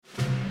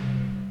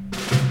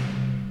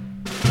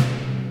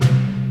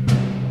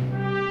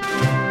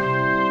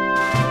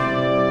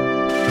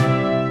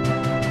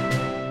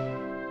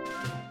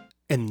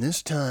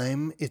This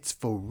time, it's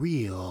for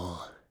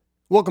real.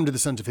 Welcome to the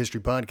Sons of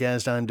History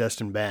podcast. I'm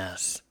Dustin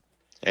Bass.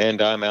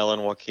 And I'm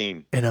Alan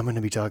Joaquin. And I'm going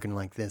to be talking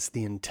like this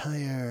the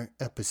entire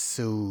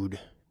episode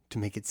to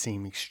make it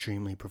seem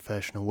extremely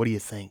professional. What do you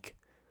think?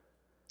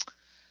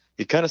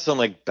 You kind of sound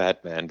like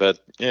Batman, but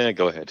yeah,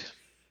 go ahead.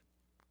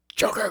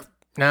 Joker!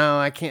 No,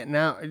 I can't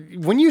now.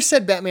 When you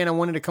said Batman, I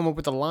wanted to come up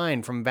with a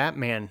line from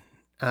Batman.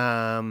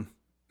 And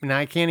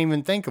I can't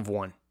even think of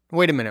one.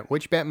 Wait a minute.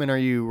 Which Batman are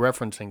you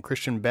referencing?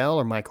 Christian Bale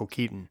or Michael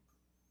Keaton?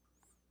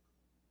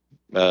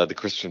 The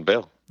Christian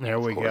Bale. There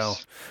we go.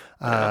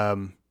 Yeah.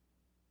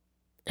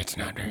 It's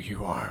not who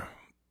you are,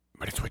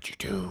 but it's what you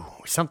do.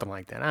 Something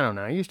like that. I don't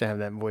know. I used to have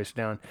that voice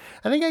down.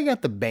 I think I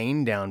got the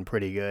Bane down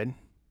pretty good.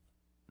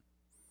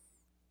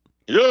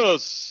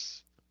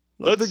 Yes!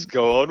 Let's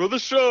go on with the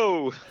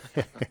show!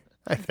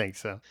 I think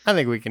so. I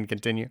think we can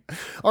continue.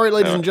 All right,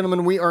 ladies and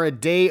gentlemen, we are a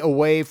day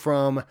away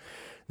from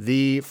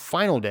the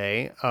final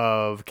day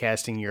of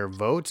casting your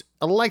votes.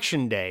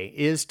 Election day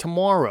is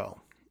tomorrow.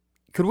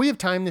 Could we have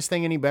timed this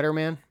thing any better,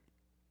 man?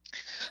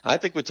 I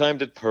think we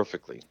timed it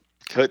perfectly.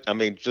 Could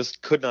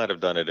not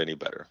have done it any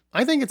better.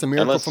 I think it's a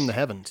miracle from the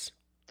heavens.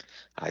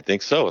 I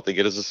think so. I think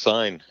it is a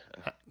sign.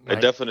 A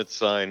definite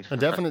sign. A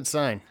definite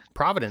sign.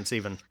 Providence,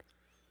 even.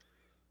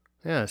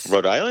 Yes.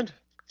 Rhode Island?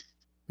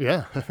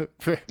 Yeah.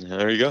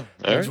 There you go.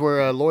 That's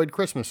where Lloyd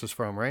Christmas is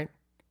from, right?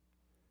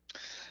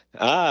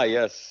 Ah,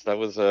 yes. That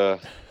was a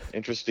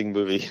interesting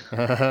movie.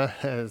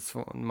 It's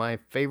probably my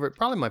favorite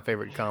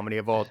comedy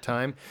of all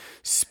time.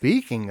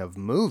 Speaking of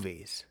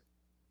movies,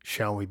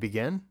 shall we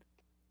begin?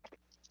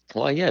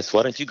 Well, yes.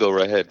 Why don't you go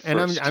right ahead first?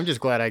 And I'm just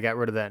glad I got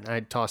rid of that.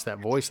 I tossed that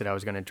voice that I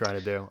was going to try to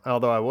do.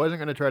 Although I wasn't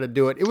going to try to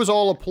do it. It was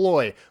all a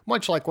ploy,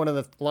 much like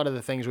a lot of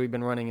the things we've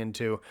been running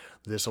into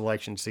this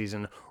election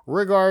season.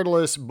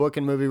 Regardless, book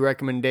and movie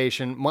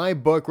recommendation. My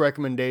book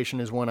recommendation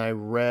is one I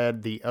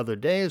read the other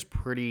day. Is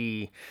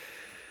pretty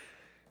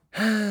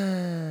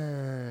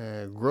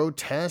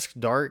grotesque,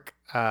 dark.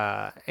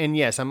 And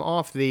yes, I'm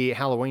off the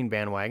Halloween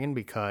bandwagon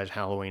because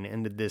Halloween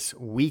ended this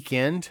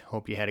weekend.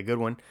 Hope you had a good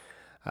one.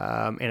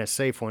 And a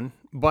safe one.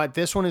 But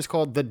this one is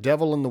called The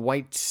Devil in the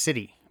White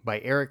City by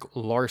Eric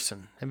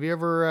Larson. Have you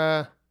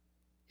ever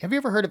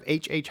heard of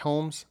H.H.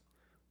 Holmes?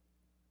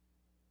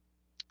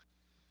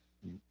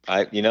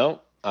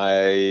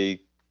 I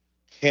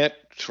can't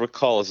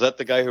recall. Is that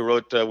the guy who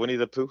wrote Winnie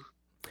the Pooh?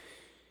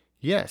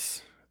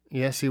 Yes,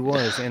 he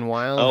was in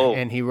Wild,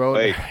 and he wrote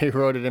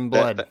it in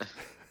blood.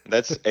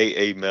 That's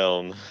A.A.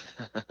 Milne.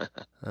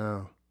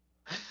 Oh,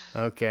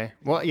 okay.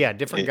 Well, yeah,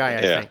 different guy,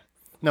 I think.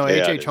 No,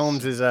 H.H.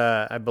 Holmes is,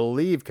 I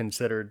believe,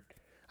 considered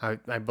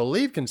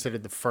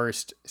the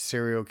first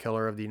serial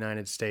killer of the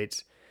United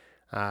States,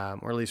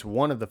 or at least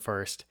one of the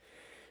first.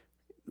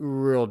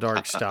 Real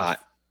dark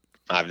stuff.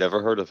 I've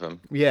never heard of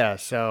him. Yeah,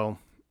 so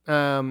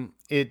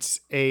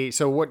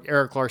so what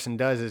Eric Larson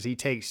does is he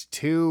takes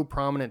two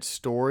prominent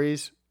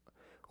stories,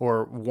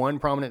 or one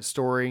prominent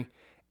story,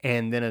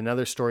 and then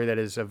another story that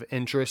is of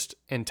interest,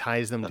 and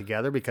ties them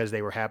together because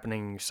they were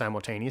happening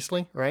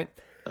simultaneously, right?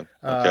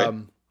 Okay.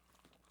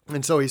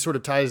 And so he sort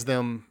of ties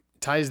them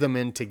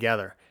in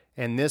together.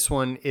 And this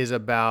one is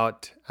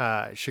about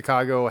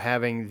Chicago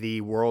having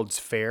the World's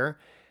Fair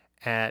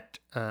at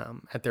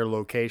their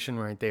location,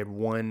 right? They had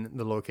won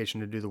the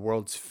location to do the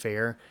World's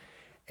Fair.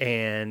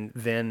 And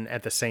then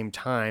at the same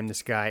time,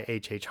 this guy,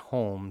 H.H.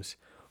 Holmes,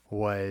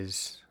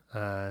 was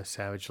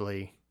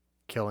savagely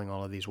killing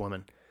all of these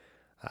women.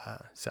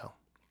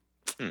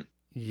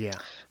 Yeah.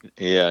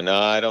 Yeah, no,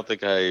 I don't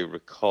think I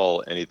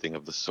recall anything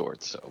of the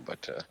sort,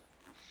 but...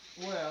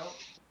 Well...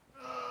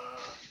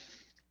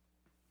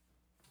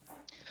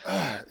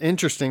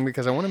 interesting,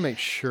 because I want to make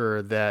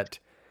sure that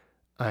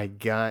I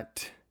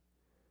got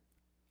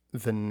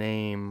the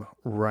name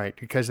right,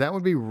 because that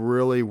would be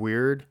really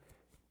weird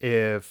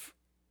if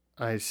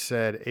I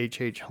said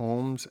H.H.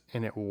 Holmes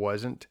and it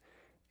wasn't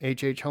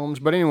H.H. Holmes.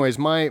 But anyways,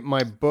 my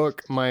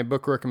book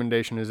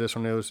recommendation is this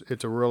one.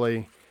 It's a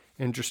really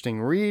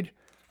interesting read.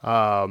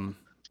 And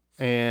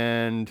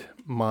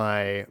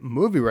my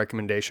movie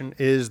recommendation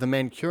is The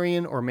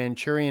Manchurian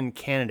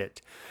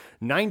Candidate.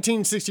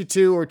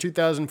 1962 or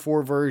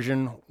 2004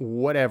 version,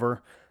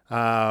 whatever.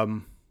 I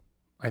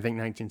think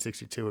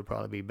 1962 would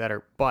probably be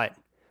better, but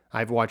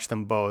I've watched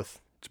them both.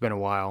 It's been a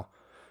while.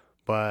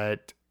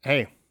 But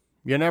hey,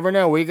 you never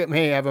know. We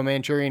may have a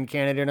Manchurian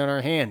Candidate on our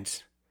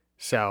hands.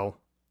 So,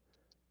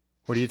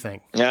 what do you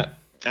think? Yeah,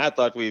 I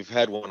thought we've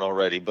had one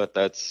already, but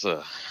that's,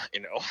 I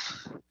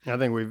think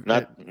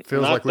it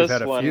feels like we've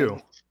had a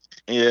few.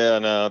 Yeah,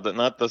 no,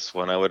 not this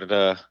one. I would,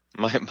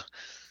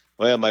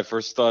 my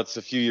first thoughts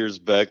a few years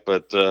back,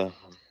 but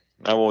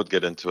I won't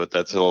get into it.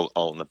 That's all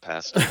in the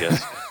past, I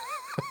guess.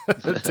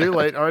 Too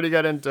late. Already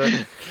got into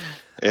it.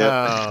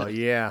 Yeah. Oh,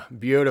 yeah.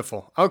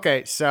 Beautiful.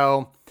 Okay,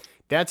 so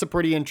that's a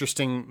pretty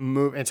interesting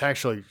movie. It's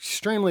actually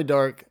extremely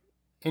dark,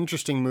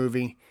 interesting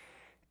movie.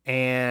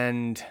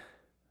 And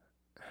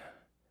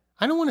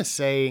I don't want to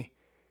say,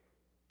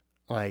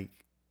 like,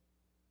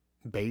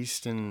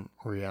 based in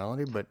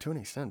reality, but to an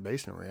extent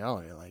based in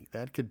reality. Like,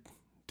 that could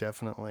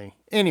definitely...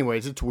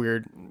 Anyways, it's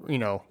weird. You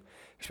know,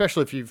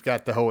 especially if you've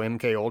got the whole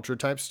MK Ultra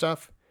type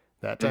stuff,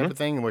 that type Mm-hmm. of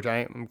thing, which I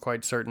am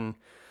quite certain,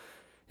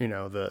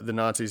 the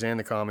Nazis and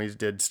the commies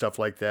did stuff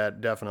like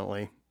that,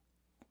 definitely.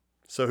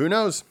 So who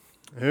knows?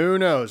 Who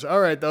knows? All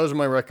right, those are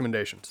my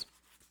recommendations.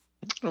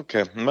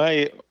 Okay,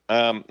 my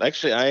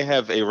actually, I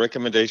have a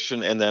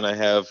recommendation, and then I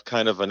have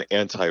kind of an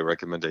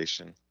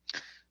anti-recommendation.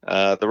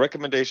 The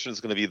recommendation is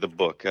going to be the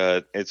book.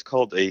 It's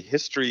called A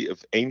History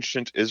of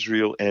Ancient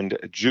Israel and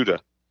Judah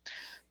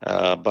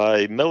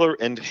by Miller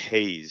and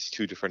Hayes,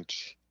 two different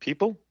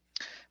people.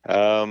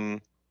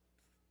 Um,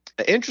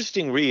 an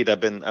interesting read. I've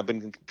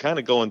been kind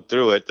of going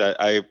through it.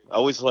 I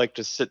always like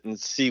to sit and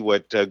see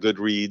what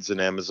Goodreads and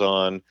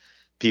Amazon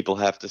people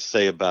have to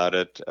say about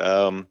it.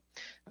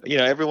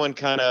 Everyone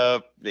kind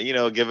of,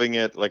 giving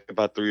it like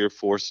about 3 or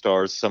 4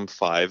 stars, some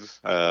 5,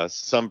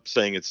 some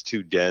saying it's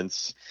too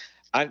dense.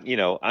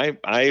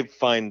 I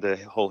find the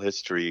whole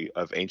history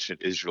of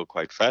ancient Israel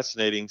quite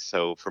fascinating.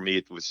 So for me,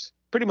 it was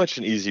pretty much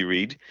an easy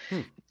read.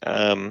 Hmm.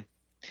 Um,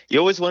 you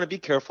always want to be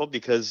careful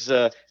because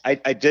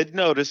I did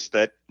notice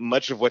that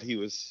much of what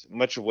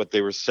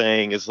they were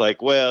saying is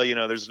like, well,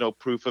 there's no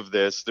proof of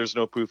this, there's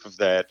no proof of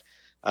that.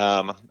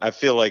 I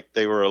feel like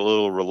they were a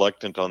little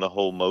reluctant on the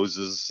whole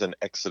Moses and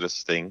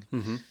Exodus thing.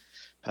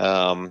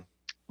 Mm-hmm.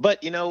 But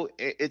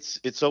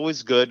it's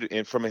always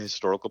good from a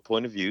historical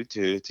point of view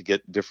to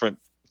get different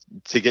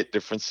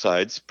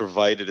sides,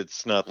 provided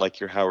it's not like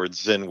your Howard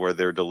Zinn where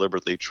they're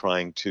deliberately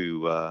trying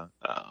to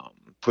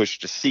push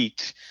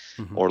deceit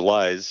Mm-hmm. or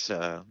lies.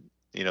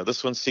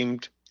 This one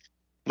seemed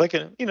like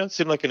an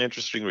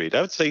interesting read.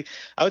 I would say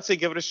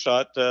give it a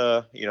shot.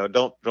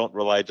 Don't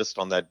rely just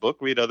on that book.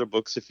 Read other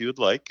books if you would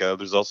like.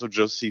 There's also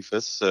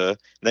Josephus.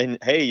 Then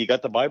hey, you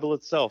got the Bible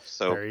itself.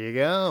 So there you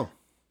go.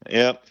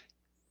 yeah.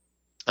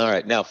 All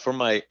right. Now for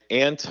my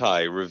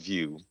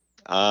anti-review,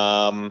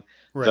 the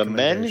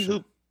men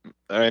who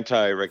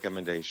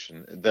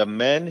anti-recommendation, the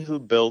men who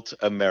built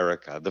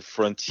America, the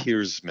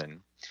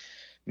frontiersmen.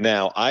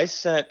 Now, I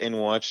sat and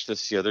watched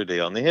this the other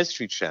day on the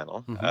History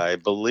Channel. Mm-hmm. I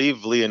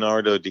believe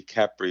Leonardo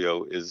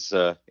DiCaprio is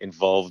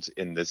involved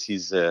in this.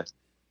 He's an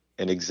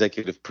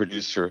executive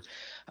producer.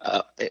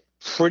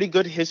 Pretty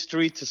good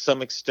history to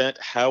some extent.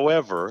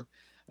 However,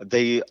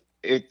 you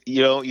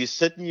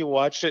sit and you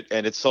watch it,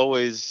 and it's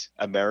always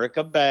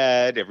America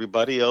bad,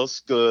 everybody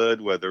else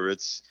good, whether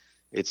it's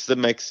the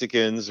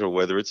Mexicans or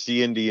whether it's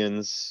the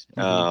Indians.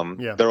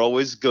 Mm-hmm. Yeah. They're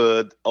always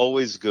good,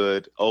 always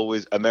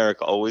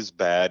America, always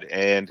bad.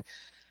 And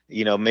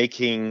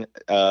making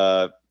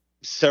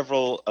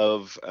several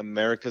of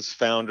America's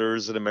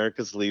founders and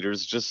America's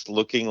leaders just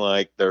looking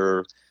like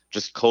they're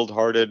just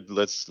cold-hearted.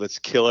 Let's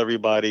kill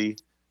everybody,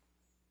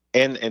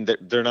 and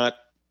they're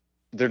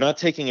not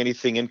taking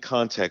anything in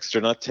context.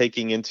 They're not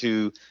taking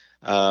into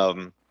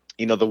the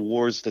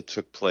wars that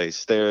took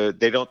place. They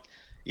don't.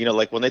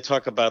 Like when they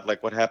talk about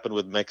like what happened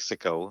with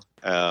Mexico,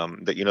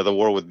 the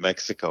war with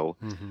Mexico,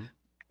 Mm-hmm.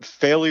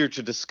 failure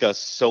to discuss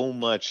so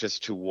much as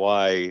to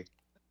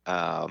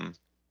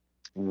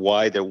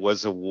why there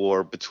was a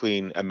war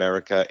between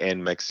America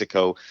and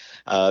Mexico.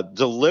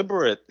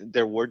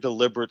 There were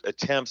deliberate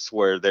attempts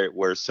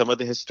where some of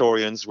the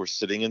historians were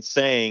sitting and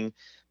saying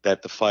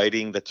that the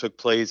fighting that took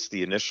place,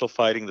 the initial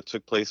fighting that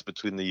took place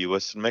between the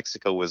U.S. and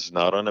Mexico, was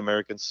not on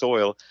American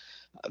soil.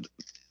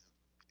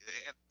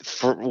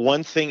 For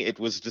one thing, it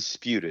was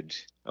disputed.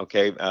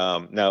 Okay.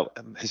 Now,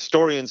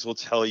 historians will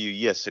tell you,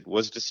 yes, it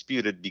was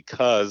disputed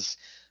because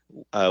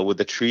with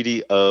the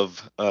Treaty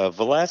of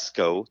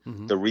Velasco,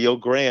 Mm-hmm. the Rio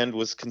Grande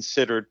was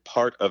considered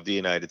part of the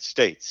United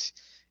States.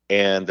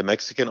 And the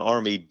Mexican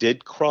army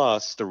did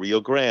cross the Rio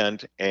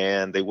Grande,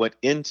 and they went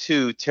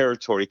into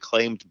territory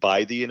claimed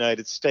by the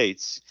United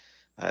States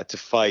to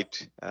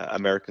fight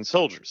American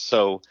soldiers.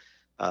 So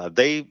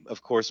they,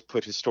 of course,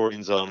 put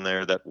historians on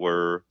there that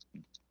were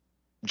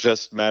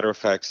just matter of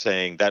fact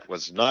saying that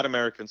was not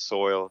American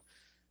soil.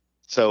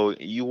 So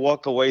you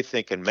walk away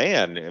thinking,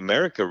 man,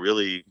 America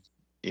really,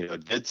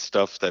 did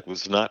stuff that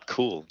was not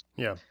cool.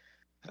 Yeah.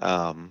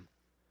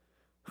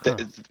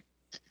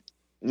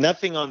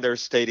 Nothing on there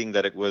stating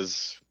that it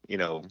was,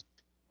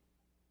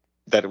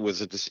 that it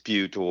was a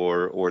dispute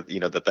or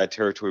that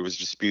territory was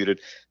disputed,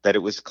 that it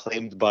was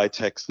claimed by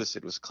Texas,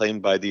 it was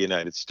claimed by the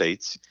United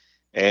States.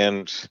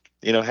 And,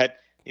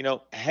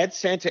 had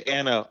Santa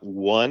Anna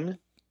won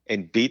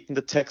and beaten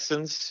the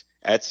Texans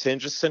at San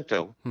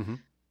Jacinto, Mm-hmm.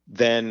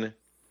 then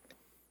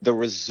the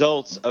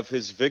results of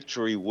his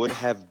victory would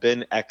have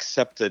been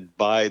accepted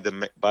by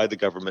the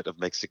government of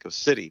Mexico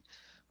City.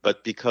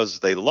 But because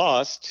they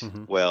lost,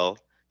 Mm-hmm. well,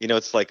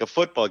 it's like a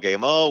football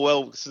game. Oh,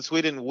 well, since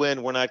we didn't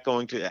win, we're not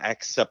going to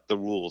accept the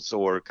rules,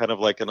 or kind of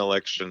like an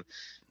election.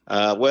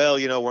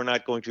 We're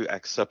not going to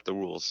accept the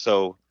rules.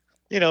 So,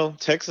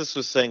 Texas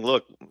was saying,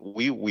 look,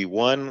 we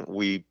won,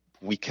 we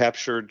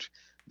captured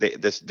the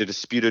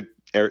disputed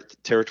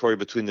territory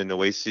between the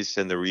Nueces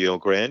and the Rio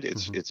Grande.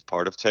 It's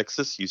part of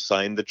Texas. You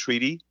signed the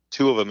treaty,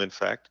 2 of them, in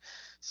fact.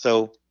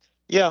 So,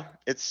 yeah,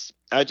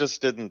 I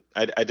just didn't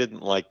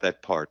like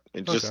that part.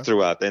 And just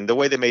throughout, and the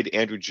way they made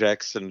Andrew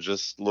Jackson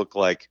just look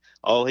like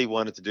all he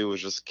wanted to do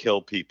was just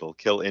kill people,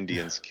 kill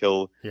Indians,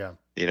 kill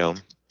You know.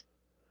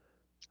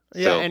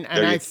 Yeah, So and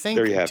I think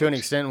there you have to an it.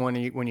 extent when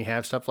you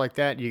have stuff like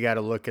that, you got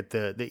to look at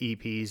the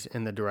EPs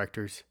and the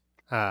directors,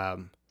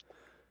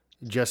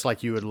 just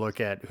like you would look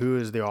at who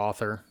is the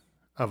author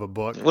of a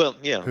book, Well,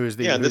 yeah,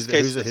 yeah. In this who's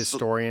case, the it's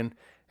historian,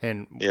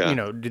 and yeah,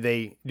 do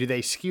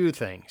they skew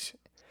things?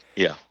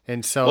 yeah.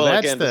 And so Well,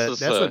 again,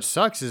 that's what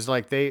sucks is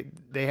like they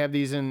have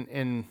these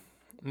in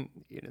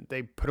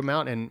they put them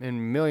out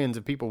and millions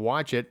of people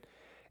watch it,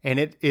 and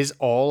it is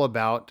all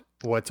about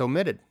what's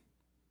omitted.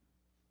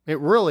 It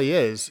really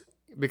is,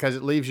 because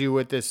it leaves you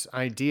with this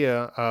idea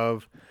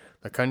of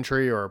a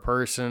country or a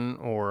person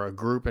or a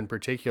group in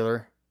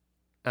particular,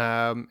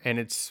 and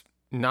it's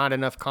not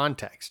enough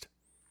context.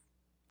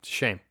 It's a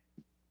shame.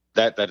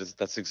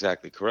 that's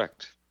exactly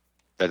correct.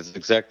 That is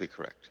exactly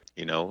correct.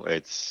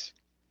 It's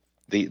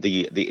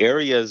the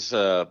areas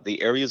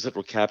that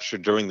were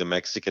captured during the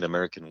Mexican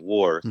American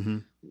War Mm-hmm.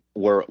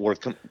 were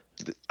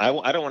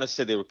I don't want to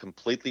say they were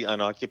completely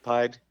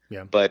unoccupied,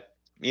 Yeah. but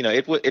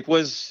it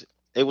was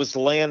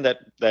land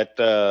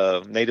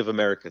that Native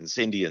Americans,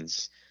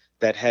 Indians,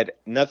 that had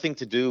nothing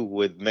to do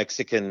with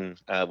Mexican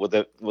with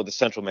the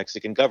Central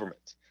Mexican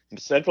government. And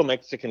the Central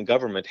Mexican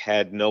government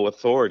had no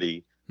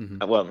authority.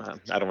 Mm-hmm. Well,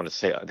 I don't want to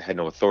say it had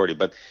no authority,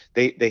 but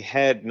they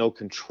had no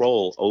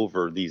control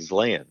over these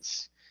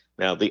lands.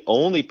 Now, the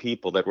only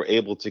people that were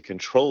able to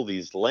control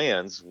these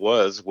lands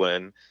was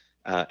when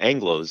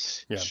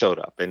Anglos Yeah. showed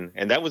up, and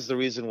that was the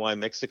reason why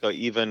Mexico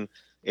even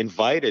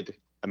invited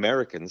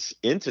Americans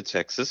into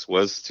Texas,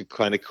 was to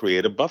kind of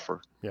create a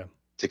buffer. Yeah.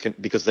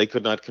 Because they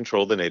could not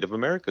control the Native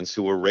Americans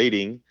who were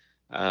raiding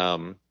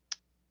federal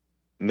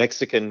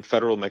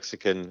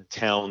Mexican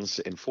towns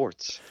and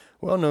forts.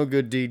 Well, no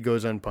good deed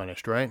goes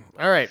unpunished, right?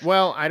 All right.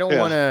 Well, I don't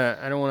Yeah. want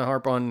to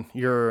harp on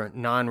your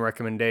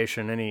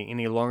non-recommendation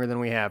any longer than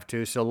we have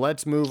to. So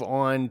let's move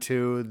on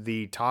to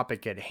the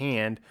topic at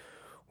hand.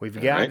 We've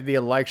got right. the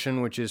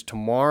election, which is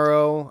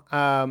tomorrow.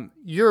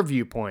 Your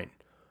viewpoint.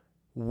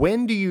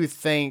 When do you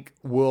think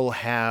we'll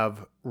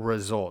have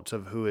results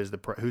of who's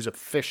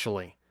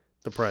officially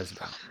the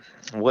president?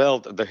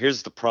 Well,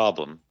 here's the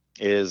problem: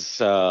 is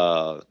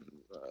that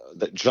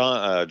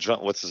John,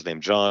 what's his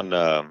name, John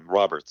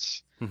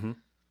Roberts, Mm-hmm.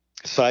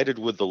 sided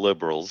with the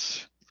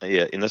liberals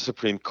in the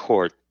Supreme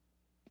Court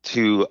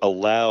to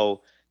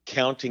allow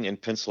counting in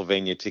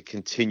Pennsylvania to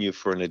continue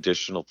for an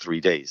additional 3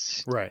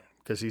 days. Right,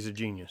 because he's a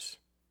genius.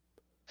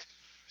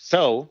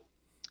 So,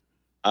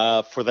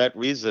 for that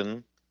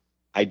reason,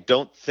 I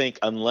don't think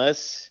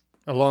unless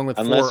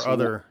four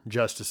other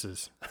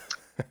justices.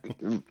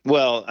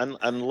 Well,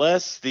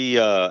 unless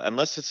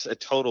it's a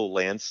total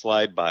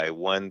landslide by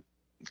one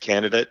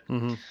candidate,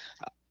 Mm-hmm.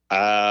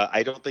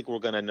 I don't think we're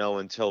going to know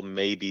until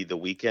maybe the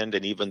weekend,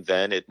 and even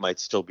then, it might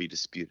still be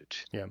disputed.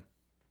 Yeah.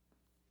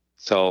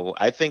 So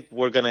I think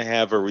we're going to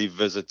have a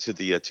revisit to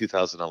the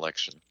 2000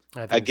 election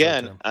I think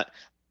again, so too.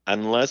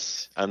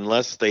 unless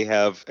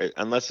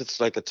it's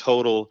like a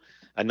total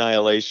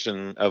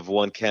annihilation of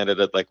one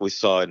candidate, like we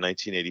saw in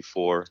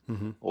 1984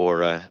 Mm-hmm. or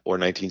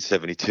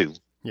 1972.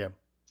 Yeah.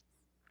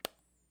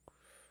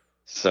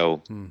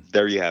 So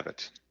there you have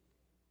it.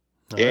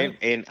 All right.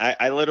 And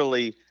I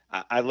literally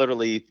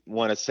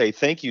want to say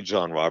thank you,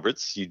 John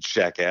Roberts, you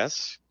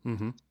jackass.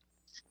 Mm-hmm.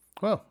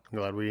 Well, I'm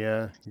glad we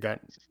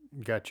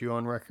got you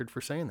on record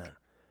for saying that.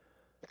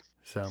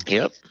 So.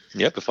 Yep.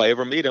 If I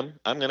ever meet him,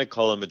 I'm going to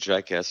call him a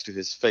jackass to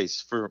his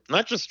face, for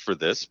not just for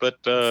this, but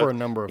for a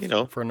number of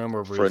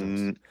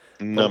reasons.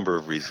 Number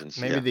of reasons.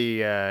 Maybe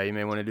you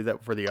may want to do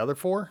that for the other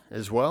four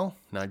as well,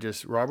 not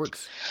just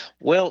Roberts.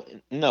 Well,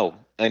 no,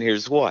 and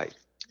here's why.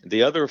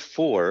 The other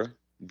four,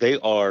 they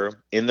are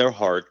in their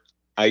heart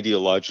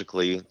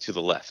ideologically to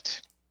the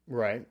left.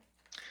 Right.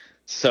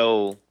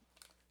 So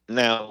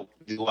now,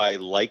 do I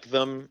like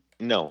them?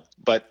 No,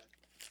 but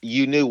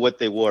you knew what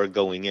they were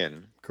going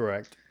in.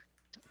 Correct.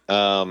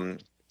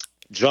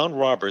 John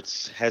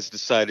Roberts has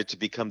decided to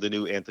become the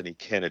new Anthony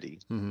Kennedy.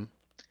 Mm-hmm.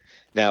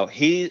 Now,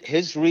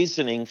 his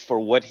reasoning for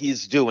what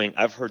he's doing,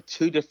 I've heard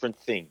two different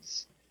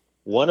things.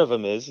 One of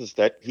them is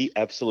that he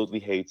absolutely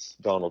hates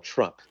Donald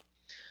Trump.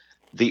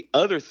 The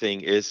other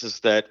thing is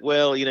that,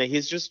 well,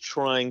 he's just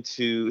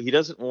he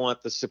doesn't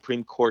want the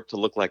Supreme Court to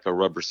look like a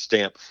rubber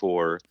stamp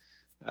for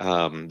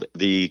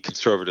the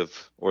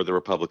conservative or the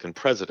Republican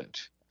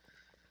president.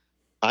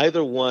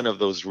 Either one of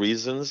those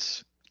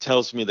reasons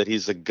tells me that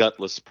he's a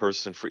gutless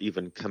person for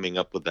even coming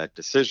up with that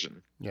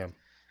decision. Yeah.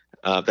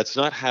 That's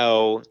not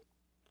how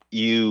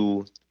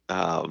you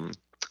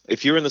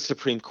if you're in the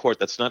Supreme Court,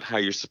 that's not how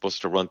you're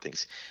supposed to run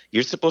things.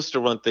 You're supposed to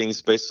run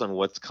things based on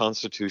what's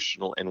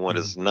constitutional and what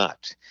is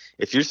not.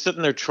 If you're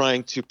sitting there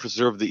trying to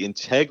preserve the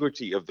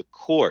integrity of the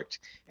court,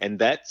 and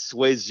that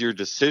sways your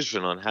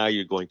decision on how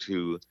you're going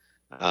to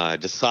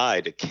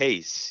decide a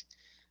case,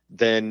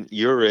 then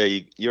you're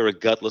a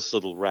gutless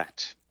little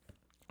rat.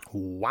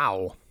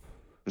 Wow.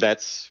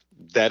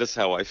 That is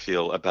how I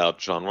feel about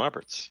John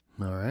Roberts.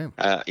 All right.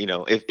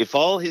 If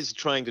all he's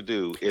trying to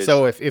do is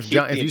if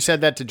you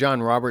said that to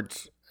John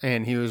Roberts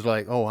and he was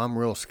like, "Oh, I'm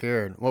real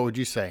scared," what would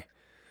you say?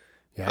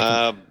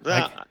 I'm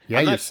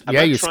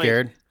you're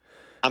scared.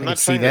 I'm I can not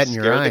see trying to that in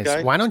your scare the eyes.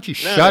 guy. Why don't you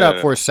No, shut no, up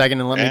no, for no. a second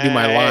and let me do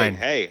my line?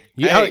 Hey,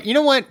 You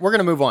know what? We're going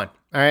to move on.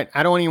 All right.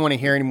 I don't even want to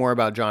hear any more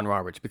about John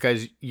Roberts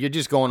because you're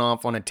just going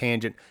off on a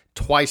tangent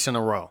twice in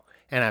a row,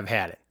 and I've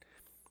had it.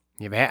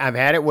 I've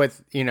had it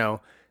with,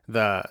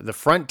 the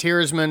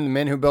frontiersmen, the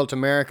men who built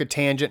America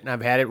tangent, and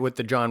I've had it with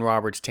the John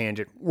Roberts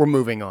tangent. We're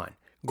moving on.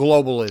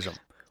 Globalism.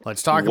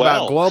 Let's talk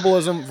about Well.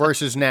 globalism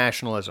versus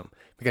nationalism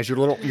because your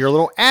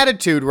little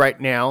attitude right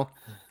now,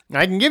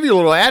 I can give you a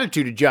little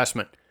attitude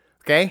adjustment.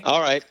 Okay? All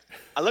right.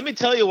 Let me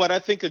tell you what I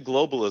think of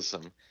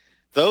globalism.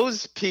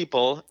 Those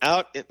people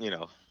out,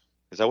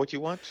 is that what you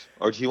want?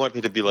 Or do you want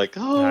me to be like,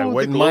 I oh, the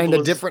wouldn't mind a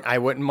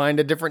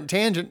globalists? different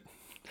tangent.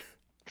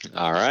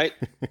 All right.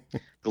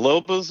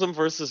 Globalism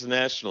versus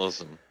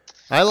nationalism.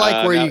 I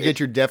like where now, you get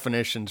your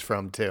definitions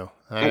from too.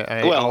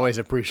 I well, always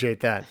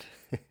appreciate that.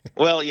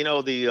 well,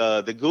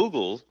 the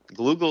Google The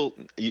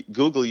for the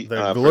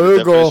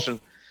Google.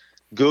 definition.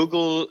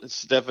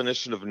 Google's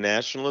definition of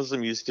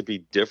nationalism used to be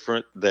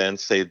different than,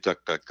 say,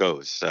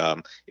 DuckDuckGo's.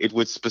 It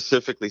would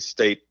specifically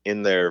state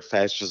in there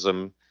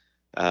fascism.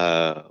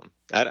 I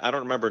don't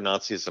remember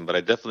Nazism, but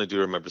I definitely do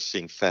remember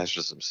seeing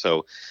fascism.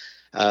 So,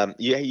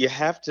 you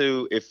have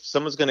to. If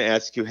someone's going to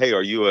ask you, "Hey,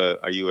 are you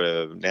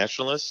a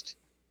nationalist?"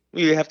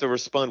 You have to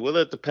respond, "Well,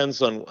 it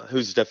depends on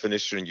whose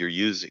definition you're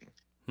using."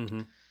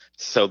 Mm-hmm.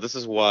 So this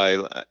is why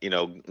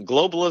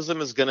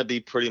globalism is going to be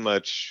pretty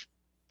much.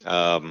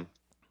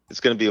 It's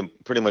going to be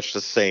pretty much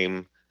the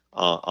same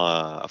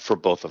for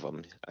both of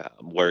them,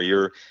 where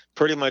you're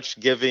pretty much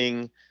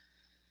giving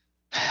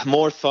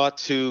more thought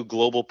to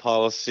global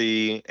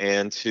policy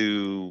and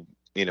to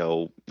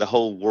the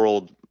whole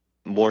world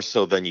more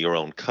so than your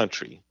own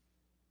country,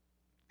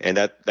 and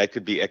that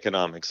could be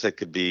economics, that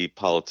could be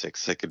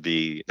politics, that could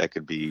be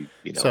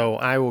So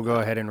I will go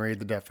ahead and read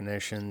the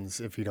definitions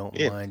if you don't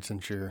yeah, mind,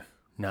 since you're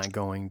not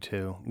going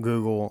to.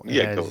 Google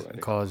yeah, go has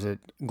right. calls it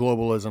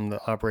globalism, the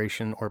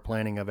operation or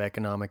planning of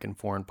economic and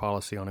foreign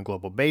policy on a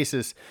global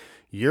basis.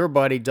 Your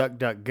buddy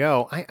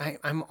DuckDuckGo,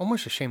 I'm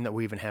almost ashamed that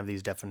we even have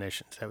these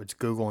definitions. That it's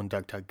Google and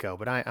DuckDuckGo,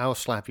 but I'll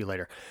slap you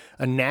later.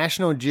 A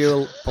national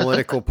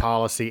geopolitical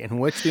policy in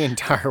which the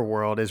entire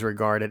world is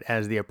regarded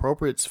as the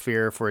appropriate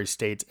sphere for a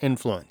state's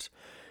influence.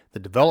 The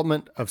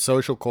development of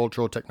social,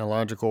 cultural,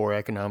 technological, or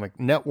economic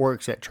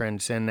networks that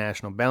transcend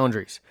national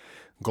boundaries.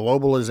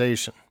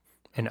 Globalization.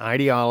 An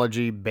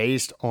ideology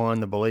based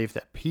on the belief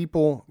that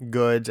people,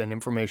 goods, and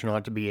information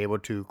ought to be able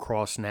to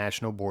cross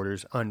national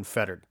borders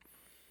unfettered.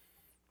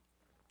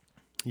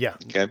 Yeah.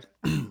 Okay.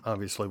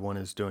 Obviously, one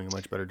is doing a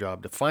much better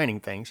job defining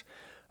things.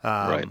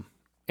 Right.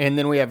 And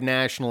then we have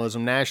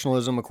nationalism.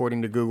 Nationalism,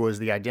 according to Google, is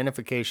the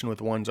identification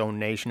with one's own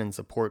nation and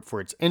support for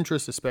its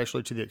interests,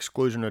 especially to the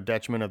exclusion or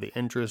detriment of the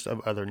interests of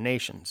other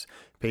nations.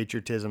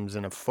 Patriotism,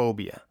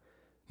 xenophobia.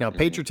 Now,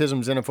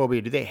 patriotism,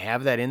 xenophobia, do they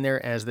have that in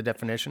there as the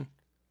definition?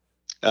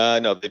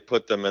 No, they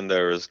put them in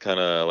there as kind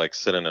of like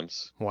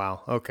synonyms.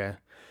 Wow, okay.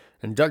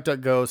 And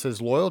DuckDuckGo says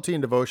loyalty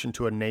and devotion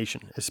to a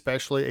nation,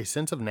 especially a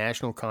sense of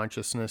national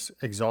consciousness,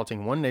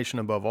 exalting one nation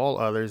above all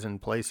others and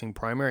placing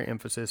primary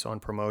emphasis on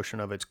promotion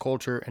of its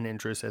culture and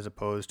interests as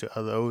opposed to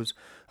those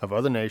of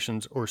other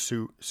nations or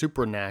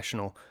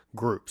supranational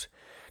groups.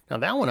 Now,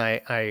 that one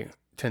I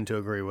tend to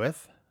agree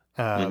with,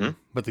 but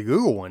the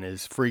Google one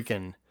is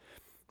freaking...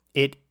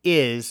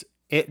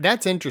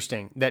 That's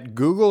interesting that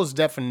Google's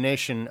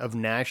definition of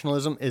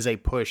nationalism is a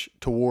push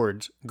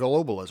towards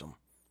globalism.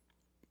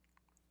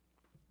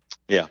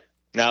 Yeah.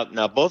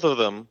 Now, both of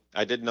them,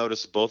 I did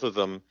notice both of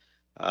them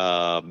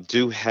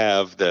do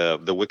have the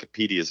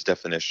Wikipedia's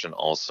definition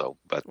also,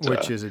 but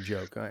which is a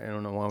joke. I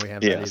don't know why we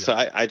have that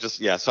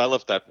either. So I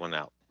left that one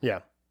out. Yeah.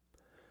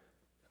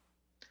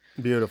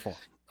 Beautiful.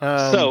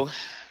 So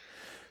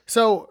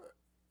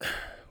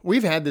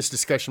we've had this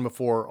discussion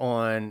before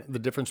on the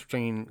difference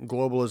between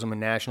globalism and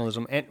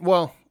nationalism. And,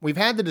 well, we've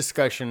had the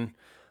discussion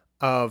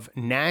of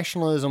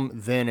nationalism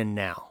then and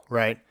now,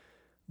 right?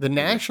 The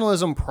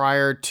nationalism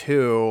prior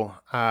to,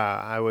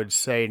 I would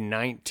say,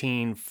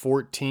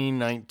 1914,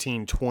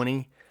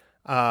 1920,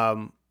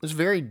 was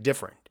very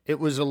different.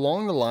 It was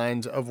along the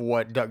lines of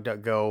what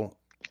DuckDuckGo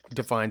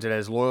defines it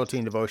as loyalty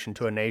and devotion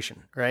to a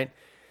nation, right?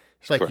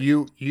 It's like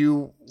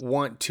you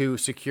want to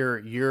secure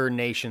your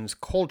nation's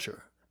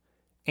culture.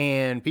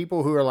 And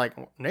people who are like,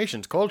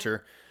 nation's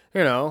culture,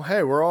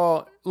 hey,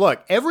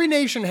 look, every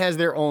nation has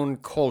their own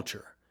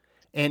culture.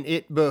 And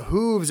it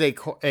behooves a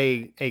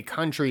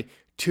country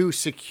to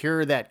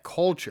secure that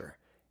culture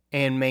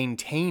and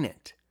maintain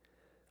it.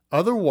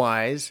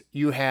 Otherwise,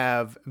 you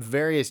have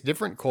various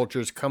different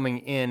cultures coming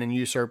in and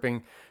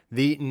usurping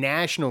the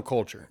national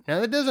culture. Now,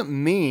 that doesn't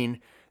mean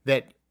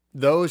that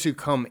those who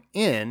come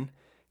in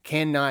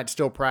cannot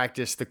still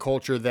practice the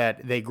culture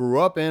that they grew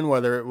up in,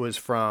 whether it was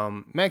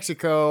from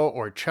Mexico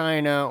or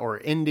China or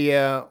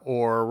India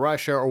or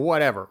Russia or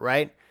whatever,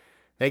 right?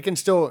 They can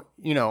still,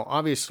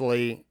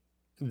 obviously,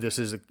 this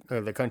is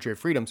the country of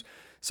freedoms,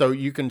 so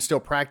you can still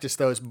practice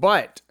those,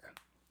 but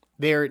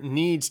there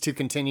needs to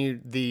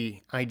continue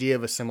the idea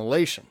of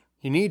assimilation.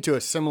 You need to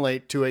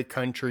assimilate to a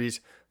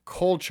country's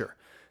culture.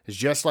 is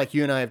just like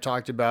you and I have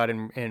talked about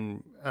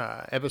in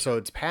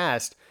episodes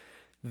past,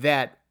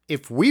 that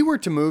if we were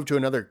to move to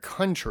another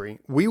country,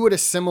 we would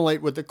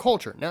assimilate with the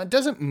culture. Now, it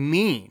doesn't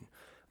mean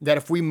that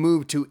if we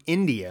move to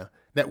India,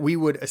 that we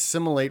would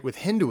assimilate with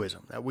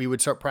Hinduism, that we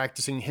would start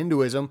practicing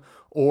Hinduism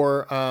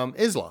or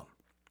Islam.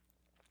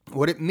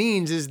 What it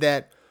means is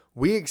that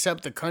we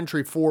accept the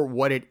country for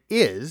what it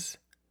is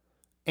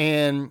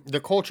and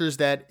the cultures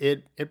that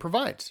it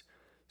provides.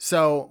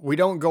 So we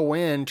don't go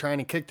in trying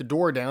to kick the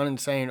door down and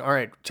saying, all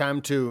right,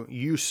 time to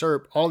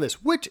usurp all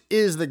this, which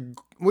is the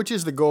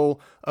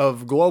goal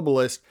of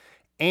globalists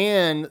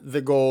and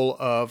the goal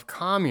of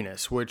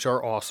communists, which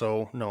are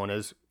also known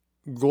as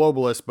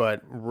globalists,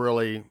 but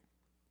really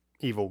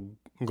evil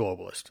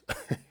globalist,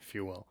 if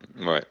you will.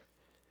 Right.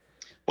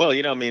 Well,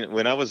 I mean,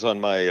 when I was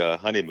on my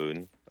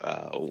honeymoon,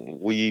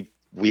 we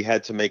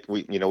had to make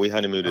we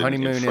honeymooned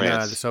in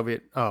France. The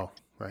Soviet. Oh,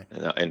 right.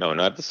 No,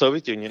 not the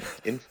Soviet Union.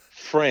 In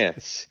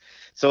France.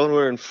 So when we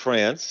were in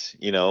France,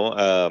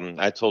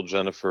 I told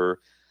Jennifer,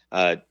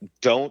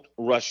 don't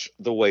rush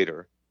the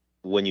waiter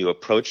when you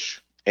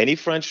approach any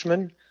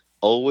Frenchman.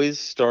 Always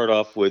start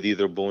off with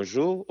either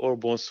bonjour or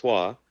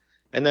bonsoir.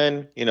 And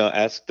then,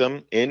 ask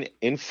them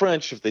in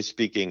French if they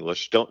speak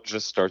English. Don't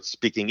just start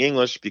speaking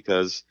English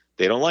because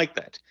they don't like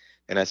that.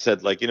 And I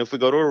said, if we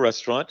go to a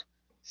restaurant,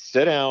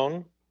 sit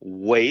down,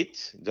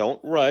 wait, don't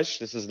rush.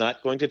 This is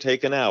not going to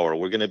take an hour.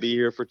 We're going to be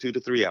here for 2 to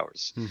 3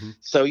 hours. Mm-hmm.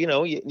 So,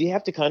 you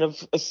have to kind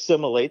of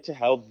assimilate to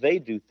how they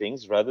do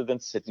things rather than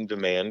sit and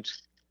demand,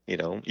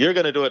 you're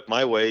going to do it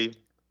my way,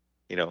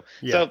 Yeah.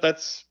 So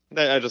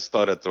I just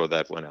thought I'd throw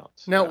that one out.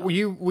 Now,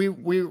 we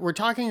were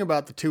talking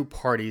about the two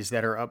parties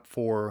that are up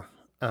for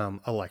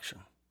election,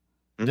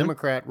 mm-hmm.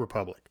 Democrat,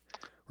 Republican.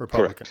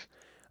 Correct.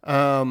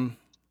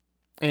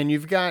 And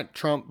you've got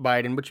Trump,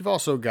 Biden, but you've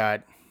also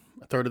got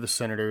a third of the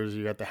senators,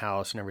 you got the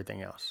House and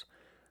everything else.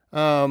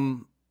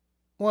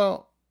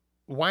 Well,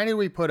 why did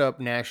we put up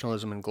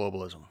nationalism and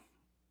globalism?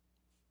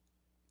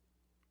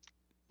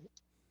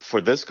 For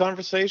this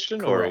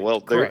conversation?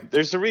 Correct.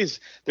 There's a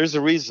reason. There's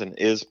a reason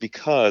is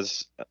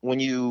because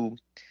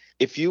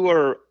if you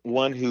are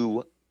one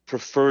who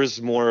prefers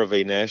more of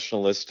a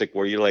nationalistic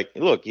where you're like,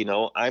 look,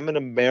 I'm an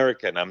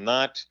American. I'm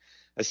not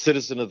a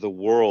citizen of the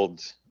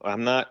world.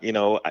 I'm not,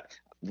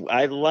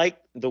 I like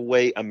the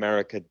way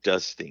America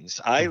does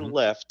things. I mm-hmm.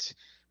 left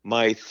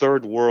my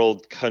third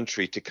world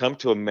country to come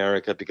to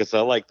America because I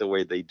like the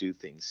way they do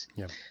things.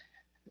 Yeah.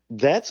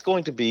 That's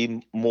going to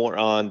be more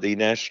on the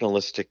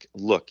nationalistic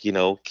look,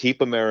 keep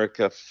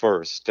America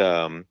first.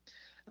 There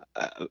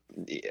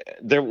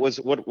was,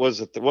 what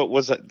was it? The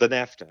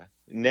NAFTA?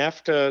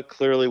 NAFTA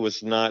clearly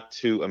was not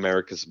to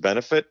America's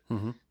benefit.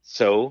 Mm-hmm.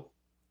 So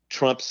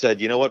Trump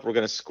said, you know what, we're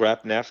going to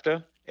scrap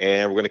NAFTA.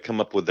 And we're going to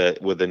come up with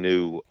a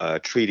new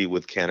treaty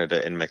with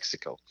Canada and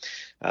Mexico.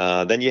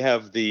 Then you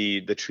have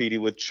the treaty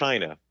with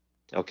China,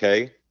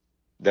 okay?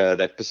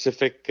 That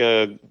Pacific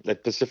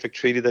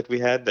treaty that we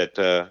had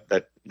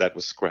that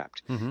was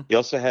scrapped. Mm-hmm. You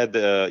also had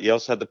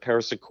the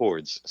Paris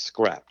Accords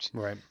scrapped.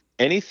 Right.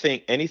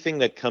 Anything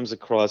that comes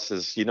across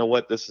as, you know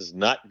what, this is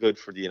not good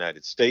for the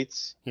United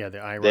States. Yeah,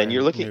 the Iran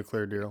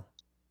nuclear deal.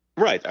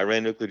 Right,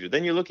 Iran nuclear deal.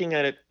 Then you're looking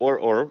at it,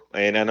 or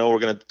and I know we're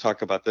going to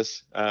talk about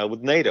this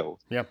with NATO.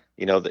 Yeah.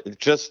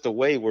 Just the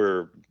way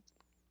we're,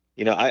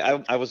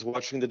 I was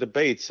watching the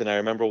debates and I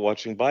remember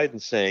watching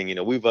Biden saying,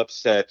 we've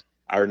upset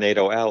our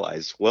NATO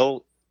allies.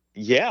 Well,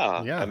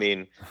 yeah. I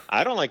mean,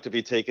 I don't like to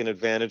be taken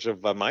advantage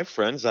of by my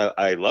friends.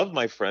 I love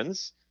my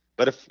friends,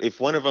 but if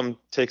one of them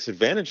takes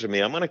advantage of me,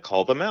 I'm going to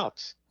call them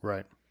out.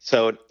 Right.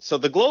 So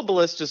the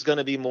globalist is going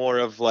to be more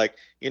of like,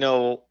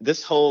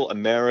 this whole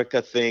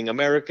America thing.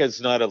 America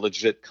is not a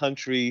legit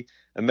country.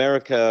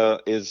 America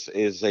is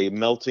a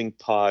melting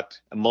pot,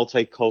 a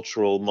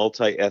multicultural,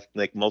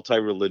 multi-ethnic,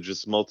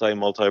 multi-religious, multi.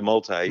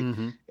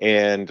 Mm-hmm.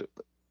 And,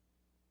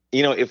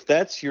 if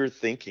that's your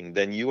thinking,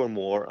 then you are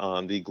more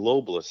on the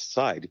globalist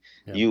side.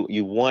 Yeah.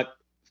 You want,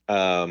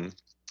 I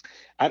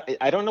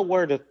don't know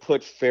where to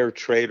put fair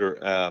trade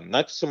or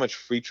not so much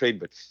free trade,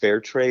 but fair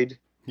trade.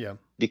 Yeah.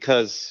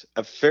 Because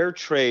a fair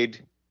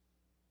trade,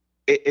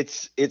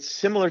 it's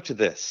similar to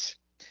this.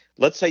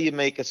 Let's say you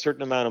make a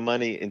certain amount of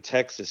money in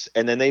Texas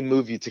and then they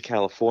move you to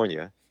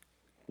California.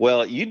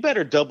 Well, you'd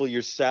better double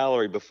your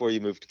salary before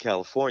you move to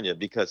California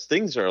because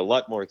things are a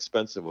lot more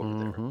expensive over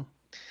mm-hmm. there.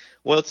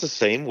 Well, it's the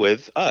same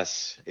with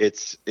us.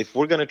 It's if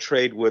we're going to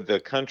trade with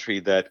a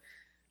country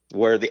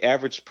where the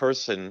average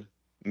person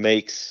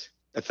makes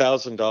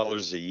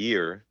 $1,000 a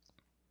year,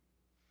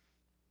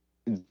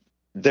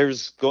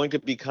 there's going to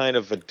be kind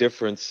of a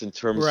difference in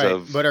terms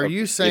of. But are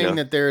you saying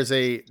that there's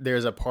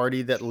a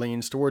party that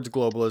leans towards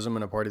globalism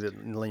and a party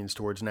that leans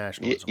towards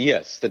nationalism?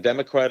 Yes, the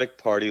Democratic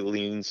Party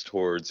leans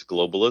towards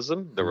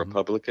globalism. The mm-hmm.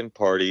 Republican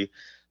Party,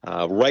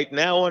 right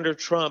now under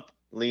Trump,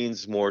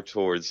 leans more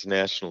towards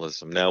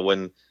nationalism. Now,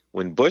 when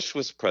Bush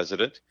was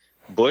president,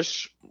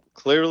 Bush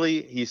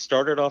clearly he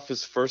started off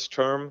his first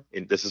term.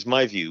 And this is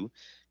my view.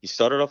 He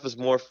started off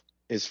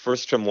his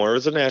first term more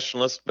as a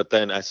nationalist, but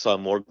then I saw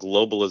more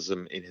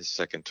globalism in his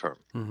second term.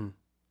 Mm-hmm.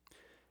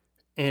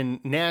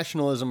 and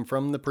nationalism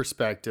from the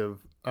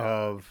perspective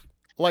of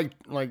like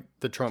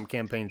the Trump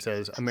campaign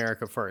says,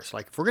 America first.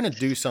 Like if we're going to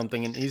do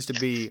something, it needs to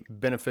be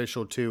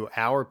beneficial to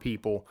our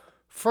people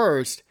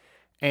first,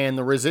 and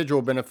the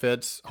residual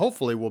benefits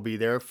hopefully will be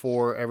there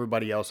for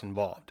everybody else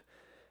involved.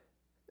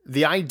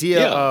 The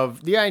idea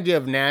Yeah.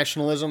 of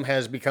nationalism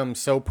has become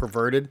so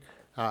perverted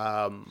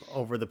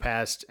over the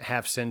past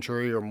half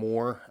century or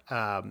more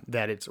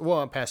that it's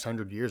past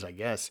 100 years, I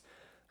guess,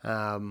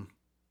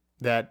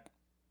 that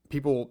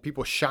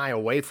people shy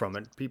away from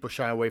it. People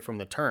shy away from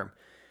the term,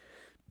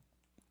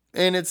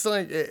 and it's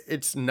like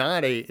it's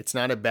not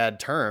a bad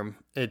term.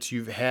 It's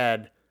you've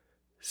had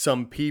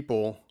some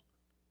people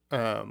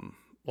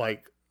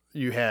like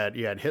you had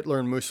Hitler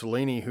and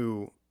Mussolini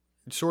who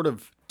sort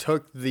of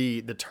took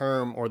the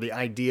term or the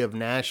idea of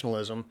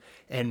nationalism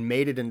and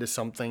made it into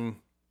something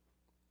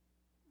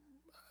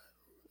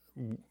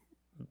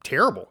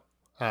terrible.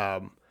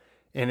 And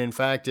in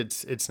fact,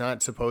 it's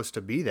not supposed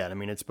to be that. I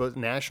mean,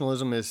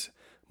 nationalism is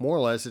more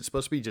or less, it's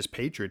supposed to be just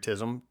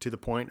patriotism to the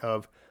point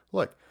of,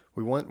 look,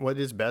 we want what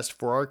is best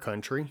for our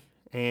country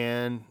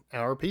and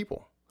our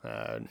people.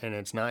 And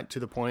it's not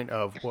to the point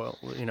of, well,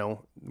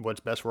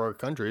 what's best for our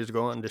country is to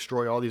go out and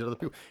destroy all these other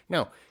people.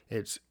 No,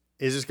 is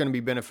this going to be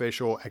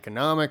beneficial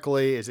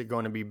economically? Is it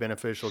going to be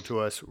beneficial to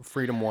us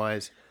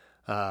freedom-wise?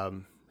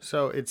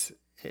 So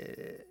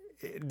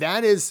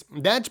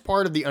that's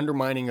part of the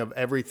undermining of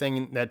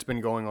everything that's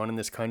been going on in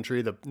this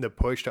country. The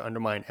push to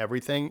undermine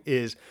everything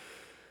is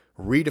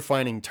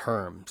redefining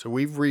terms. So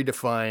we've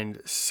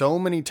redefined so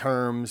many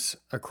terms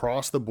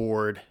across the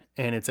board,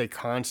 and it's a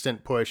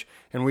constant push.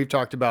 And we've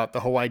talked about the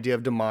whole idea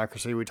of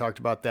democracy. We talked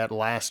about that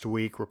last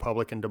week,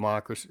 Republican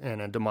democracy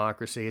and a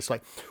democracy. It's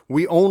like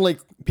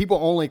people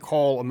only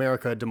call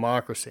America a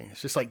democracy.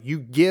 It's just like you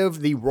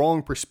give the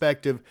wrong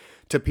perspective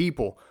to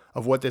people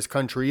of what this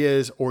country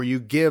is, or you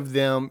give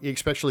them,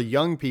 especially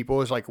young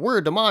people, it's like, we're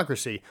a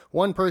democracy,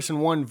 one person,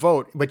 one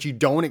vote, but you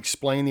don't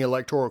explain the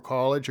Electoral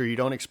College, or you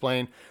don't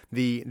explain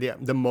the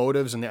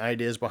motives and the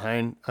ideas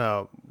behind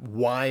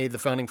why the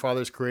Founding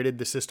Fathers created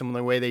the system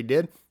the way they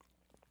did.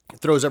 It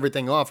throws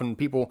everything off, and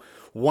people,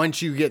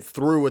 once you get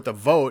through with the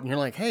vote, and you're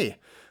like, hey,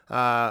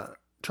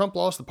 Trump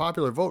lost the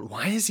popular vote.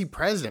 Why is he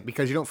president?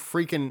 Because you don't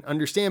freaking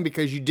understand,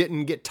 because you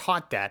didn't get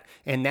taught that.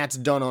 And that's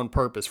done on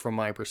purpose from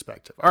my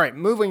perspective. All right,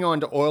 moving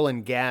on to oil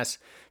and gas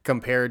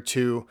compared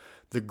to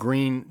the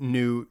Green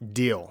New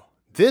Deal.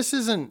 This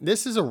is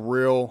a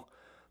real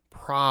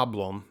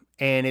problem.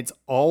 And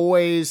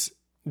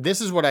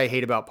this is what I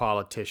hate about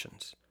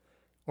politicians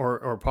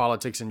or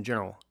politics in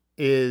general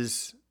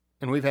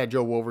and we've had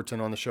Joe Wolverton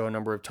on the show a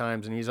number of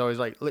times, and he's always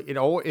like,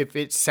 if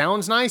it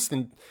sounds nice,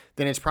 then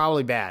it's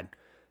probably bad.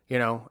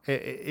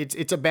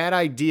 It's a bad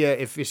idea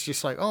if it's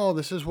just like, oh,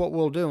 this is what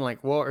we'll do. I'm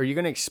like, well, are you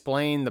going to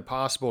explain the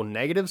possible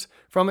negatives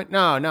from it?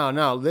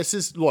 No. This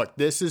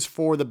is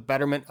for the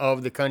betterment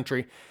of the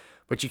country,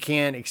 but you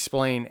can't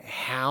explain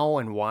how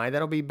and why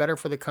that'll be better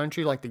for the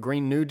country, like the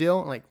Green New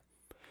Deal. Like,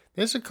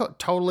 this will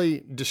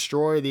totally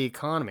destroy the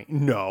economy.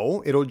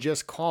 No, it'll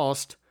just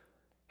cost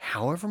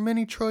however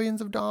many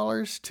trillions of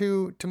dollars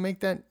to make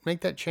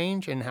that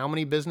change, and how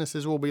many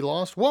businesses will be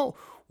lost. Well,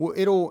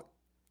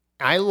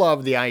 I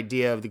love the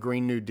idea of the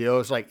Green New Deal.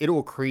 It's like, it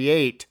will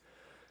create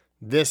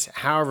this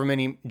however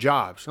many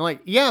jobs. I'm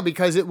like, yeah,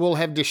 because it will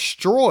have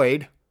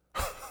destroyed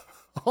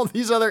all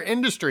these other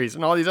industries,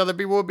 and all these other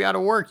people will be out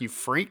of work, you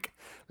freak.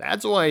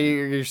 That's why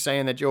you're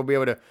saying that you'll be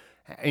able to,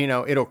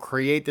 it'll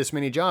create this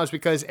many jobs,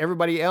 because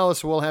everybody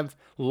else will have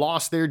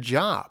lost their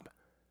job.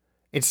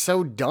 It's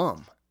so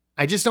dumb.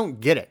 I just don't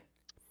get it.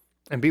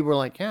 And people are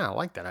like, yeah, I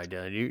like that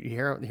idea. You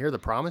hear the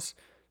promise?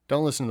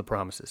 Don't listen to the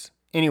promises.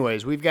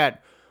 Anyways, we've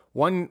got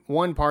one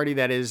party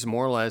that is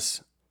more or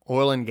less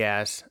oil and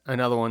gas,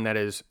 another one that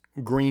is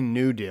Green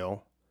New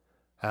Deal,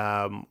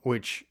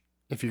 which,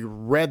 if you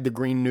read the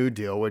Green New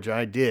Deal, which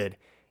I did,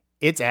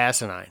 it's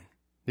asinine.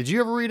 Did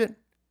you ever read it?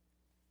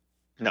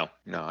 No,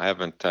 I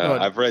haven't.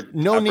 I've read.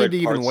 No I've need read to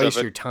even parts waste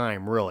of it. your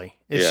time, really.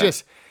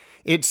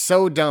 It's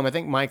so dumb. I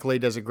think Mike Lee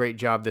does a great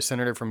job, the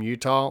senator from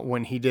Utah,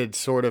 when he did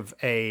sort of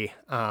a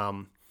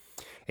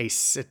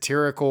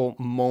satirical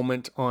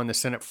moment on the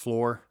Senate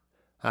floor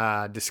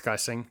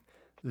discussing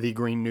the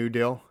Green New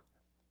Deal.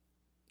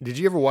 Did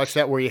you ever watch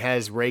that, where he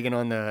has Reagan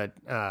on the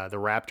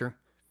Raptor?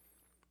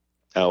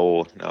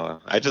 Oh no,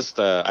 I just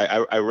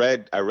I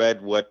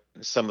read what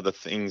some of the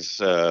things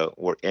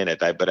were in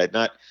it.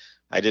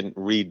 I didn't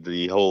read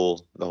the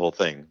whole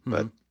thing,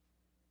 but. Mm-hmm.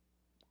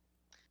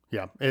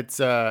 Yeah, it's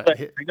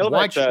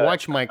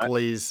watch Mike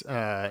Lee's.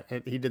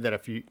 He did that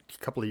a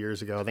couple of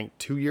years ago. I think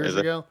 2 years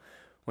ago,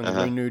 when the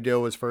Green New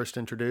Deal was first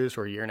introduced,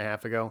 or a year and a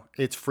half ago.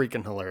 It's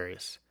freaking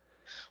hilarious.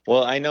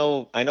 Well, I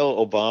know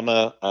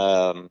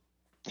Obama.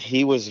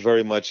 He was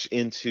very much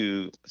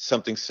into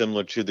something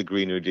similar to the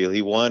Green New Deal.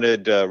 He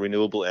wanted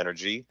renewable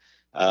energy.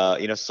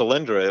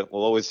 Solyndra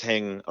will always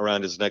hang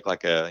around his neck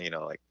like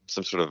like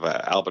some sort of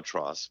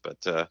albatross.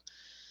 But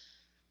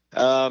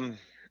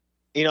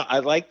I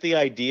like the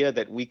idea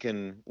that we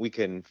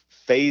can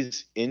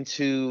phase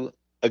into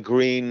a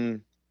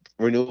green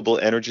renewable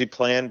energy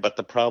plan, but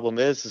the problem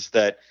is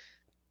that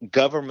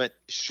government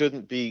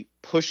shouldn't be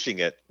pushing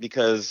it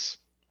because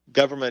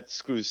government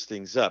screws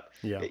things up.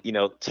 Yeah.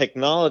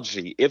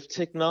 Technology, if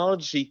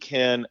technology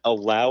can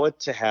allow it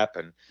to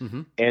happen,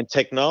 and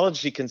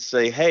technology can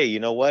say, hey, you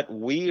know what?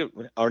 We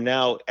are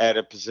now at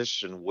a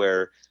position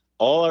where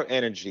all our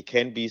energy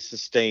can be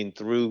sustained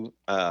through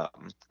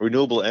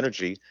renewable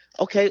energy.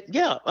 Okay,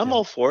 yeah, I'm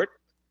all for it.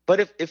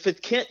 But if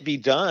it can't be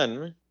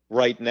done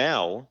right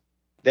now,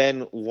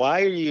 then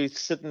why are you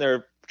sitting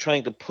there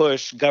trying to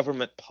push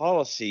government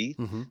policy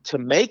to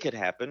make it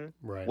happen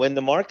when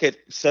the market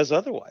says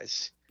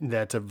otherwise?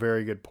 That's a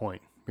very good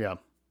point. Yeah,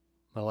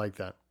 I like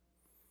that.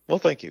 Well,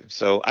 thank you.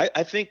 So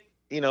I think,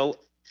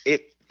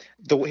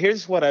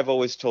 here's what I've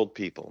always told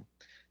people.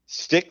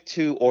 Stick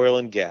to oil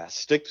and gas,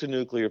 stick to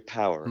nuclear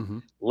power.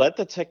 Let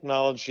the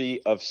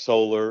technology of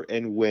solar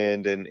and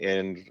wind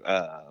and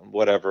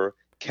whatever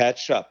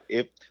catch up.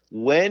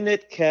 When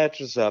it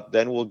catches up,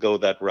 then we'll go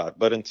that route.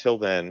 But until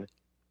then,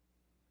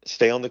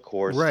 stay on the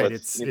course. Right.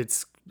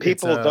 It's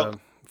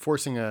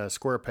forcing a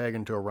square peg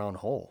into a round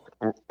hole.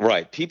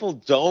 Right. People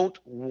don't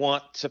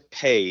want to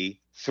pay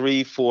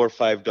 $3,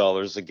 $4,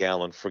 $5 a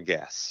gallon for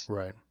gas.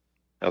 Right.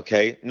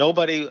 Okay.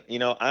 Nobody,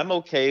 I'm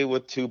okay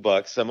with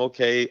 $2. I'm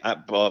okay.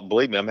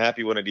 Believe me, I'm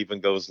happy when it even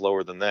goes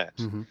lower than that.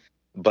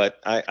 But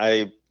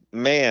I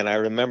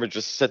remember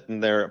just sitting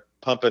there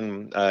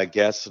pumping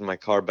gas in my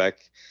car back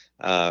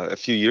a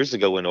few years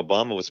ago when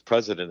Obama was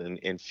president,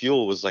 and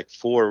fuel was like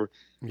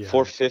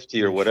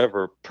 $4.50 or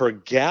whatever per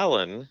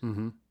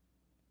gallon.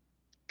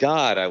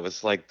 God, I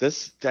was like,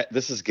 this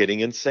is getting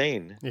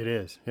insane. It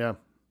is, yeah.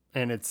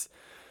 And it's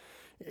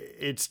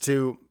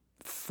to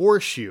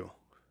force you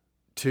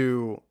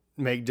to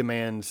make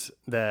demands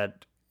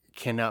that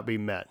cannot be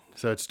met.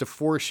 So it's to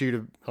force you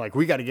to, like,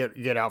 we got to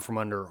get out from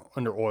under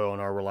oil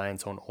and our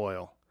reliance on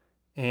oil.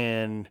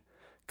 And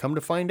come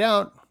to find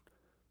out,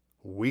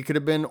 we could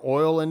have been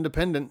oil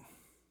independent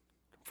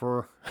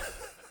for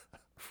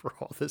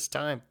all this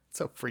time.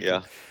 So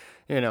freaking,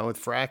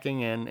 with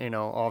fracking and,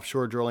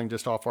 offshore drilling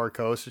just off our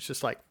coast. It's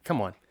just like,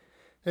 come on,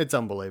 it's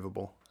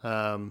unbelievable.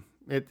 And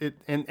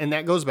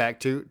that goes back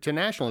to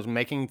nationalism,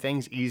 making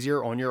things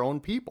easier on your own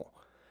people.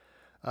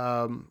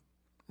 And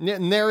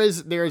there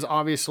is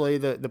obviously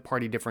the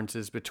party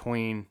differences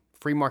between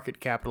free market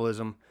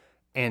capitalism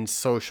and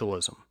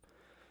socialism.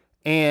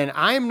 And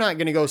I'm not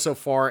going to go so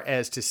far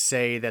as to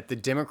say that the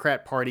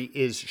Democrat Party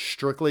is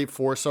strictly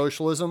for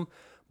socialism,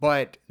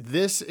 but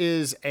this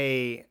is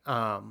I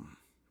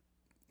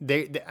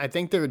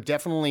think they're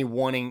definitely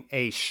wanting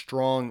a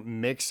strong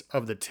mix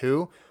of the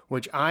two,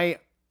 which I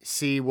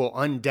see will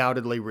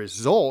undoubtedly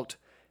result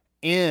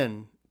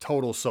in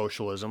total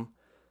socialism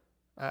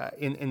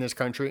in this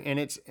country. And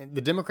the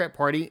Democrat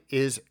Party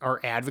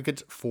are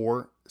advocates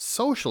for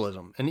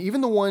socialism. And even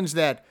the ones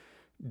that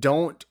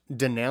don't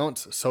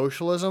denounce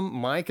socialism,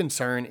 my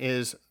concern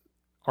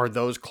are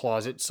those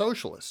closet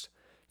socialists.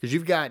 Because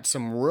you've got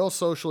some real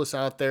socialists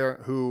out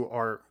there who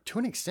are, to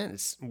an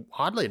extent,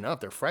 oddly enough,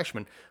 they're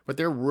freshmen, but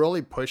they're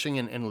really pushing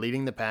and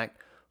leading the pack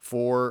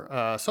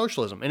for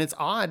socialism. And it's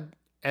odd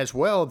as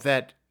well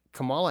that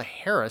Kamala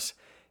Harris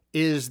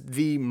is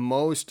the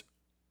most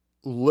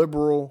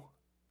liberal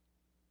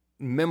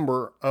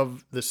member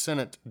of the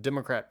Senate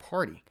Democrat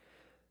Party.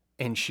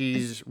 And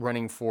she's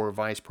running for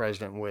vice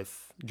president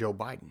with Joe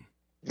Biden.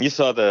 You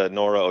saw the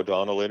Norah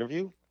O'Donnell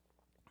interview?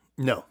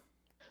 No.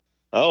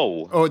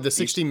 Oh, the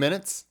 60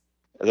 Minutes?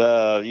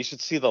 You should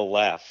see the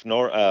laugh.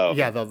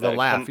 The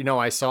laugh.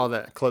 I saw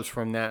the clips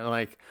from that.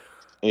 Like,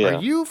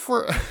 are you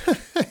for...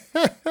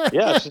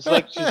 she's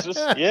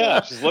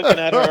looking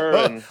at her.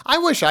 And I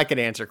wish I could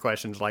answer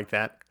questions like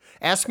that.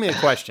 Ask me a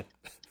question.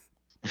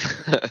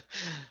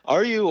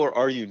 Are you or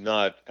are you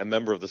not a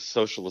member of the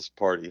Socialist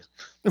Party?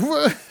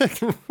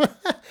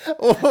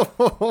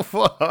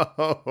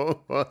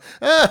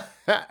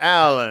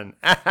 Alan.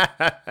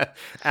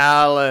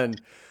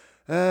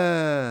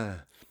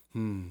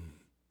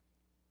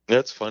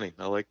 That's funny.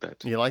 I like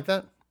that. You like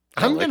that?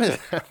 I'm gonna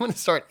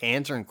start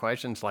answering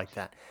questions like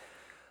that.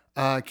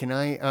 Can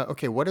I?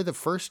 Okay. What are the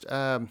first?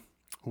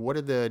 What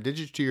are the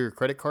digits to your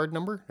credit card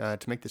number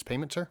to make this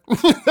payment, sir?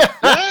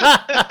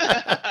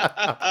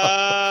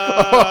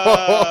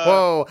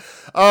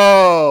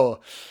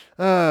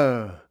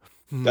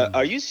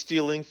 Are you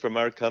stealing from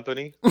our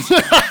company?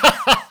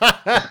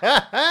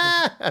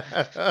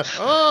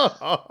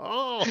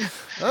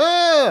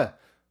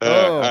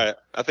 All right.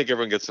 I think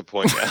everyone gets the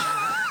point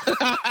now.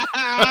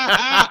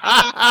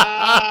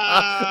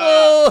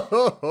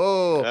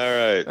 All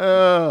right.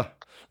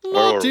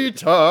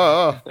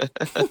 La-ti-ta.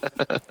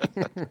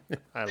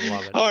 I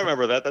love it. Oh, I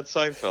remember that. That's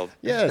Seinfeld.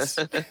 Yes.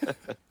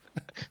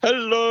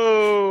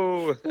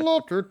 Hello.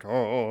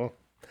 La-ti-ta.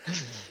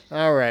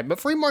 All right. But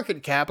free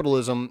market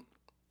capitalism,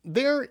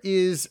 there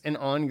is an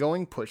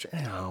ongoing push.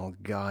 Oh,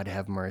 God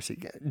have mercy.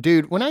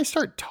 Dude, when I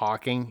start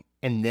talking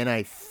and then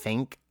I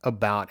think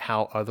about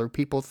how other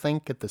people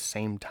think at the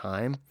same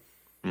time,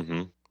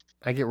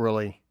 I get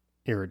really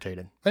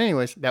irritated. But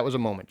anyways, that was a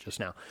moment just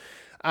now.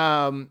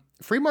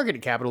 Free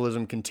market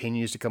capitalism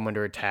continues to come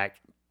under attack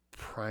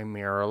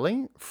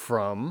primarily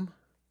from,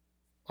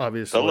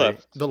 obviously,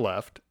 the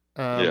left.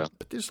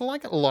 But there's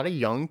like a lot of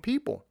young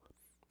people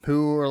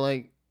who are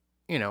like,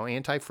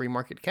 anti-free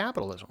market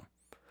capitalism.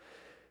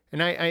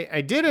 And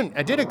I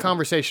did a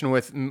conversation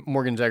with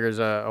Morgan Zeggers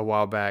a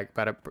while back,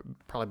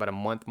 probably about a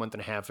month and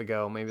a half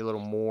ago, maybe a little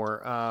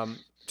more,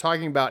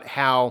 talking about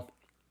how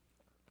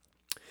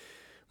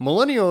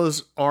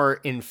millennials are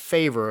in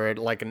favor at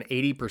like an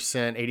 80%,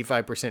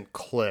 85%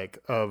 click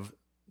of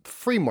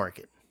free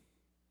market,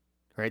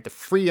 right? The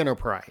free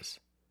enterprise.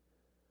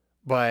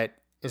 But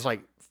it's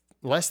like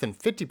less than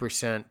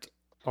 50%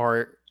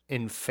 are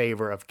in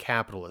favor of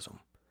capitalism.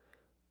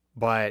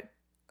 But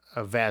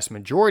a vast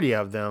majority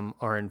of them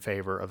are in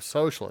favor of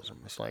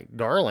socialism. It's like,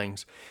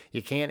 darlings,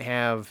 you can't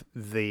have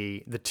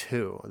the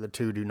two. The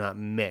two do not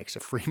mix. A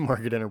free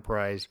market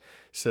enterprise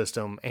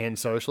system and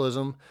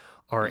socialism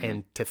are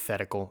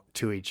antithetical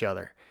to each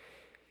other.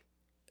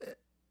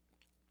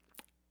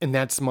 And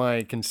that's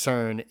my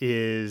concern,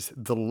 is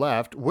the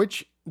left,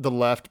 which the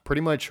left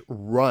pretty much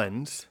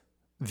runs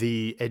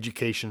the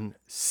education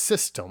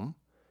system,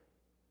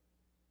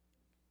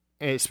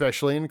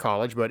 especially in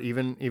college, but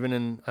even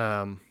in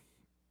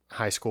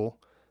high school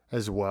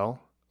as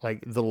well.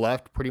 Like, the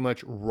left pretty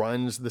much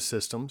runs the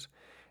systems,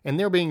 and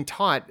they're being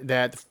taught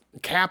that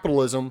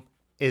capitalism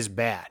is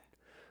bad.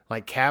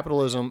 Like,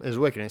 capitalism is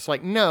wicked. And it's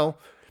like, no,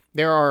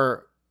 there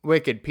are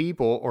wicked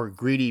people or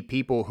greedy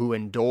people who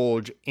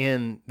indulge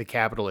in the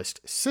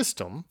capitalist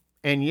system.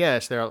 And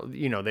yes,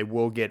 they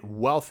will get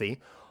wealthy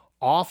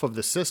off of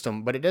the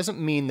system, but it doesn't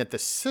mean that the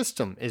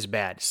system is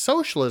bad.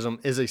 Socialism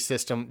is a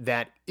system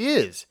that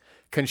is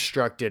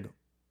constructed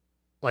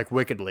like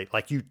wickedly.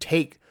 Like, you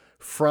take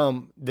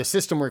from the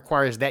system,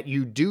 requires that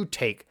you do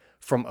take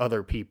from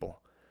other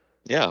people.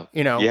 Yeah.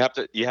 You have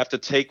to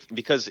take,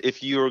 because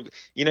if you're,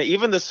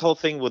 even this whole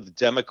thing with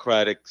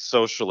democratic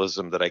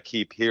socialism that I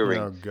keep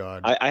hearing, oh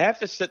God, I have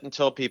to sit and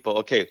tell people,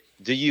 okay,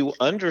 do you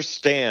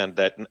understand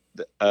that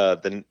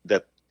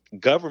that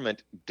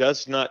government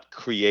does not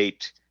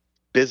create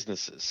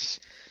businesses?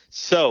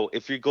 So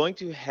if you're going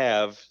to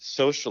have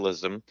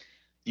socialism,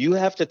 you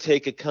have to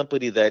take a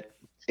company that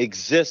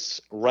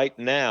exists right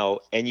now,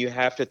 and you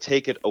have to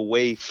take it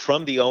away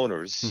from the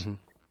owners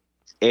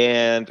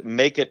and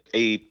make it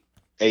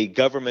a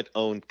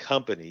government-owned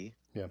company.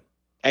 Yeah.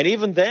 And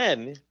even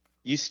then,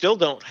 you still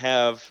don't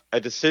have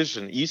a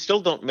decision. You still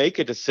don't make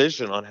a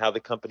decision on how the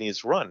company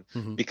is run,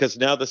 because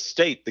now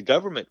the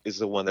government is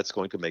the one that's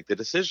going to make the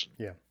decision.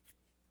 Yeah.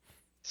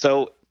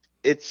 So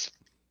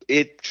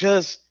it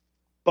just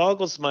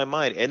boggles my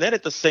mind. And then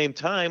at the same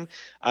time,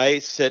 I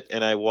sit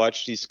and I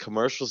watch these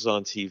commercials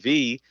on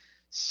TV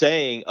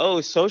saying, oh,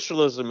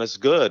 socialism is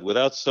good.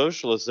 Without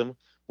socialism,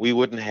 we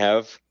wouldn't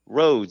have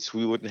roads.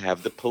 We wouldn't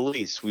have the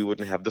police. We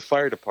wouldn't have the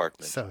fire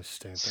department. So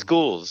stupid.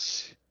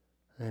 Schools.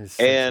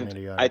 And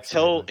I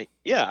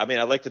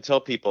like to tell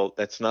people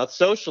that's not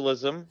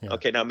socialism. Yeah.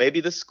 Okay, now maybe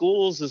the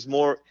school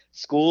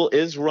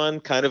is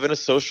run kind of in a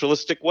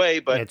socialistic way,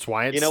 but it's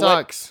why it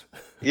sucks.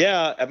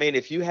 Yeah, I mean,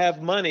 if you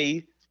have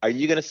money, are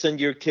you going to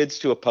send your kids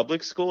to a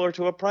public school or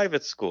to a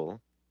private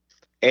school?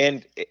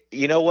 And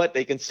you know what?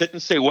 They can sit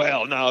and say,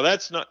 well, no,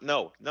 that's not,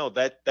 no,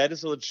 that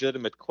is a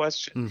legitimate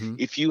question.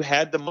 If you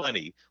had the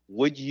money,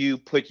 would you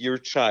put your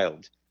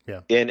child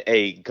in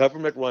a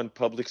government-run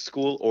public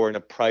school or in a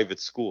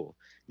private school?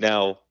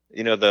 Now,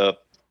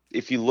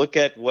 if you look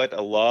at what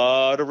a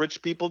lot of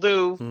rich people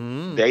do,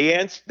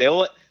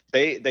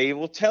 they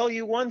will tell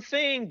you one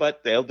thing,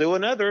 but they'll do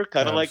another,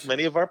 kind of like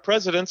many of our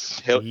presidents.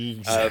 The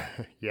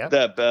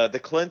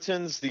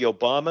Clintons, the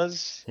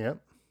Obamas. Yep.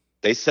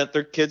 They sent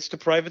their kids to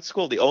private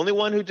school. The only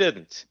one who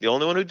didn't,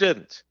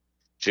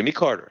 Jimmy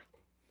Carter.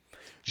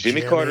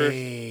 Jimmy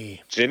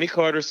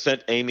Carter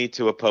sent Amy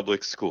to a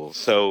public school.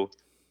 So,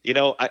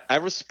 I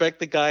respect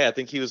the guy. I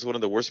think he was one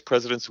of the worst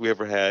presidents we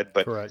ever had.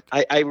 But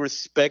I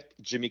respect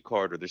Jimmy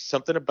Carter. There's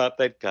something about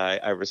that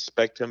guy. I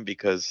respect him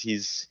because he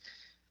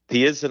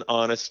is an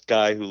honest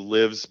guy who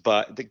lives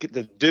by the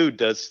dude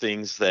does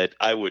things that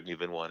I wouldn't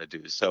even want to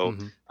do. So.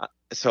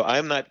 So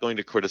I'm not going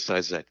to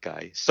criticize that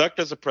guy. Sucked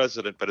as a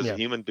president, but as a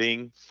human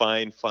being,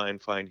 fine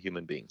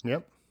human being.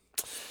 Yep.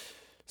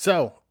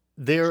 So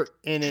there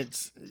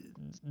is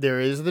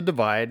the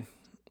divide.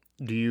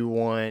 Do you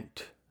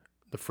want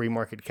the free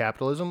market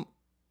capitalism,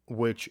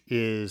 which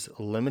is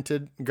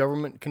limited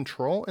government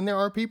control? And there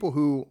are people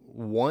who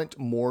want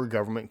more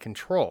government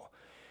control.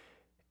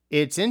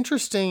 It's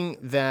interesting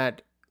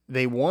that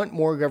they want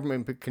more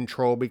government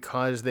control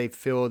because they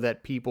feel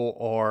that people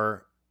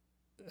are...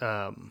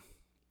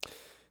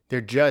 they're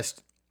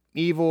just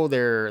evil,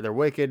 they're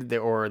wicked,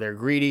 they're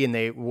greedy, and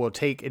they will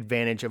take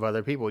advantage of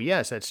other people.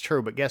 Yes, that's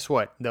true, but guess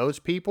what? Those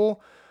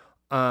people,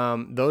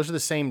 those are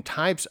the same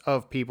types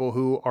of people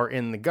who are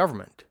in the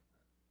government.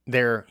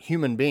 They're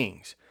human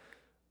beings.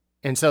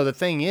 And so the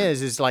thing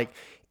is like,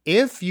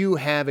 if you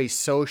have a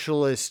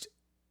socialist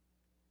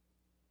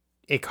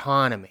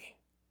economy,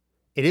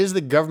 It is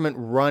the government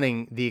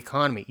running the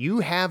economy. You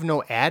have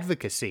no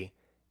advocacy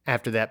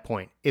after that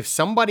point. If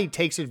somebody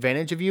takes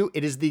advantage of you,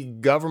 it is the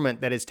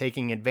government that is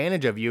taking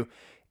advantage of you.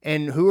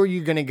 And who are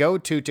you going to go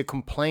to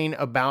complain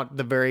about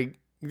the very...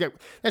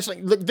 That's like,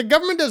 look, the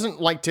government doesn't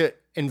like to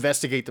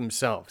investigate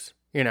themselves.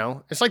 You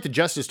know, it's like the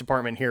Justice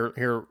Department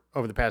here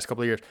over the past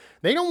couple of years.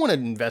 They don't want to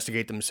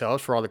investigate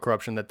themselves for all the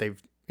corruption that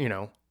they've,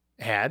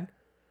 had.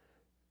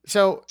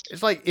 So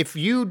it's like if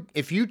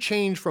you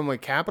change from a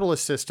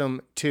capitalist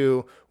system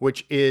to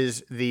which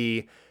is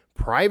the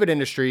private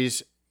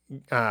industries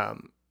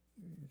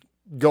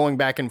going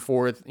back and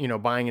forth,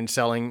 buying and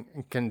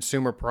selling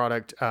consumer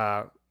product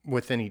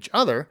within each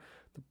other,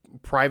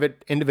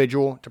 private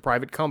individual to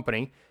private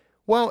company.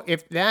 Well,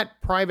 if that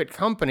private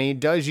company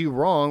does you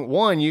wrong,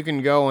 one, you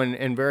can go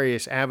in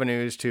various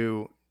avenues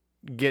to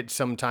get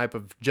some type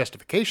of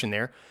justification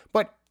there.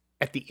 But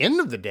at the end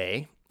of the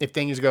day, if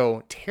things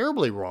go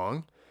terribly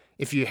wrong,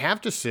 if you have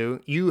to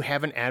sue, you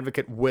have an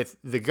advocate with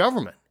the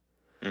government.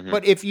 Mm-hmm.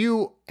 But if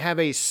you have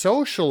a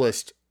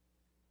socialist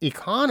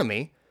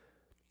economy,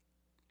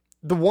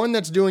 the one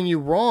that's doing you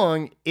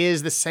wrong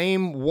is the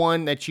same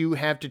one that you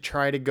have to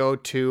try to go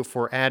to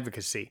for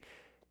advocacy.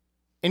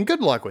 And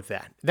good luck with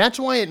that. That's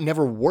why it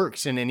never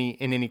works in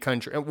any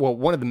country. Well,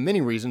 one of the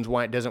many reasons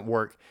why it doesn't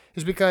work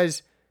is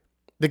because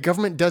the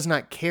government does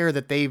not care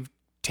that they've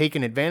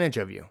taken advantage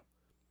of you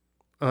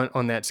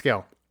on that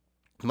scale.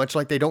 Much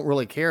like they don't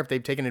really care if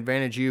they've taken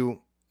advantage of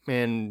you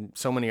in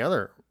so many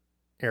other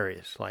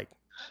areas, like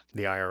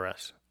the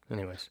IRS.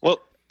 Anyways. Well,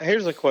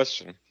 here's a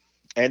question.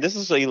 And this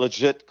is a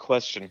legit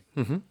question.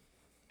 Mm-hmm.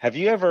 Have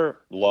you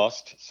ever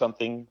lost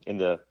something in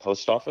the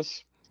post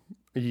office?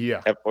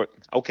 Yeah.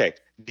 Okay.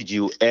 Did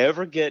you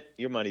ever get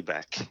your money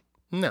back?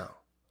 No.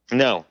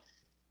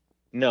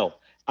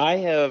 I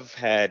have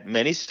had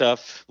many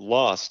stuff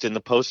lost in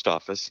the post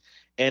office,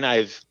 and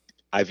I've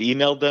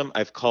emailed them,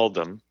 I've called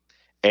them,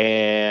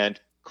 and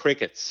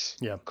crickets.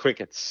 Yeah.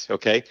 Crickets.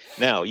 Okay.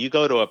 Now you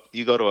go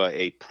to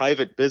a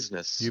private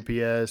business.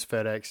 UPS,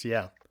 FedEx.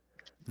 Yeah.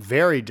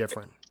 Very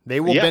different. They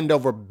will bend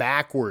over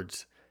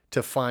backwards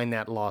to find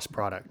that lost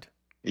product.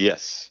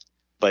 Yes.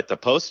 But the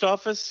post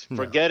office,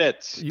 forget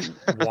it.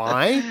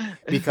 Why?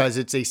 Because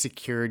it's a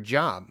secure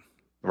job.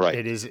 Right.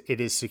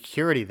 It is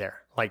security there.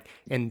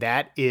 And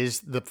that is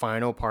the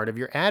final part of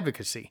your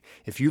advocacy.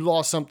 If you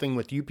lost something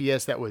with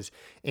UPS that was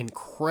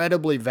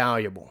incredibly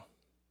valuable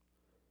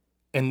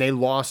and they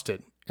lost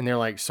it and they're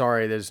like,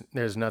 sorry,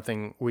 there's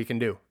nothing we can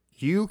do.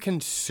 You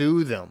can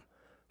sue them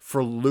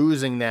for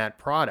losing that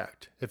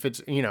product. If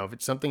it's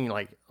something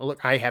like,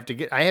 look, I have to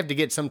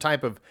get some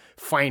type of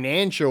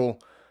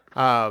financial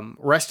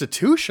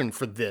restitution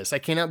for this. I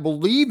cannot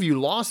believe you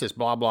lost this,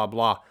 blah, blah,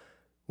 blah.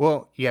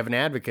 Well, you have an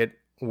advocate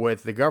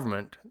with the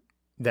government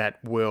that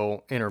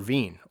will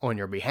intervene on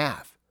your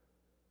behalf.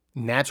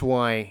 And that's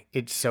why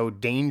it's so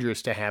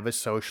dangerous to have a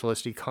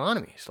socialist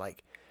economy. It's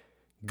like,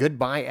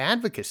 goodbye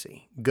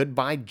advocacy,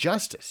 goodbye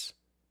justice.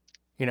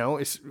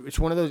 It's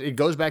one of those, it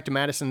goes back to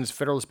Madison's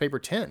Federalist Paper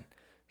 10.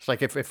 It's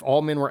like if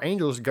all men were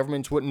angels,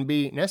 governments wouldn't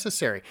be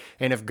necessary.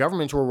 And if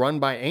governments were run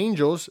by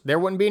angels, there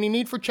wouldn't be any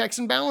need for checks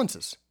and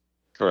balances.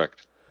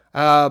 Correct.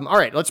 All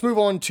right, let's move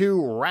on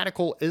to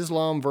radical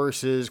Islam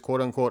versus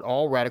quote unquote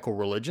all radical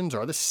religions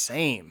are the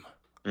same.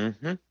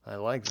 Mm-hmm. I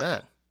like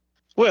that.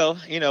 Well,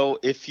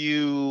 if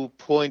you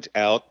point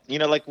out,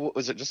 what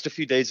was it? Just a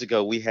few days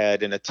ago, we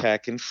had an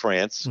attack in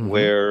France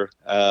where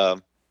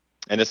an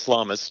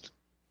Islamist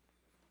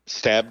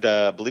stabbed,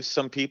 I believe,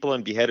 some people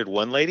and beheaded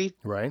one lady.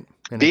 Right.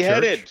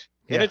 Beheaded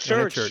in a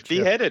church.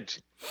 Beheaded.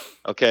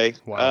 Yeah. Okay.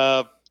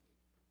 Wow.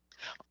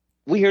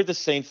 We hear the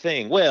same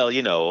thing. Well,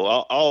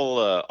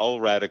 all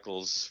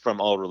radicals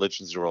from all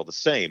religions are all the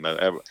same.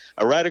 A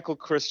radical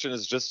Christian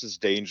is just as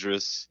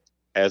dangerous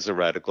as a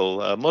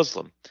radical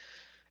Muslim.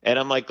 And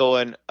I'm like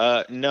going,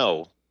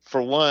 no.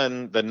 For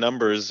one, the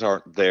numbers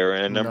aren't there.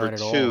 And number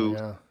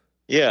two,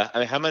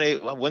 I mean,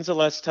 when's the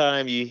last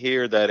time you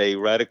hear that a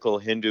radical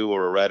Hindu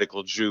or a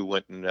radical Jew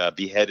went and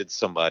beheaded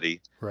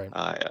somebody, right.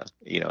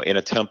 In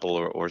a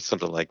temple or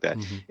something like that?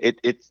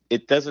 Mm-hmm.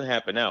 It doesn't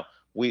happen. Now,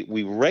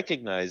 we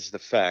recognize the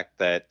fact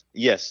that,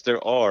 yes,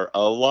 there are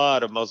a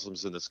lot of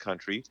Muslims in this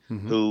country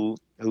who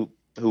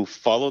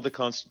follow the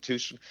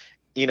Constitution,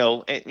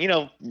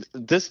 and,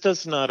 this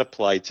does not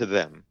apply to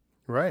them.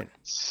 Right.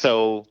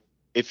 So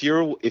if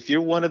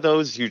you're one of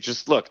those, you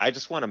just look, I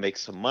just want to make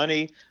some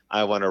money.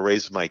 I want to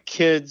raise my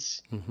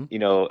kids,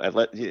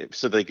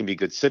 so they can be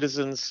good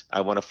citizens.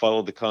 I want to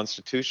follow the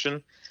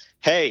Constitution.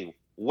 Hey,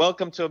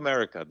 welcome to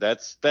America.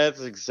 That's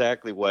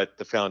exactly what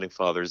the founding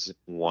fathers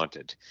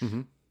wanted.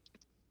 Mm-hmm.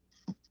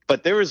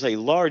 But there is a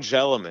large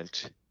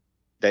element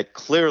that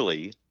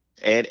clearly,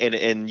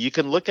 and you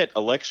can look at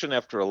election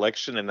after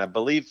election, and I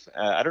believe,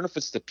 I don't know if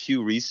it's the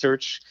Pew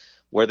Research,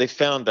 where they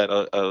found that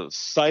a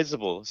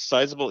sizable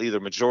either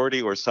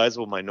majority or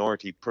sizable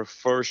minority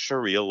prefer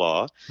Sharia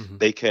law. Mm-hmm.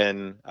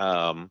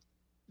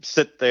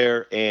 sit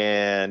there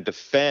and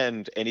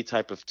defend any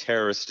type of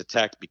terrorist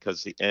attack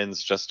because the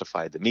ends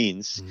justify the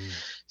means.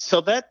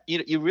 So that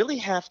you really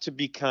have to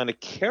be kind of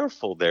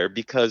careful there,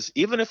 because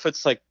even if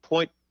it's like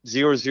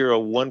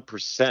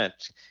 0.001%,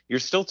 you're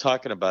still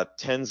talking about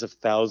tens of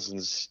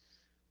thousands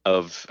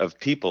of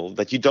people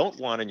that you don't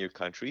want in your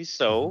country.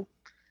 So,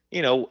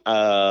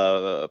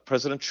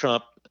 President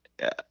Trump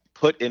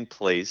put in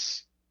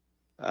place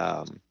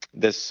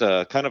this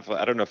kind of,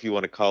 I don't know if you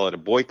want to call it a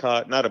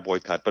boycott, not a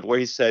boycott, but where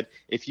he said,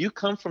 if you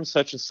come from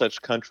such and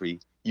such country,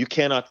 you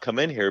cannot come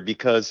in here,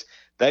 because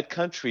that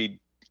country,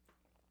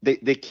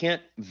 they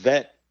can't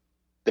vet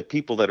the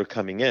people that are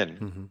coming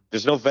in.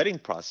 There's no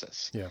vetting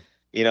process. Yeah.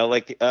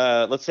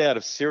 Let's say out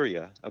of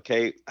Syria,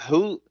 okay,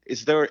 who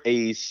is there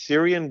a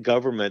Syrian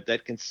government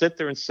that can sit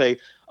there and say,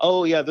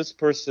 oh yeah, this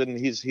person,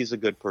 he's a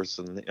good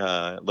person,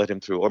 let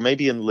him through, or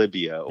maybe in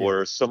Libya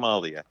or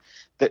Somalia.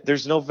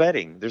 There's no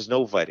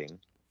vetting.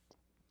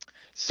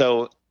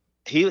 So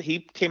he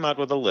came out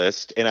with a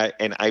list,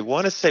 and I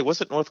want to say,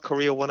 wasn't North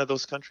Korea one of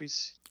those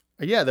countries?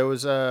 Yeah, there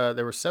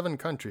were 7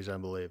 countries, I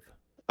believe.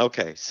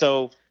 Okay,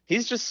 so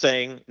he's just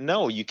saying,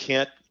 no, you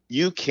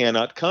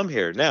cannot come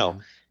here. Now,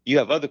 you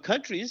have other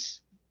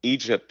countries,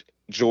 Egypt,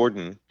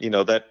 Jordan,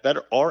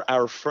 that are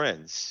our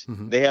friends.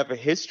 They have a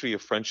history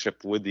of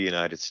friendship with the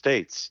United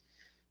States.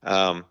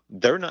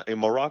 They're not in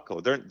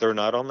Morocco. They're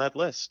not on that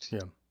list.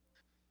 Yeah.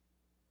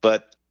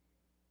 But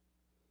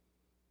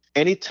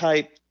any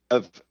type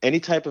of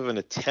an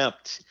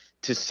attempt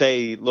to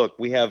say, look,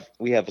 we have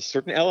a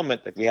certain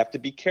element that we have to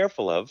be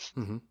careful of,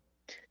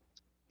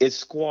 is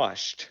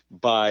squashed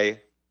by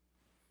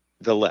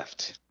the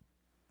left.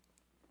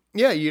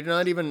 Yeah, you're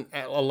not even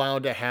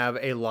allowed to have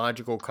a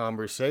logical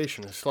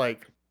conversation. It's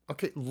like,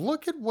 okay,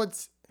 look at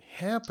what's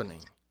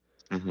happening.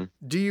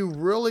 Do you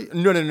really?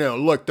 No.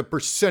 Look, the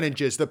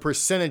percentages.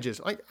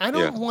 Like, I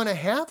don't want to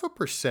have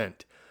 1%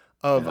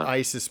 of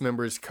ISIS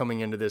members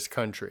coming into this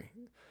country.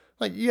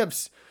 Like, you have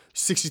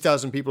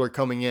 60,000 people are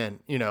coming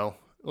in,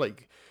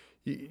 like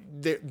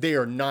they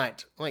are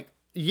not like,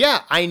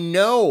 yeah, I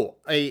know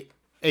a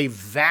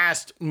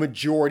vast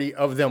majority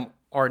of them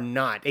are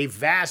not. A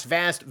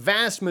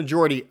vast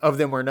majority of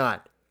them are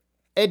not.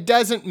 It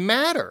doesn't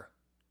matter.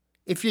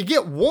 If you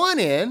get 1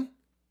 in,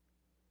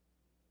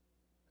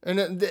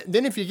 and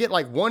then if you get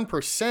like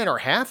 1% or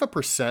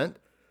 0.5%,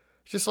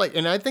 just like,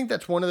 and I think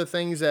that's one of the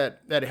things that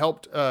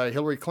helped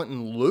Hillary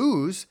Clinton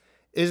lose,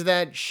 is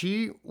that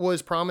she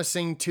was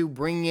promising to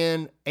bring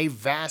in a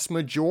vast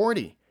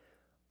majority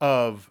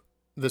of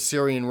the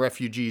Syrian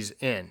refugees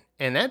in.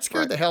 And that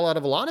scared the hell out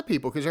of a lot of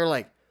people, because they're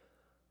like,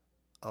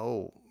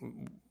 oh,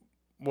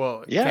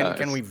 well,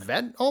 can we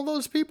vet all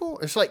those people?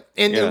 It's like,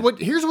 and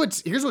here's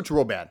what's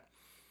real bad,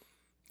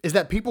 is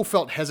that people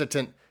felt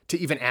hesitant to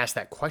even ask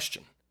that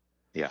question.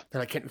 Yeah.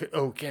 They're like,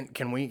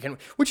 can we,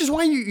 which is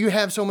why you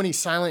have so many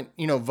silent,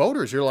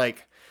 voters. You're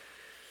like,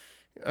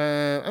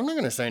 I'm not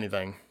going to say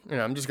anything.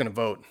 I'm just going to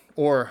vote.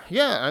 Or,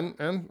 yeah,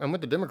 I'm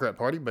with the Democrat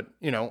Party, but,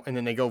 and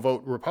then they go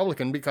vote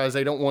Republican because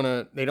they don't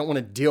want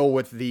to deal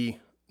with the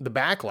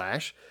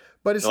backlash.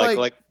 But it's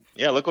like,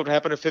 look what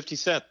happened to 50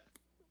 Cent.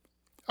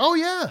 Oh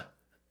yeah.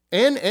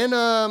 And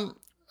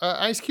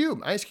Ice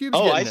Cube. Ice Cube's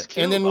getting Ice it.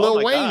 Cube. And then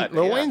Lil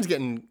Wayne's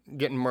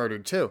getting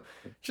murdered too.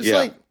 Just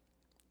like,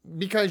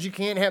 because you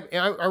can't have,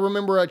 I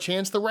remember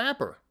Chance the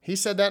Rapper. He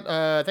said that,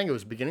 I think it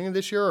was beginning of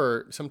this year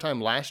or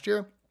sometime last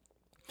year,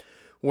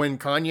 when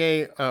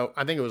Kanye,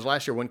 I think it was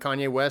last year, when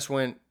Kanye West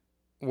went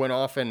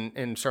off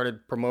and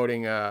started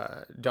promoting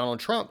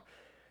Donald Trump.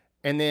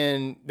 And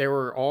then they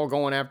were all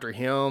going after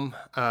him.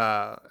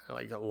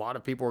 Like, a lot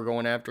of people were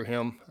going after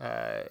him.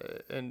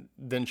 And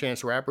then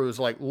Chance the Rapper was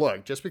like,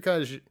 look, just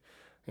because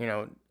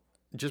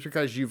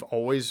you've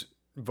always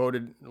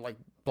voted, like,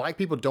 black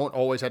people don't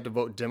always have to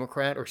vote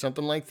Democrat or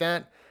something like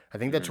that. I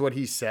think that's what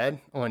he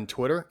said on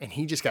Twitter. And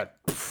he just got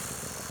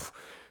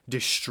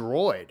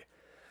destroyed.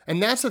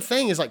 And that's the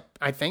thing, is like,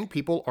 I think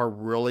people are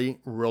really,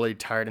 really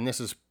tired. And this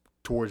is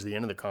towards the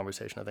end of the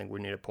conversation, I think we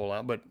need to pull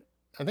out. But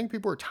I think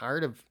people are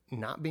tired of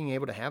not being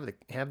able to have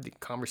the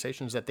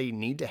conversations that they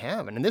need to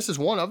have. And this is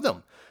one of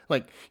them.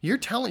 Like, you're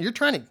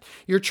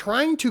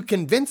trying to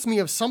convince me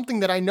of something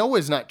that I know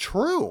is not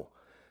true.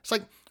 It's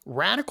like,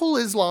 radical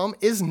Islam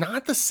is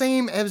not the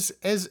same as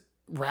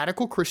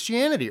radical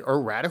Christianity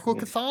or radical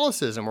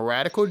Catholicism or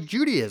radical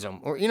Judaism,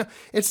 or,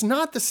 it's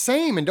not the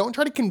same. And don't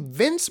try to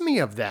convince me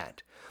of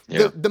that.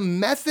 Yeah. The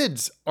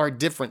methods are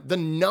different. The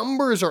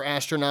numbers are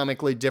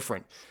astronomically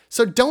different.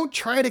 So don't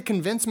try to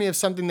convince me of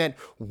something that,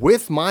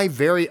 with my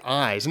very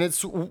eyes, and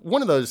it's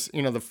one of those,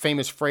 the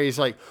famous phrase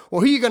like,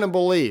 well, who are you going to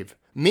believe,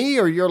 me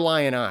or your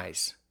lying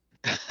eyes?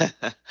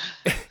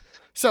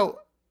 So,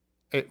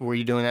 were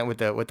you doing that with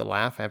the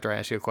laugh after I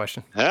asked you a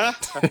question? Huh?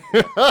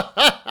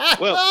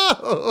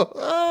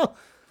 Well,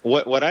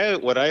 what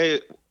I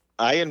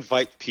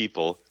invite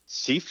people,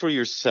 see for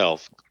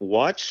yourself,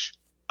 watch.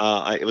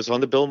 It was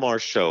on the Bill Maher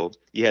show.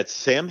 You had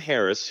Sam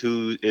Harris,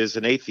 who is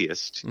an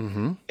atheist,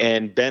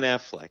 and Ben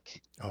Affleck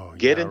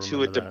get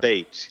into a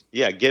debate.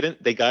 Yeah,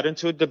 They got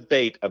into a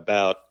debate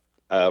about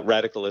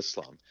radical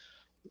Islam.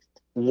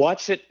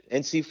 watch it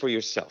and see for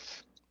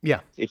yourself.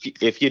 Yeah.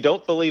 If you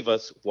don't believe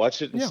us,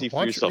 watch it and Yeah. see for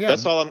Watch. yourself. Yeah.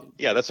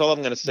 That's all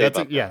I'm going to say That's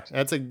a, about yeah. that.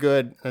 That's a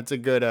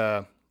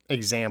good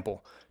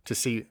example to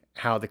see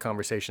how the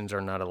conversations are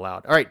not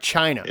allowed. All right.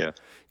 China. Yeah.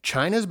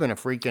 China's been a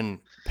freaking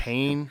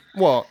pain.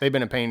 Well, they've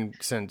been a pain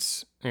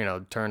since,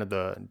 turn of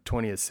the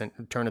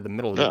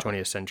middle of the No.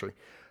 20th century.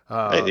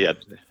 Yeah,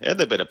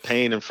 they've been a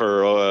pain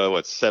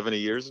for 70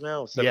 years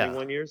now, Yeah.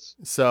 71 years.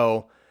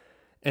 So,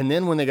 and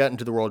then when they got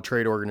into the World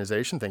Trade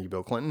Organization, thank you,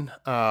 Bill Clinton,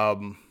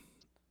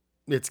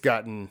 it's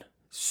gotten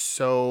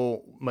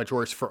so much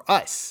worse for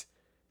us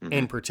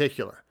in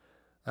particular.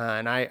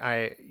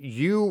 And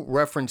you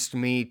referenced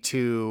me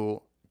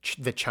to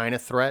the China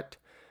threat.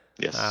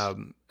 Yes.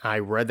 I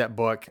read that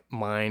book,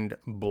 mind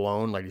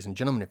blown, ladies and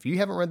gentlemen. If you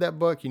haven't read that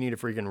book, you need to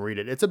freaking read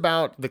it. It's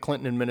about the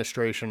Clinton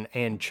administration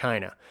and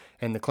China,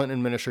 and the Clinton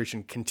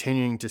administration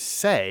continuing to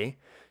say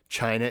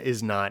China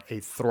is not a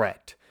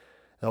threat.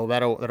 Oh,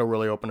 that'll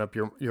really open up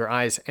your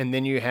eyes. And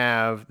then you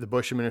have the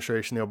Bush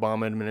administration, the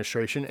Obama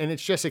administration, and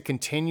it's just a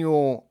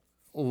continual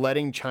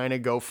letting China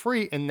go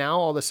free. And now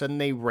all of a sudden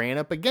they ran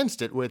up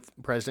against it with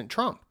President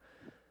Trump.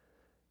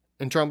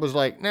 And Trump was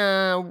like,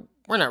 nah,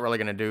 we're not really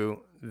going to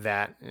do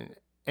that.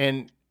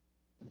 And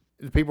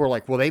the people were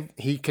like, well,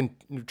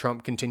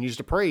 Trump continues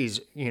to praise,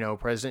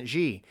 President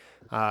Xi,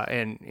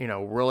 and,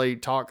 really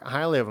talk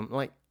highly of him.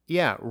 Like,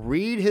 yeah,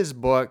 read his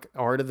book,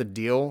 Art of the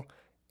Deal,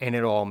 and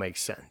it all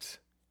makes sense.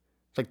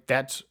 It's like,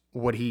 that's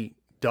what he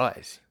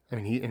does. I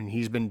mean,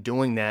 he's been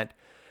doing that.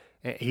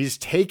 He's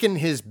taken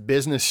his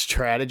business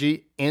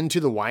strategy into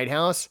the White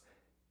House,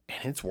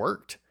 and it's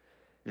worked.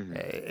 Mm-hmm.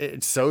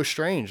 It's so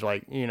strange.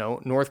 Like,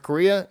 North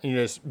Korea, you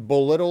just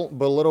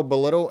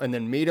belittle, and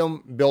then meet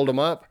them, build them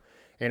up.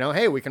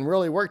 Hey, we can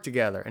really work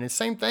together. And it's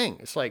the same thing.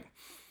 It's like,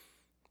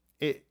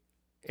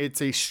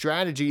 it's a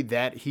strategy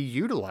that he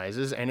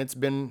utilizes, and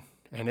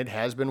it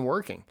has been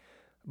working.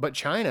 But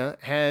China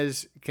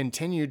has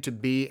continued to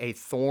be a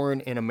thorn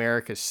in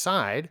America's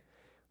side.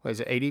 What is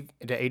it, 80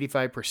 to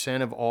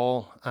 85% of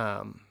all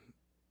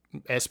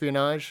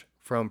espionage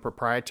from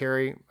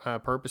proprietary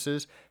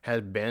purposes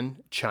has been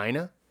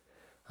China.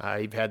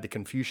 You've had the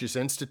Confucius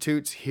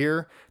Institutes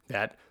here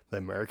that the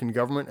American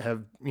government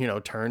have,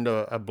 turned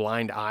a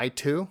blind eye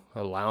to,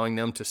 allowing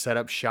them to set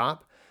up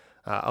shop,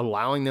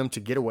 allowing them to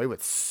get away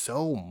with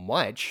so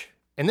much,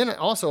 and then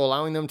also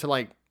allowing them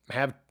to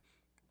have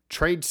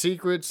trade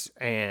secrets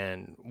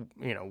and,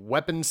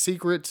 weapons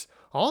secrets,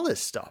 all this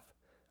stuff.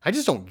 I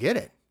just don't get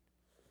it.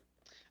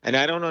 And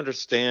I don't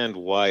understand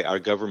why our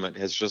government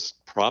has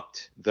just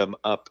propped them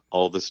up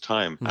all this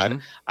time. Mm-hmm.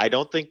 I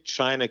don't think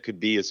China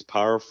could be as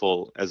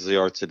powerful as they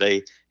are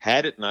today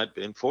had it not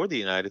been for the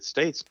United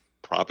States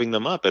propping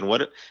them up. And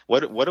what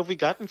have we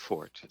gotten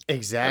for it?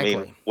 Exactly. I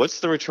mean, what's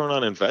the return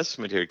on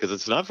investment here? Because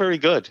it's not very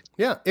good.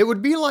 Yeah, it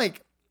would be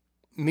like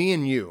me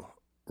and you,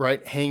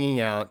 right, hanging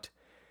out.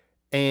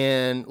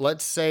 And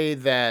let's say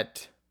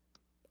that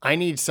I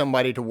need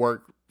somebody to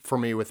work for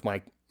me with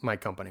my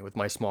company, with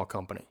my small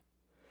company.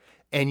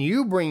 And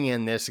you bring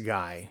in this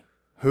guy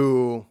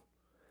who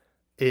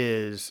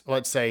is,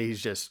 let's say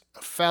he's just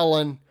a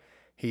felon.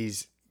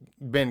 He's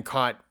been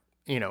caught,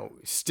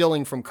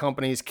 stealing from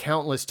companies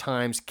countless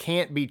times,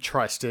 can't be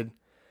trusted,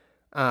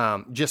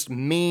 just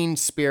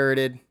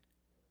mean-spirited.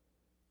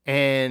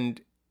 And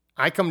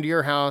I come to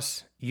your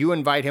house, you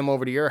invite him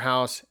over to your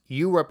house,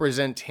 you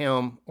represent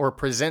him or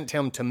present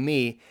him to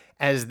me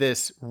as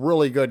this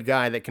really good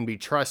guy that can be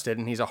trusted,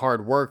 and he's a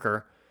hard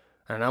worker.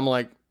 And I'm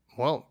like,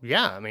 well,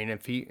 yeah, I mean,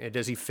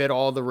 does he fit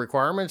all the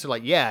requirements?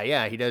 Like,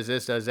 yeah, he does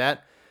this, does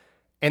that.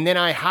 And then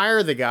I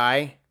hire the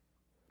guy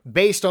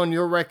based on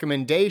your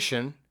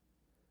recommendation.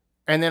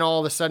 And then all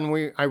of a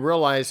sudden I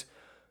realize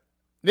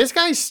this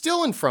guy's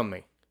stealing from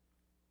me.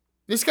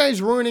 This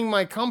guy's ruining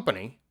my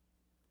company.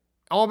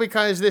 All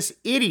because this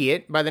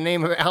idiot by the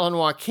name of Alan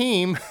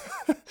Joaquim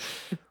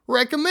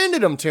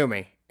recommended him to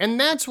me. And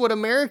that's what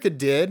America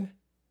did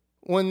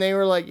when they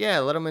were like, yeah,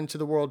 let them into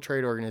the World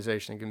Trade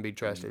Organization. It can be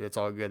trusted. It's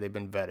all good. They've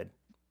been vetted.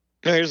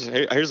 Now,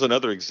 here's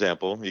another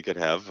example you could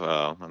have.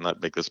 I'm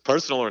not make this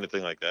personal or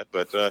anything like that,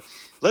 but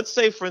let's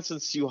say, for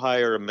instance, you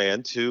hire a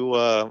man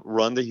to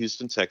run the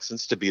Houston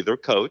Texans to be their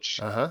coach,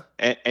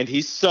 and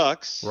he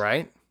sucks,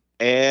 right?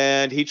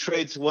 And he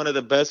trades one of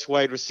the best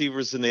wide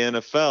receivers in the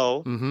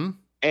NFL,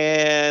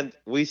 and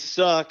we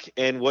suck.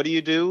 And what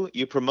do?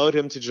 You promote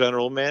him to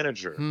general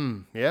manager.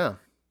 Yeah.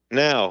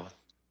 Now,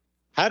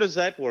 how does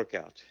that work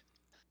out?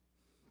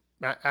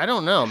 I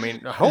don't know. I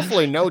mean,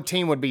 hopefully no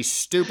team would be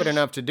stupid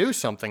enough to do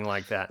something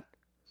like that.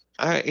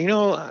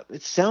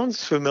 It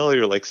sounds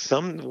familiar. Like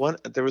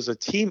there was a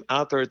team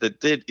out there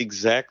that did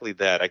exactly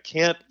that. I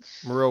can't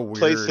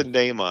place a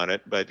name on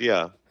it, but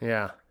yeah.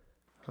 Yeah.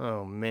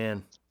 Oh,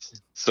 man.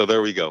 So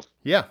there we go.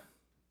 Yeah,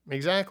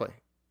 exactly.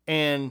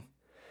 And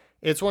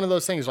it's one of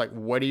those things like,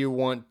 what do you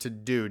want to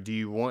do?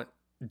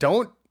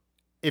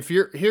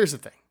 Here's the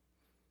thing.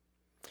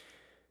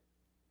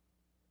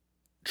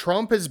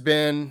 Trump has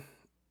been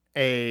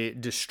a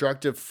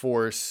destructive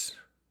force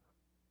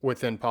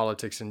within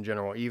politics in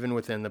general, even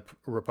within the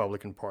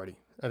Republican Party.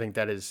 I think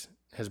that is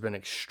has been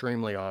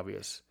extremely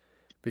obvious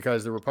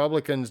because the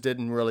Republicans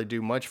didn't really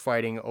do much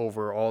fighting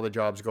over all the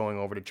jobs going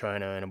over to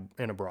China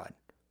and abroad.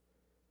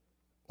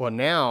 Well,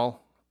 now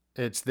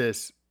it's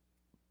this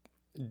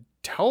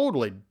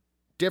totally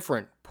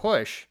different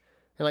push.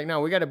 They're like,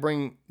 no, we got to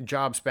bring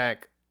jobs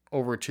back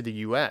over to the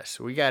U.S.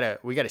 We gotta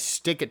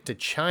stick it to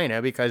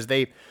China because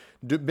they've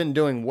been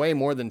doing way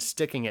more than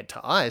sticking it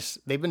to us.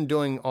 They've been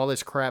doing all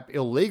this crap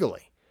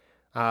illegally,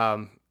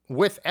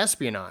 with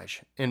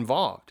espionage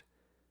involved.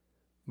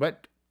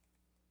 But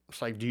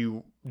it's like,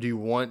 do you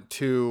want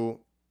to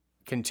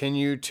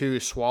continue to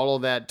swallow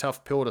that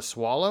tough pill to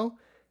swallow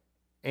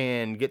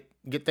and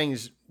get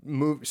things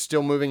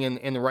still moving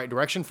in the right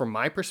direction from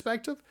my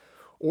perspective?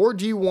 Or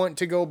do you want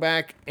to go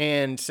back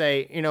and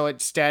say,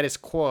 it's status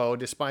quo,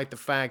 despite the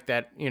fact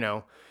that,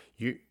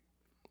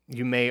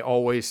 you may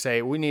always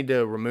say, we need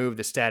to remove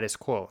the status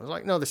quo. It's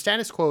like, no, the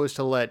status quo is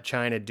to let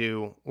China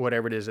do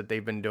whatever it is that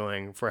they've been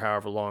doing for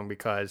however long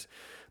because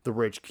the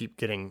rich keep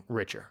getting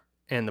richer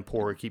and the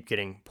poor keep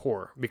getting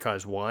poorer.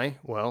 Because why?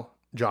 Well,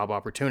 job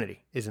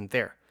opportunity isn't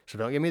there. So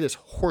don't give me this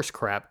horse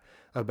crap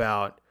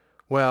about,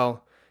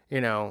 well,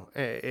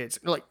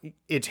 it's like,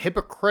 it's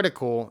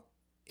hypocritical.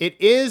 It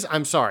is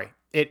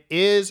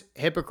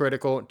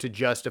hypocritical to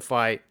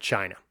justify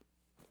China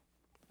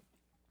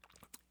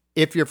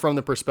if you're from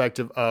the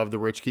perspective of the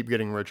rich keep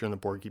getting richer and the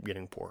poor keep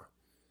getting poorer.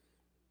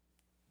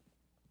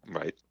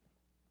 Right.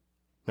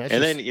 That's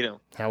and just then,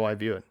 how I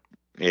view it.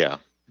 Yeah.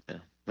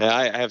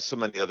 I have so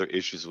many other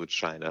issues with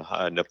China,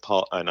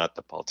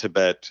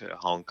 Tibet,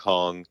 Hong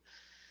Kong.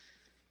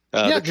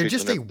 They're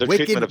just a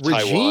wicked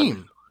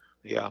regime.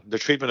 Yeah, the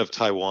treatment of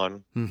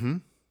Taiwan. Mm-hmm.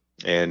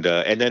 And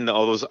then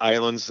all those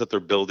islands that they're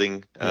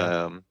building.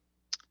 Yeah.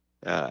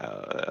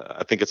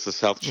 I think it's the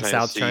South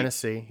China Sea. China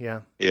Sea,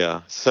 yeah.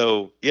 Yeah.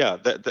 So yeah,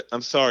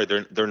 I'm sorry,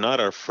 they're not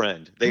our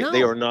friend. They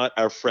are not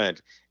our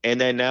friend. And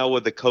then now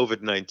with the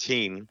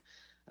COVID-19,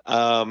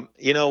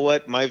 you know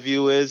what? My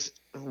view is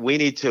we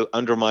need to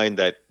undermine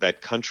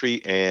that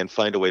country and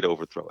find a way to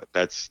overthrow it.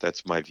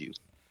 That's my view.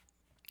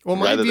 Well,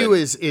 my view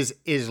is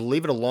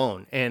leave it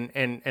alone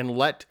and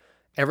let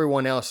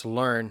everyone else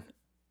learn.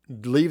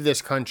 Leave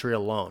this country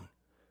alone.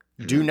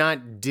 Mm-hmm. Do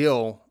not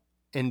deal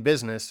in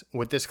business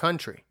with this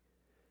country.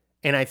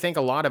 And I think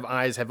a lot of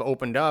eyes have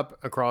opened up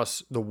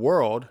across the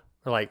world.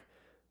 Like,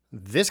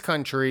 this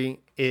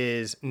country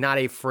is not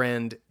a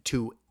friend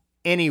to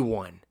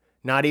anyone,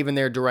 not even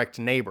their direct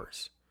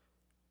neighbors.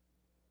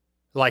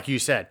 Like you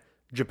said,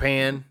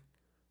 Japan,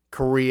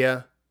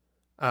 Korea,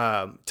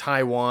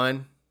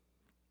 Taiwan,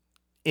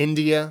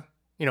 India.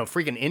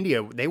 Freaking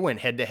India, they went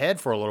head to head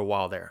for a little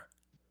while there.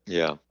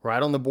 Yeah.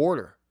 Right on the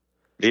border.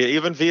 Yeah,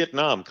 even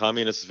Vietnam,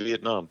 communist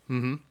Vietnam.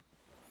 Mm-hmm.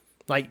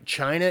 Like,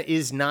 China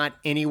is not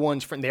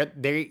anyone's friend.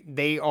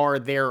 They are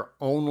their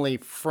only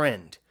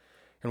friend.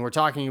 And we're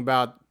talking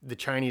about the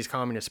Chinese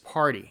Communist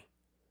Party.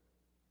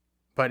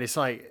 But it's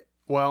like,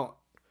 well,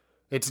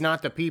 it's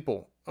not the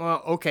people.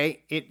 Well,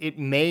 okay, it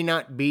may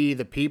not be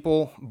the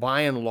people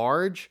by and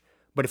large,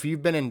 but if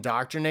you've been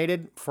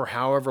indoctrinated for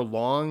however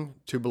long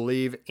to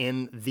believe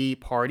in the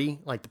party,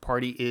 like the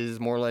party is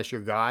more or less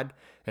your God,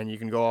 and you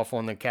can go off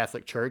on the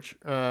Catholic Church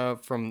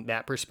from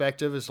that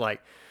perspective, it's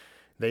like,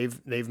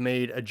 They've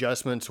made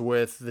adjustments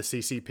with the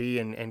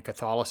CCP and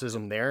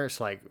Catholicism there.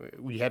 It's like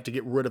we have to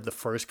get rid of the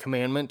first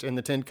commandment in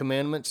the 10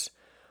 Commandments.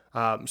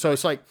 So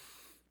it's like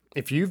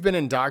if you've been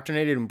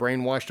indoctrinated and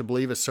brainwashed to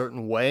believe a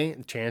certain way,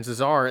 chances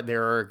are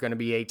there are going to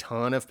be a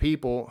ton of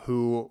people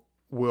who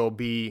will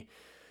be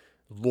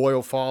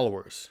loyal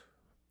followers,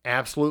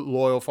 absolute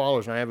loyal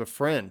followers. And I have a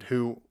friend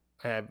who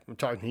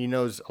he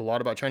knows a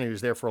lot about China. He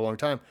was there for a long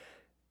time.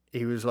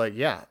 He was like,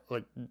 yeah,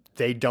 like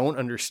they don't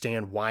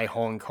understand why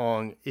Hong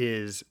Kong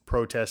is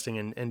protesting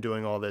and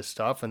doing all this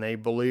stuff. And they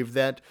believe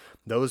that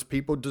those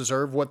people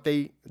deserve what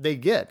they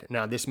get.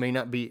 Now, this may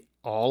not be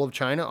all of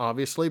China,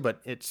 obviously,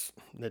 but it's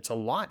a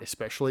lot,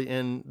 especially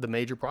in the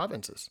major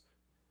provinces.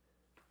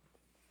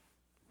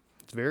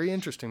 It's very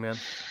interesting, man.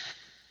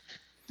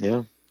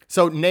 Yeah.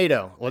 So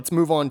NATO, let's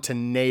move on to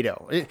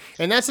NATO.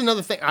 And that's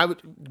another thing.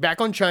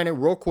 Back on China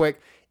real quick.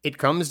 It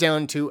comes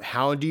down to,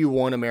 how do you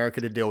want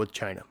America to deal with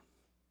China?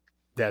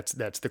 That's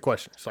the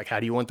question. It's like, how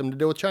do you want them to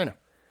deal with China?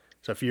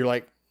 So if you're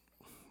like,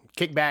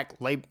 kick back,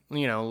 lay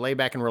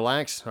back and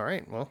relax. All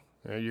right, well,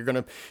 you're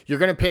gonna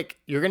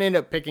end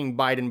up picking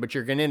Biden, but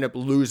you're gonna end up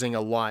losing a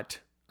lot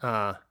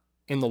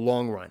in the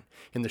long run.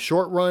 In the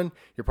short run,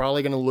 you're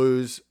probably gonna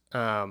lose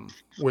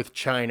with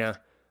China,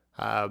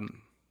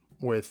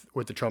 with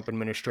the Trump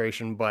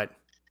administration. But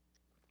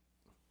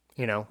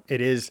it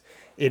is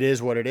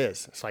what it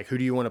is. It's like, who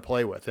do you want to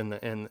play with in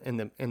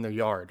the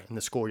yard, in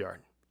the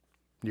schoolyard?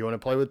 Do you want to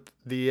play with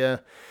the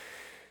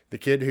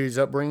kid whose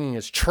upbringing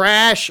is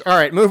trash? All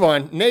right, move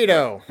on.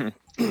 NATO.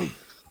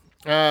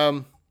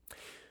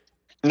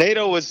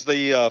 NATO was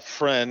the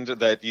friend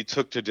that you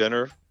took to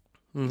dinner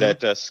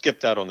that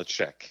skipped out on the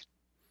check.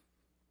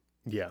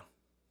 Yeah.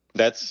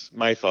 That's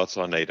my thoughts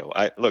on NATO.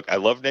 I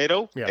love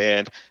NATO,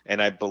 and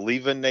I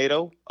believe in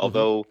NATO,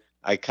 although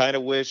I kind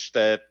of wish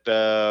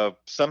that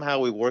somehow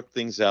we work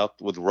things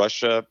out with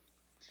Russia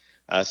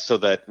so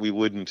that we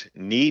wouldn't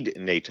need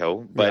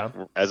NATO.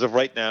 But as of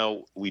right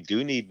now, we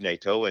do need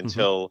NATO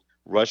until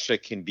Russia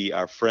can be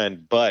our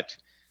friend. But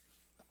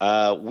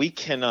we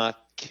cannot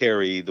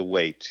carry the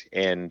weight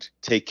and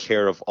take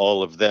care of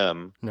all of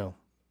them. No.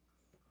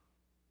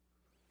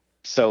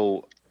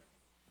 So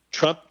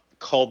Trump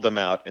called them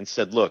out and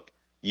said, look,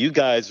 you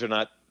guys are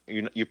not,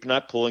 you're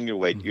not pulling your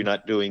weight. You're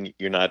not doing,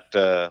 you're not,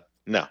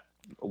 no,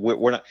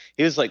 we're not.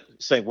 He was like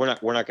saying, we're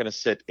not going to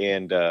sit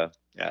and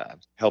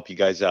help you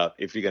guys out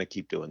if you're going to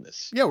keep doing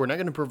this. Yeah, we're not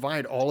going to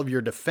provide all of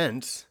your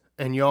defense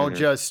and y'all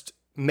just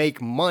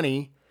make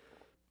money.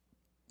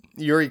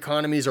 Your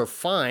economies are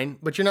fine,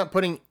 but you're not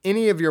putting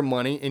any of your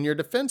money in your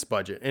defense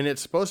budget. And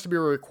it's supposed to be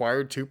a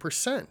required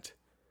 2%.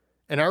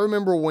 And I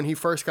remember when he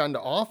first got into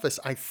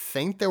office, I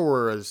think there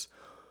was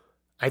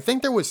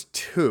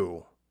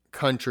 2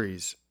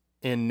 countries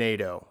in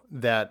NATO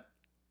that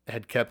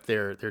had kept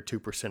their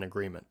 2%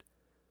 agreement.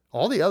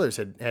 All the others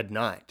had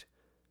not.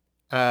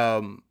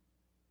 And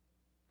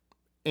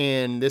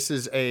this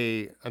is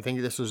I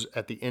think this was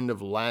at the end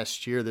of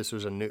last year. This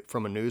was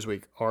from a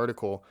Newsweek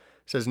article.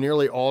 It says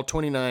nearly all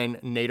 29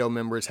 NATO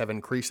members have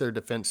increased their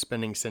defense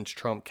spending since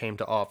Trump came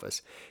to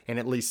office, and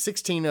at least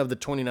 16 of the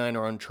 29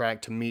 are on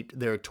track to meet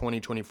their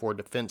 2024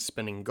 defense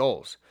spending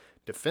goals.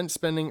 Defense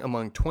spending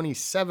among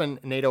 27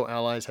 NATO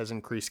allies has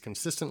increased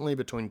consistently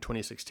between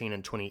 2016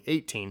 and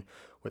 2018,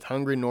 with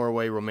Hungary,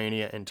 Norway,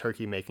 Romania, and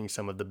Turkey making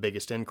some of the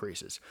biggest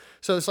increases.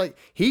 So it's like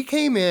he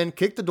came in,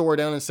 kicked the door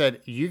down, and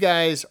said, "You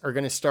guys are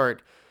going to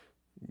start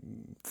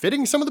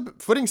footing some of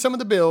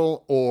the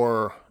bill,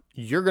 or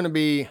you're going to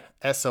be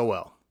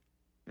SOL."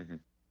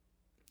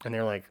 And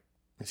they're like,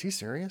 "Is he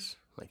serious?"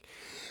 Like,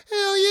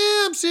 "Hell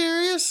yeah, I'm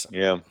serious."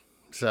 Yeah.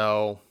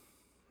 So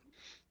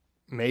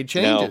made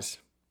changes.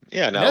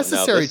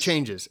 Necessary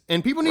changes.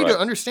 And people need to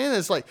understand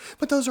this. Like,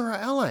 but those are our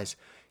allies.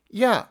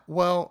 Yeah.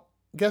 Well,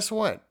 guess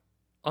what?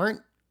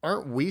 Aren't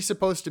we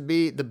supposed to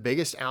be the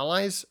biggest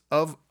allies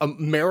of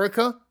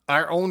America,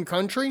 our own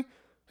country?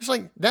 It's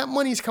like that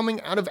money's coming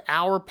out of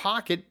our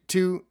pocket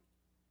to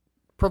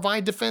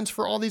provide defense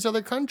for all these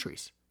other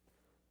countries.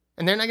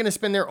 And they're not going to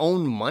spend their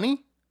own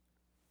money?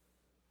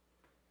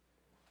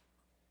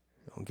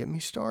 Don't get me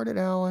started,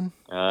 Alan.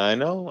 I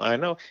know.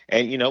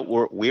 And,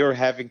 we are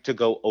having to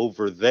go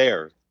over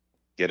there.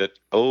 Get it?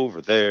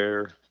 Over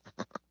there.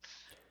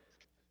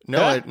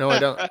 No, I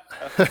don't. I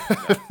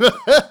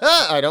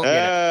don't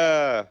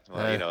get it.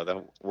 Well,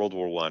 the World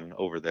War I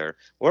over there.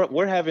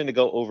 We're having to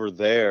go over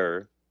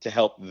there to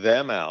help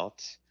them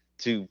out,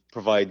 to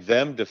provide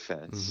them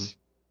defense.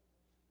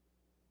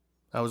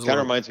 Kind of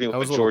reminds me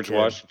of George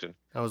Washington.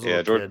 I was a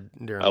little kid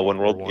during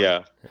World War I.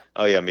 Yeah.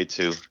 Oh yeah, me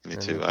too.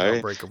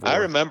 I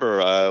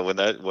remember when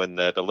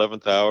that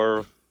 11th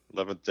hour,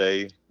 11th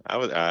day,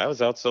 I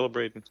was out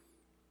celebrating.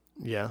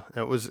 Yeah,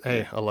 it was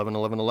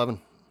 11/11/11.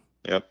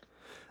 Yep.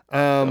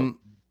 All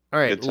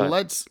right,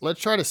 let's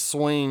try to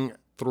swing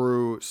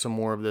through some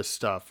more of this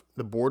stuff.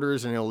 The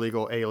borders and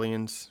illegal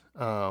aliens.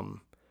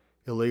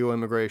 Illegal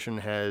immigration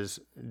has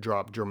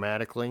dropped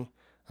dramatically.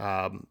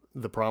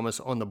 The promise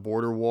on the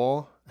border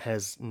wall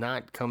has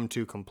not come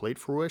to complete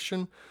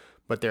fruition,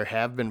 but there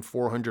have been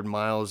 400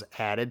 miles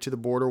added to the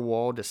border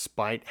wall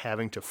despite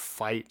having to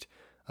fight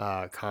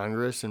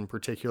Congress, in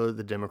particular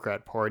the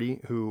Democrat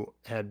Party, who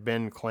had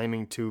been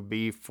claiming to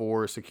be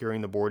for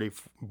securing the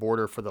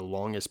border for the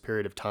longest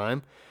period of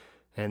time.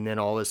 And then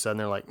all of a sudden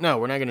they're like, no,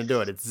 we're not going to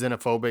do it. It's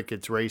xenophobic.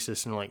 It's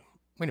racist. And like,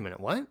 wait a minute,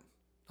 what?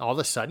 All of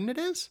a sudden it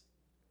is?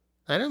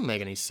 That doesn't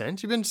make any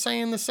sense. You've been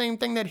saying the same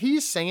thing that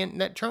he's saying,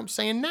 that Trump's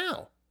saying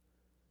now.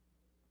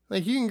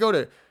 Like, you can go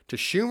to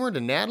Schumer, to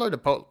Nadler, to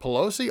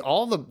Pelosi.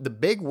 All the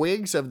big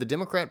wigs of the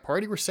Democrat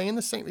Party were saying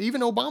the same.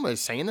 Even Obama is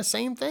saying the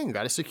same thing.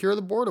 Got to secure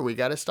the border. We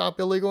got to stop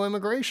illegal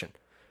immigration.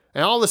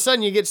 And all of a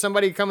sudden you get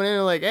somebody coming in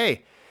and like,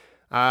 hey,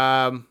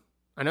 I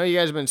know you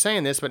guys have been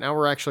saying this, but now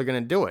we're actually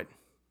going to do it.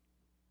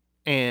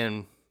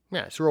 And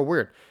yeah, it's real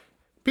weird.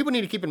 People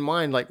need to keep in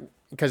mind, like,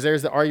 because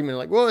there's the argument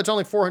like, well, it's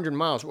only 400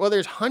 miles. Well,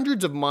 there's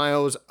hundreds of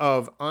miles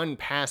of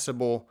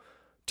unpassable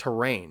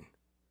terrain.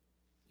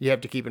 You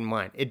have to keep in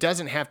mind. It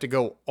doesn't have to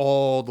go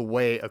all the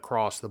way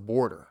across the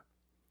border.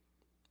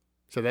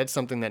 So that's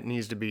something that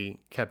needs to be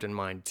kept in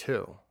mind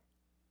too.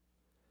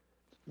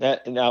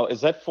 Now,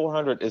 is that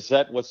 400? Is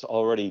that what's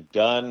already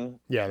done?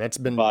 Yeah, that's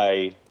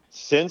been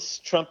since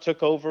Trump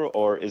took over,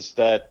 or is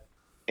that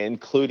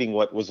including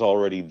what was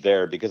already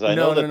there? Because I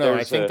know that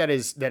I think that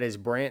is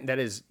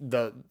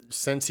the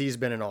since he's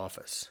been in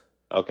office.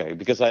 Okay,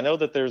 because I know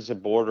that there's a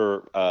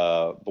border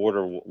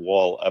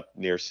wall up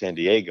near San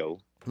Diego.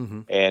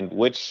 And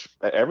which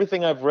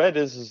everything I've read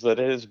is that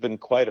it has been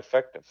quite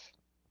effective,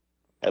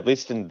 at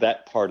least in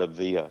that part of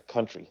the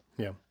country.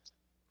 Yeah.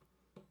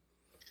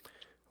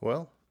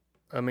 Well,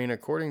 I mean,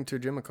 according to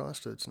Jim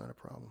Acosta, it's not a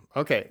problem.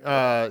 Okay.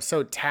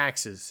 So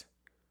taxes.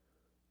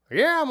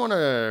 Yeah, I'm going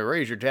to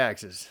raise your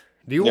taxes.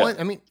 Do you want,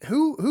 I mean,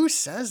 who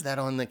says that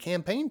on the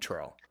campaign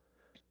trail?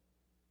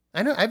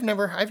 I know I've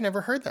never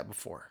heard that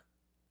before.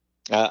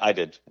 I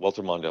did.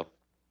 Walter Mondale.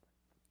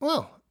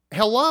 Well,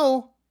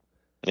 hello.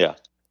 Yeah.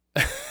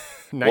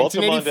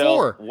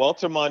 1984.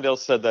 Walter Mondale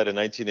said that in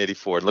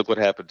 1984, and look what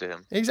happened to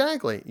him.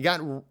 Exactly. You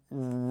got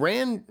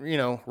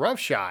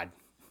roughshod.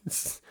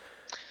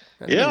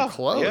 Not even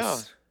close. Yeah.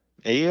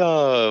 He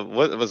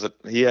what was it?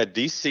 He had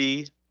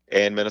DC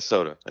and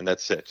Minnesota, and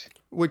that's it.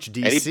 Which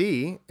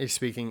DC is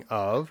speaking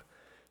of.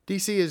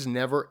 DC has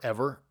never,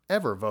 ever,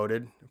 ever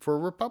voted for a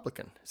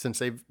Republican since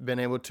they've been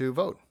able to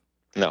vote.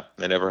 No,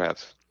 they never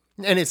have.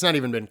 And it's not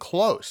even been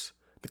close.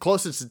 The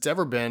closest it's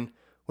ever been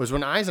was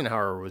when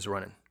Eisenhower was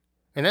running.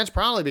 And that's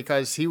probably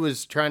because he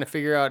was trying to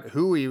figure out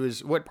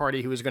what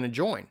party he was going to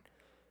join.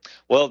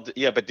 Well,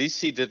 yeah, but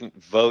DC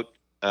didn't vote.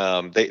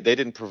 They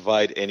didn't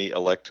provide any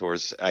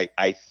electors.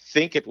 I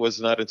think it was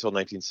not until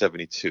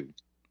 1972.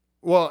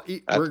 Well,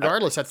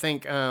 regardless, I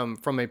think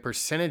from a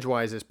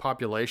percentage-wise as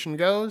population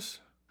goes,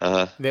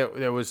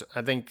 there was,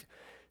 I think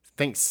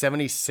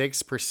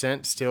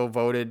 76% still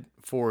voted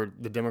for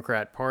the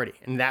Democrat Party.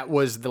 And that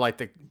was the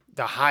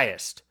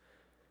highest.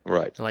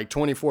 Right. Like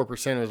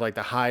 24% was like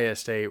the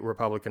highest a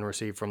Republican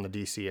received from the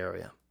DC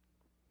area.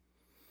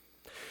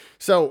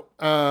 So,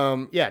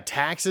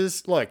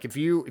 taxes. Look, if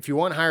you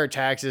want higher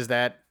taxes,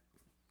 then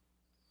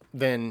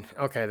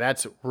okay,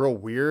 that's real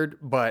weird.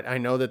 But I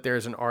know that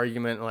there's an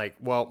argument like,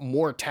 well,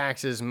 more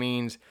taxes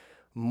means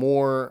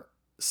more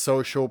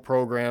social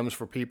programs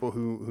for people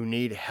who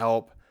need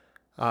help.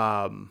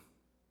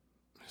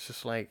 It's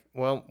just like,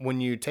 well,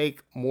 when you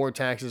take more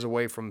taxes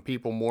away from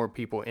people, more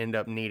people end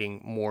up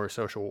needing more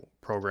social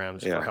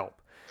programs for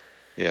help.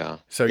 Yeah.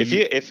 So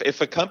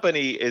if a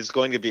company is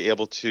going to be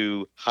able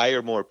to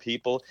hire more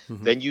people,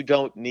 then you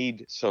don't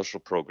need social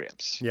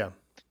programs. Yeah.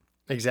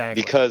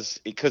 Exactly.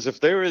 Because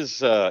if there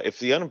is if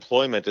the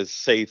unemployment is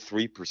say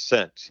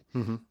 3%,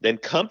 then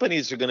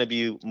companies are going to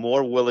be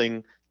more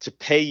willing to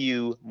pay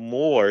you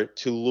more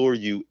to lure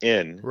you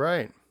in.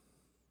 Right.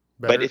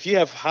 But if you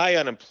have high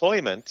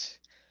unemployment,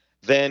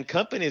 then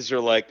companies are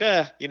like,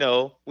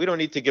 we don't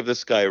need to give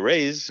this guy a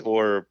raise,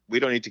 or we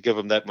don't need to give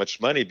him that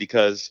much money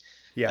because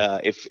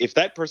if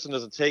that person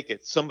doesn't take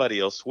it, somebody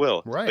else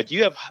will. Right. But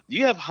you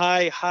have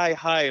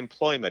high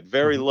employment,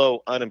 very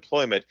low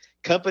unemployment.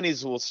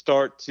 Companies will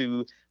start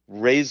to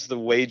raise the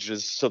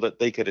wages so that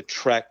they could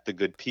attract the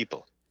good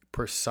people.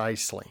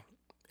 Precisely.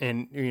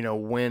 And,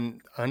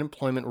 when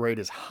unemployment rate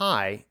is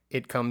high,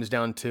 it comes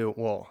down to,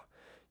 well,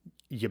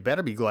 you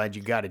better be glad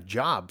you got a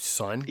job,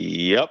 son.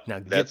 Yep. Now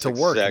get to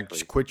work and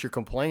just quit your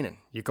complaining.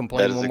 You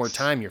complain one more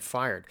time, you're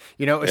fired.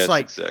 It's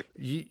like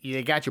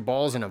you got your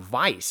balls in a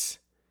vice,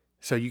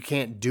 so you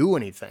can't do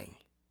anything.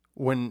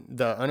 When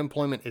the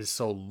unemployment is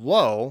so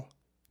low,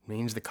 it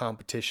means the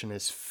competition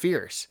is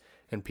fierce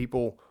and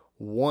people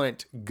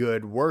want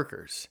good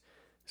workers.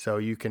 So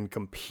you can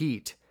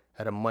compete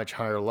at a much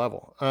higher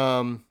level.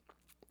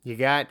 You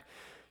got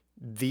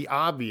the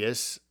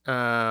obvious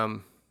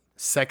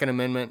Second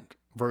Amendment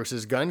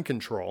versus gun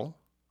control.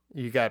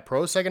 You got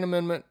pro-Second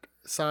Amendment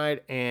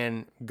side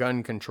and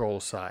gun control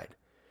side.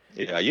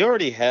 Yeah, you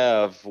already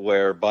have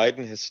where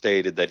Biden has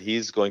stated that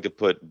he's going to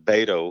put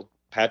Beto,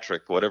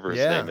 Patrick, whatever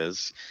his name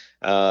is,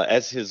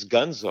 as his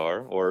gun czar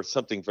or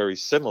something very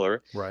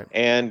similar. Right.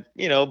 And,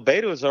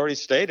 Beto has already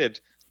stated,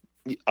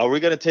 are we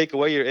going to take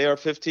away your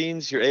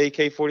AR-15s, your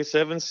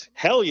AK-47s?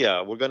 Hell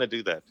yeah, we're going to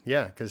do that.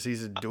 Yeah, because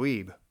he's a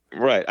dweeb.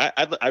 Right.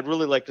 I'd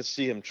really like to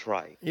see him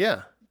try.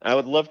 Yeah. I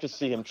would love to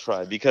see him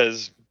try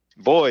because,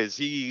 boy, is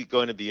he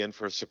going to be in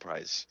for a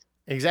surprise.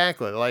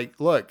 Exactly. Like,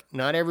 look,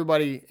 not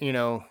everybody,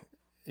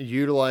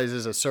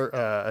 utilizes a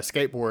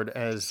skateboard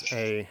as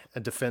a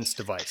defense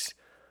device.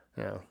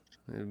 A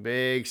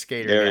big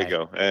skater. There guy. you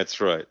go. That's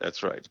right.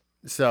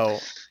 So,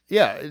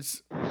 yeah,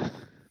 it's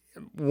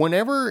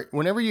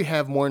whenever you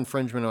have more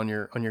infringement on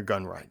your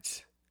gun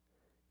rights,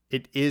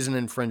 it is an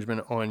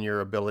infringement on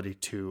your ability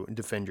to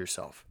defend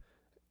yourself.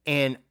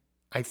 And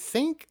I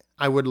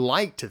would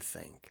like to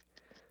think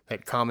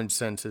that common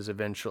sense has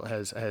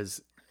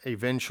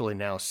eventually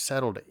now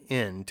settled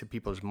into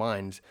people's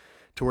minds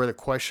to where the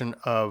question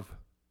of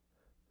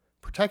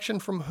protection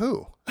from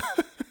who?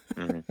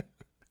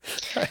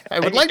 I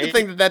would like to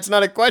think that that's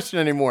not a question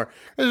anymore.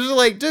 It's just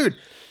like, dude,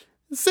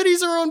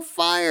 cities are on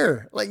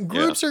fire. Like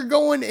groups are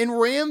going and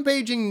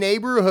rampaging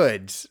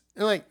neighborhoods.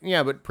 And like,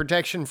 yeah, but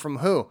protection from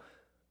who?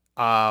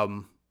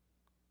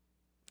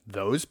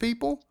 Those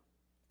people?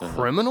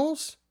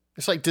 Criminals?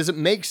 It's like, does it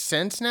make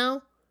sense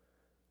now?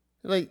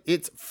 Like,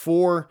 it's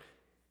for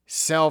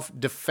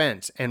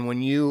self-defense. And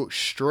when you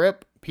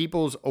strip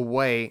people's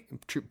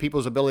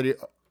ability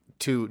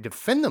to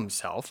defend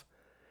themselves,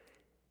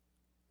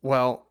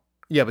 well,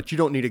 yeah, but you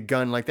don't need a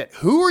gun like that.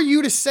 Who are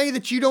you to say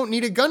that you don't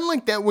need a gun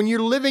like that when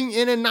you're living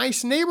in a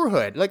nice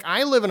neighborhood? Like,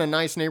 I live in a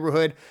nice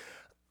neighborhood.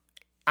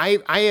 I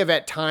have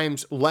at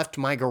times left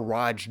my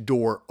garage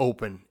door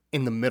open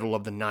in the middle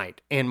of the night,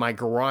 and my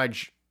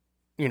garage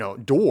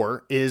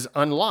door is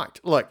unlocked.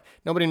 Look,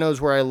 nobody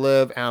knows where I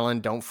live.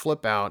 Alan, don't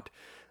flip out.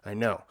 I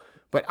know.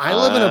 But I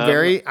live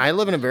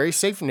in a very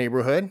safe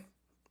neighborhood.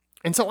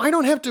 And so I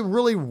don't have to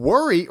really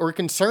worry or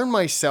concern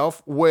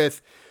myself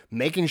with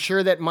making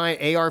sure that my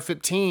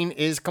AR-15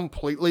 is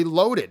completely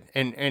loaded.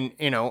 And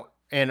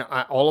and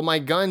all of my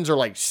guns are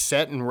like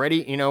set and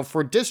ready,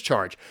 for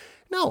discharge.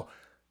 No,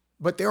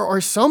 but there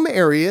are some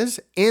areas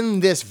in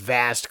this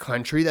vast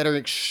country that are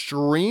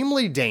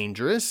extremely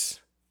dangerous,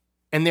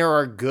 and there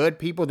are good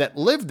people that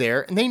live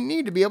there, and they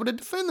need to be able to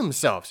defend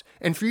themselves.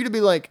 And for you to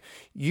be like,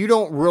 you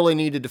don't really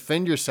need to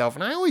defend yourself.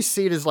 And I always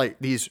see it as like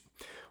these,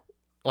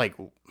 like,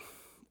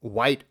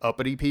 white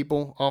uppity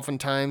people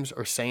oftentimes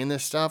are saying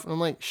this stuff. And I'm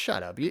like,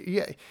 shut up.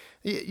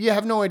 You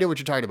have no idea what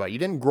you're talking about. You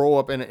didn't grow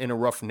up in a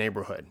rough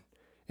neighborhood.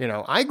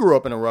 I grew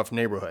up in a rough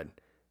neighborhood.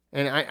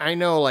 And I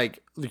know,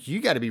 like, you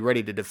got to be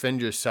ready to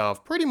defend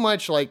yourself, pretty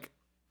much like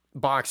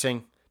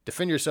boxing.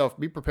 Defend yourself.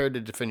 Be prepared to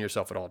defend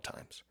yourself at all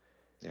times.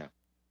 Yeah.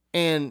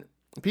 And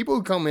people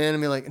who come in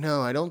and be like,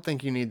 no, I don't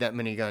think you need that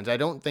many guns. I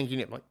don't think you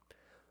need, like,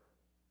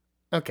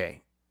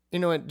 okay, you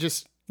know what?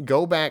 Just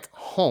go back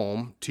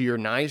home to your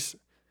nice,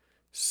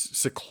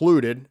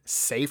 secluded,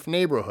 safe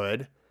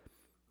neighborhood,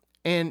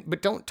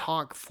 but don't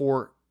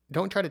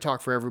try to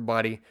talk for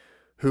everybody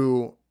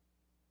who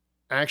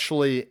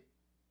actually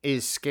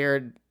is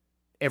scared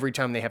every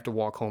time they have to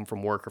walk home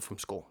from work or from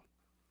school.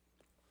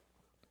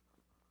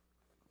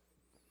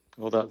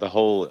 Well, the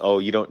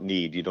whole, you don't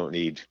need.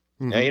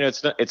 Mm-hmm. Now,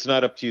 it's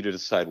not up to you to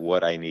decide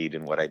what I need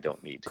and what I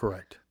don't need.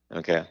 Correct.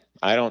 Okay.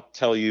 I don't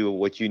tell you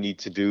what you need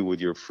to do with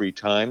your free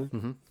time.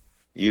 Mm-hmm.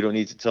 You don't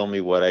need to tell me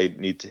what I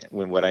need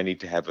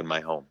to have in my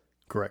home.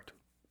 Correct.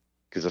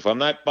 Because if I'm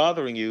not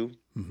bothering you,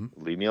 mm-hmm.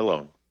 leave me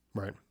alone.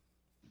 Right.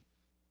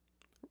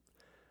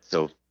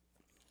 So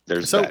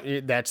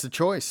that. That's the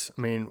choice.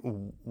 I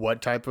mean,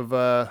 what type of,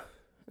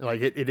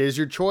 it is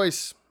your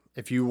choice.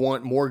 If you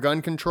want more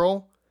gun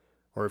control,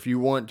 or if you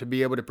want to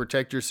be able to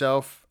protect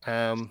yourself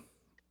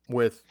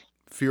with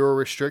fewer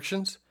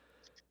restrictions,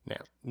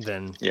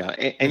 then yeah.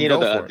 And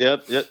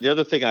the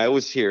other thing I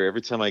always hear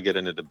every time I get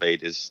in a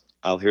debate is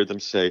I'll hear them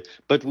say,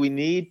 but we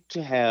need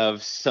to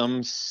have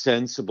some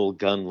sensible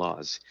gun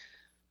laws.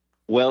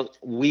 Well,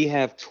 we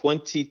have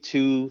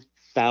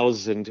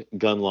 22,000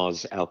 gun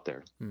laws out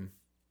there.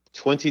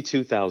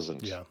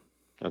 22,000. Yeah.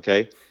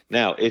 Okay.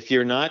 Now, if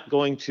you're not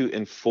going to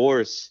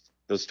enforce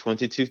those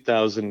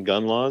 22,000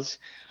 gun laws,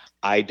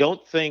 I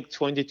don't think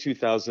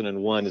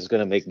 22,001 is going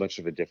to make much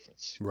of a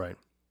difference. Right.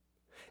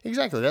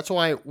 Exactly. That's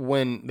why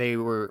when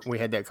we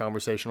had that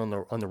conversation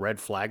on the red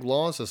flag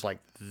laws, it's like,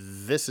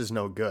 this is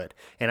no good.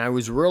 And I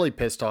was really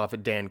pissed off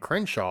at Dan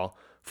Crenshaw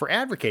for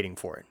advocating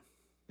for it.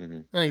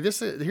 Mm-hmm. Like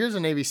here's a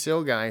Navy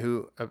SEAL guy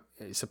who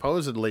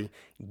supposedly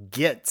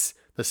gets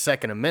the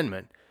Second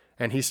Amendment,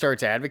 and he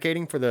starts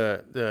advocating for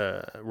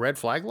the red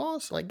flag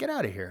laws. Like, get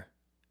out of here.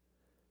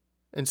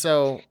 And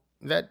so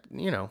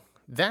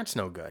that's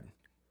no good.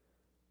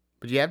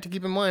 But you have to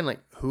keep in mind,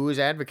 like, who is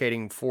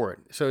advocating for it.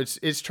 So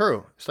it's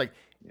true. It's like,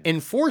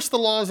 enforce the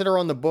laws that are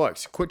on the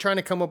books. Quit trying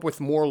to come up with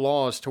more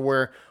laws to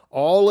where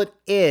all it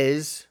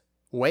is,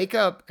 wake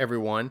up,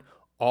 everyone,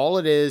 all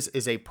it is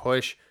a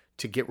push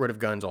to get rid of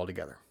guns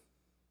altogether.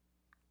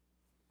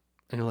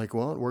 And you're like,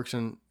 well, it works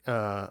in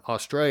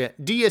Australia.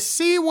 Do you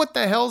see what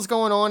the hell's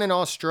going on in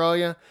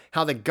Australia?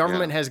 How the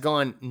government has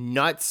gone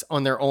nuts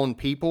on their own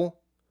people?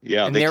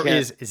 Yeah, and there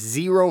is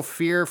zero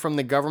fear from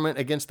the government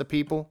against the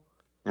people?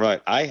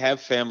 Right. I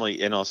have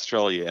family in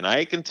Australia, and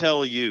I can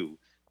tell you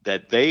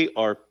that they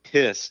are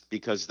pissed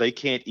because they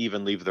can't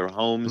even leave their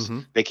homes. Mm-hmm.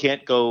 They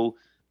can't go.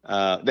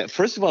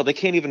 First of all, they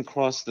can't even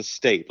cross the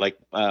state. Like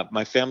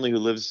my family who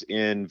lives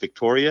in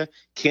Victoria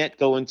can't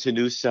go into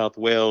New South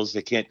Wales.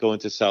 They can't go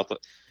into South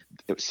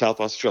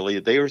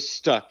Australia. They are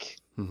stuck.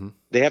 Mm-hmm.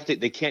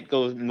 They can't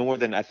go more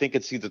than, I think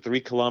it's either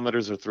 3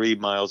 kilometers or 3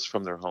 miles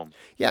from their home.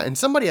 Yeah, and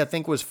somebody I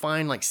think was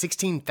fined like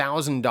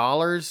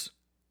 $16,000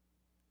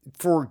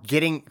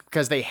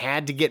 because they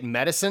had to get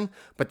medicine,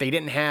 but they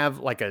didn't have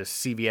like a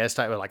CVS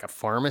type, like a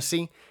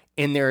pharmacy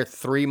in their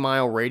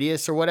 3-mile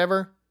radius or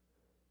whatever.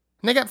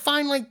 And they got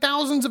fined like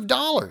thousands of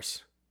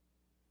dollars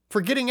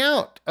for getting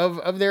out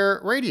of their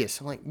radius.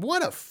 I'm like,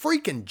 what a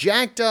freaking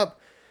jacked up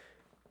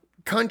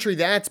country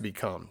that's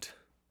become.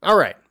 All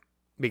right.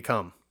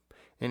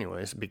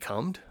 Anyways,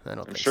 become? I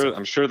don't think so.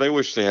 I'm sure they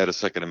wish they had a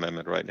Second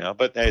Amendment right now,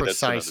 but hey,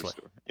 Precisely. That's another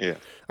story. Yeah.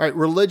 All right,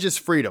 religious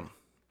freedom.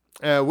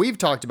 We've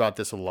talked about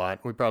this a lot.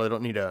 We probably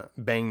don't need to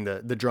bang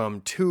the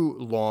drum too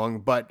long,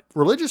 but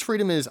religious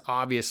freedom is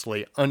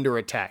obviously under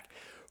attack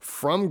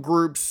from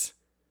groups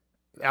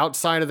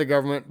outside of the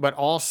government, but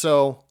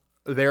also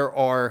there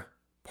are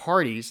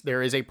parties.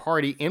 There is a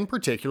party in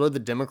particular, the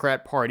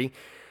Democrat Party,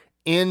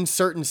 in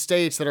certain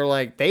states that are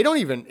like, they don't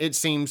even, it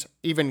seems,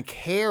 even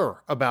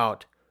care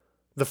about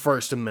the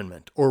First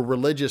Amendment or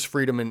religious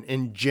freedom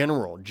in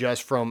general,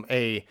 just from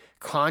a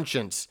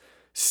conscience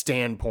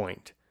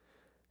standpoint.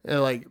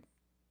 Like,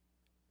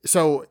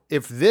 so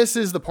if this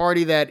is the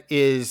party that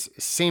is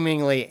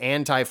seemingly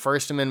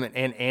anti-First Amendment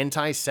and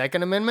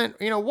anti-Second Amendment,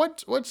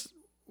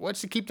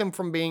 what's to keep them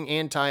from being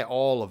anti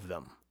all of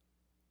them?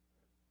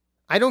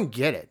 I don't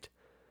get it.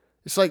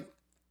 It's like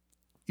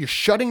you're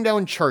shutting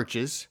down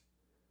churches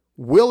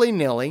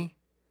willy-nilly.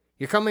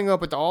 You're coming up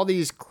with all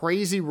these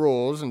crazy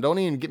rules, and don't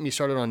even get me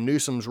started on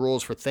Newsom's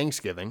rules for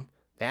Thanksgiving.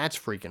 That's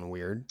freaking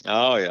weird.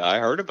 Oh yeah, I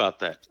heard about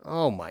that.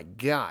 Oh my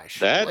gosh.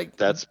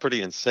 That's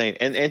pretty insane.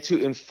 And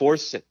to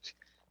enforce it,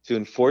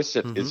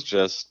 is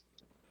just,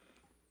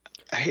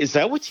 is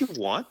that what you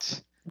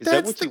want? Is that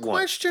that's what the you want?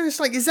 question. It's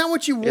like, is that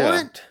what you Yeah.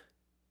 want?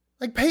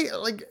 Like pay,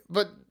 like,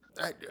 but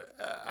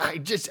I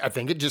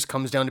think it just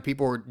comes down to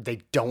people where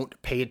they don't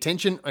pay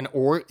attention,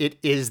 or it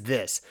is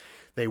this.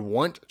 They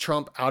want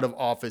Trump out of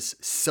office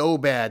so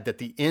bad that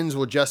the ends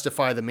will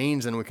justify the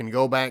means, and we can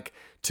go back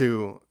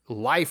to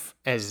life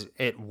as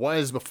it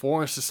was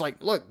before. It's just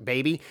like, look,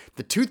 baby,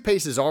 the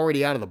toothpaste is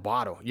already out of the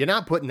bottle. You're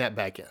not putting that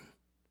back in.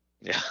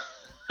 Yeah.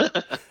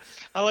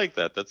 I like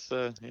that. That's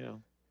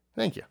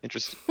Thank you.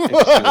 interesting.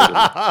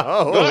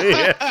 Oh,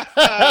 yeah.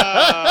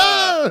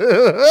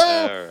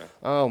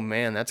 Oh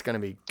man, that's gonna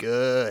be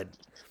good.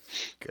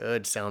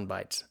 Good sound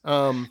bites.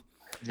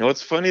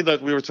 It's funny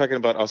that we were talking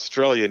about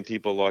Australia and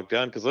people locked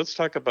down, because let's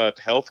talk about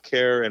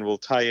healthcare, and we'll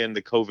tie in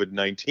the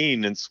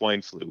COVID-19 and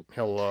swine flu.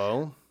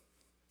 Hello.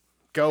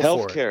 Go for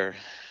it. Healthcare.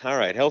 All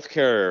right,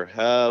 healthcare.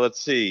 Let's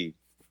see.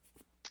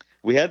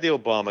 We had the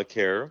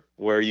Obamacare,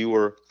 where you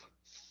were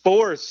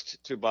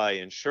forced to buy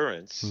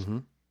insurance,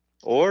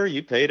 or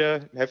you paid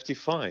a hefty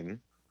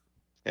fine.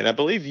 And I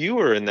believe you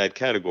were in that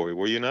category,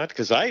 were you not?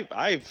 Because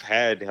I've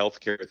had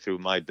healthcare through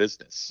my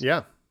business.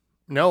 Yeah.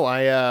 No,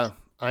 I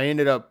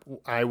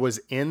was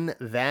in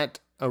that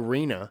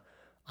arena.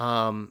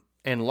 And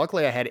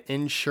luckily I had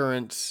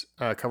insurance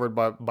covered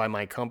by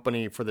my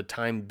company for the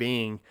time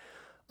being,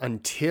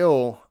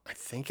 until I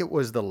think it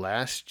was the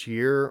last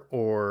year,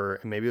 or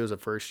maybe it was the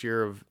first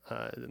year of,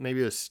 maybe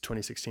it was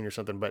 2016 or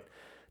something, but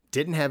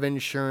didn't have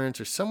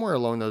insurance or somewhere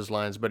along those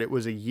lines. But it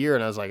was a year,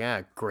 and I was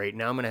like, great,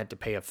 now I'm going to have to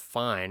pay a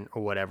fine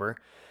or whatever.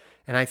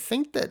 And I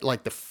think that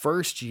like the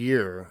first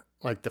year,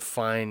 like the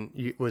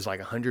fine was like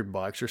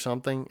 $100 or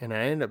something. And I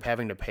ended up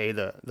having to pay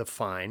the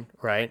fine,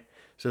 right?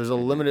 So it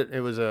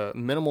was a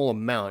minimal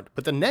amount,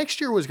 but the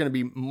next year was going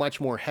to be much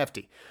more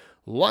hefty.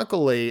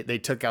 Luckily, they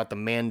took out the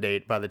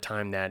mandate by the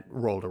time that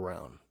rolled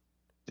around.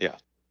 Yeah.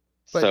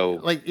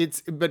 But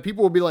but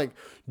people will be like,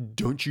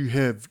 don't you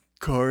have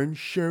car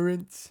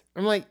insurance?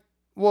 I'm like,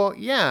 well,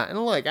 yeah.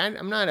 And look,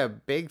 I'm not a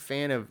big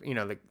fan of,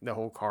 the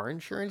whole car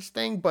insurance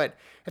thing, but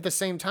at the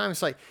same time,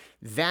 it's like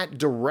that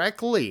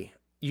directly,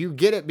 you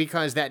get it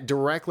because that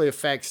directly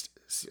affects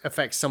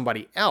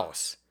somebody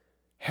else.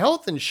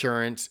 Health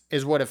insurance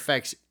is what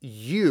affects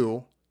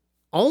you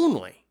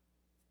only.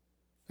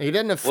 It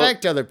doesn't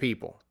affect other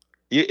people.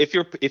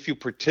 If you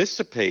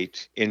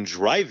participate in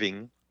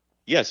driving,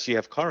 yes, you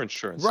have car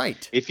insurance.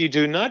 Right. If you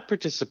do not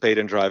participate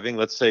in driving,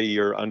 let's say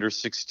you're under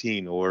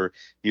 16, or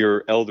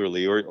you're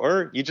elderly,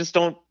 or you just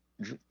don't,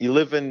 you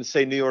live in,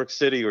 say, New York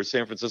City or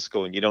San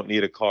Francisco, and you don't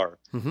need a car.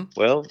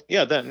 Well,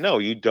 yeah,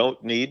 you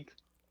don't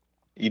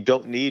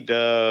need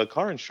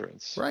car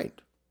insurance. Right.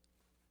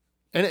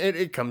 And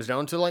it comes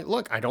down to like,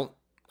 look, I don't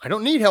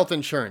need health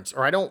insurance,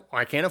 or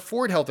I can't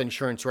afford health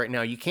insurance right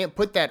now. You can't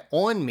put that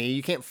on me.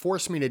 You can't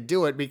force me to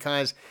do it,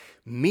 because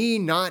me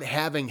not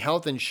having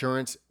health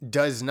insurance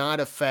does not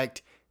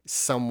affect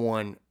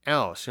someone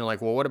else. You're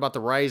like, well, what about the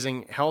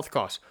rising health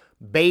costs?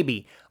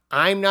 Baby,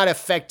 I'm not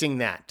affecting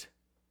that.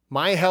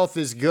 My health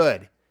is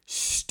good.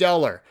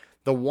 Stellar.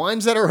 The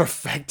ones that are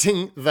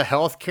affecting the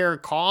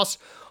healthcare costs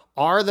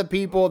are the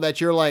people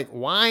that you're like,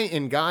 why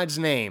in God's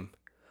name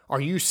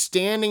are you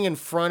standing in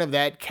front of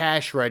that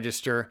cash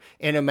register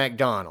in a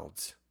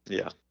McDonald's?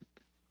 Yeah.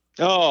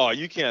 Oh,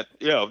 you can't.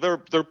 Yeah,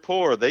 they're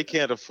poor. They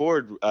can't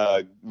afford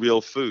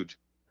real food.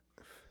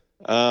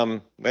 Yeah,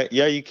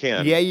 you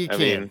can. Yeah, you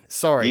can.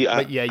 Sorry,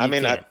 but yeah, you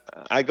can.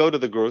 I go to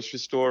the grocery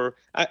store.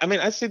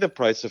 I see the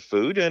price of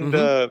food,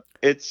 and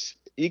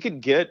you can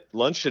get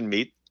luncheon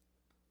meat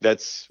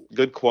that's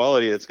good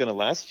quality. That's going to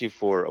last you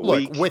for a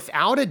week.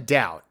 Without a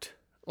doubt.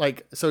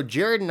 So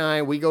Jared and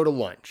I, we go to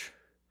lunch.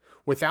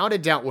 Without a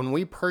doubt, when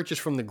we purchase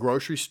from the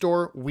grocery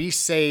store, we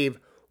save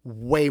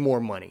way more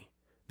money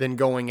than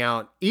going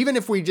out, even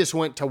if we just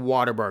went to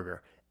Whataburger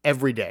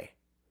every day.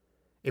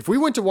 If we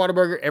went to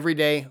Whataburger every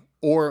day,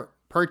 or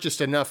purchased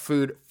enough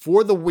food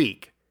for the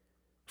week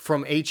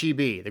from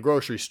H-E-B, the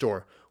grocery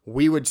store,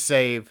 we would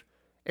save,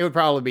 it would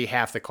probably be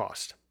half the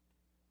cost.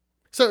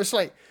 So it's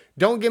like,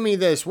 don't give me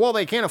this, well,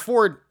 they can't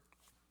afford,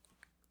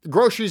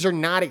 groceries are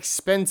not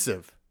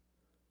expensive.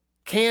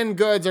 Canned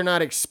goods are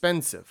not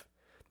expensive.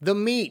 The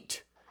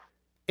meat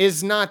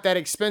is not that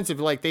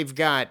expensive. Like, they've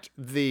got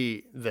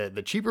the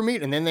cheaper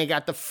meat, and then they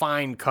got the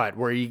fine cut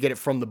where you get it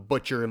from the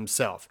butcher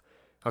himself.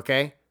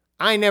 Okay?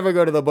 I never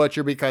go to the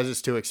butcher because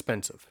it's too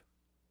expensive.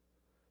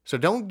 So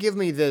don't give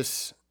me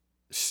this.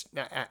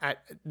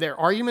 There are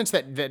arguments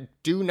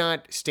that do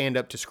not stand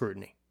up to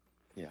scrutiny.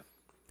 Yeah.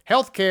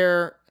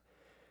 Healthcare.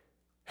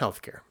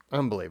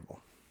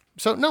 Unbelievable.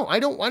 So no, I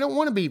don't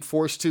want to be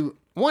forced to.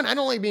 One, I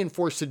don't like being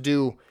forced to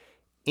do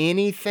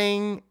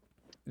anything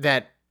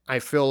that I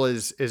feel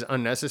is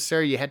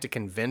unnecessary. You had to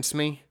convince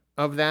me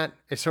of that.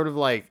 It's sort of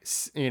like,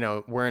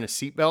 wearing a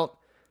seatbelt.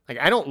 Like,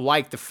 I don't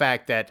like the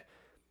fact that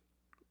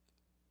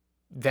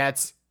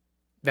that's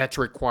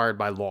required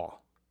by law.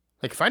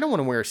 Like, if I don't want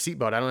to wear a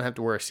seatbelt, I don't have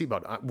to wear a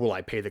seatbelt. Will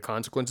I pay the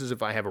consequences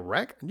if I have a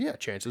wreck? Yeah,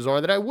 chances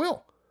are that I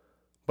will.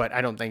 But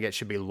I don't think it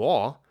should be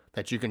law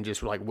that you can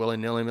just like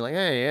willy-nilly be like,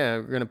 hey, yeah,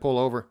 we're going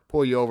to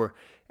pull you over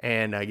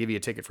and give you a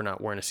ticket for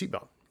not wearing a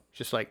seatbelt.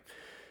 Just like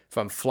if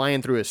I'm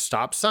flying through a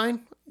stop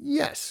sign,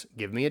 yes,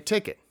 give me a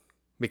ticket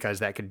because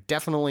that could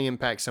definitely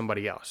impact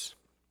somebody else.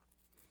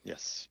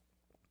 Yes.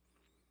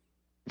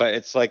 But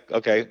it's like,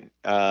 okay,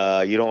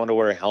 you don't want to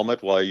wear a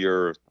helmet while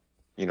you're,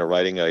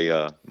 riding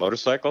a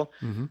motorcycle.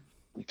 Mm-hmm.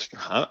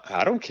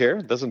 I don't care.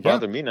 It doesn't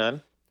bother me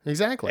none.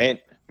 Exactly. And,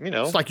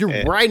 it's like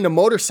you're riding a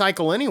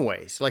motorcycle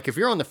anyways. Like if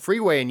you're on the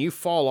freeway and you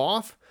fall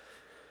off,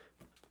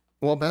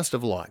 well, best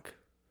of luck.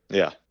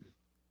 Yeah.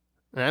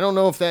 And I don't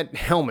know if that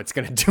helmet's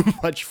going to do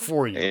much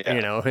for you,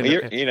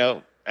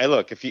 yeah. Hey,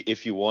 look,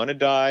 if you want to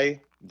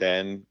die,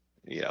 then,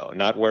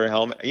 not wear a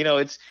helmet.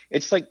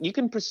 It's like you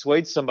can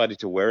persuade somebody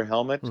to wear a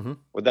helmet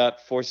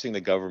without forcing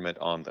the government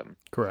on them.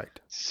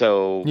 Correct.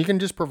 So you can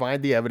just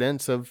provide the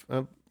evidence of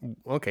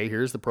okay,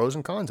 here's the pros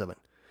and cons of it.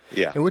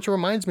 Yeah. And which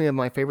reminds me of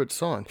my favorite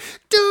song.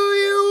 Do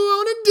you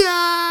want to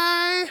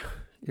die?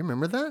 You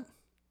remember that?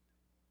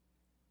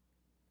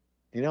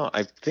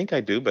 I think I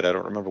do, but I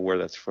don't remember where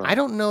that's from. I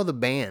don't know the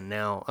band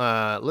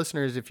now.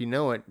 Listeners, if you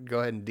know it,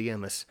 go ahead and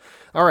DM us.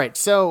 All right,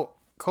 so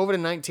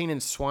COVID-19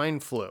 and swine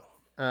flu.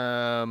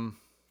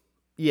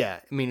 Yeah,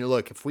 I mean,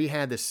 look, if we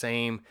had the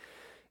same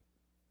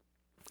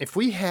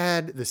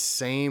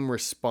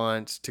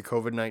response to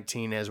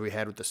COVID-19 as we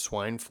had with the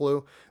swine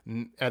flu,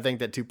 I think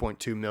that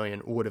 2.2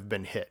 million would have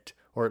been hit,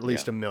 or at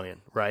least a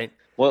million, right?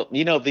 Well,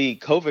 the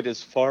COVID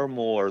is far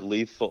more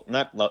lethal.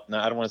 I don't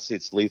want to say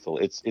it's lethal.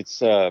 It's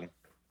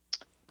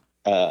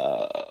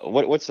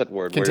what's that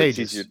word?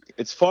 Contagious.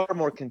 It's far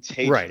more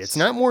contagious. Right. It's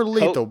not more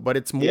lethal, but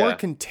it's more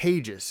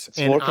contagious. It's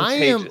more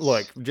contagious.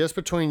 Look, just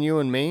between you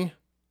and me,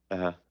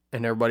 and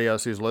everybody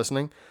else who's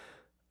listening,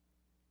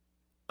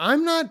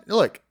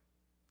 it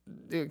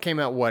came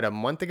out, a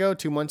month ago,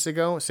 2 months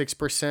ago,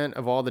 6%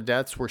 of all the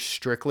deaths were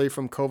strictly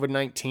from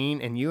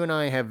COVID-19. And you and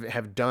I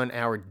have done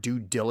our due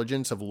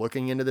diligence of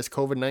looking into this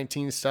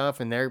COVID-19 stuff.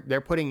 And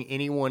they're putting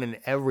anyone and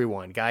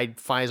everyone. Guy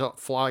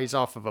flies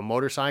off of a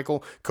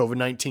motorcycle,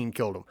 COVID-19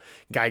 killed him.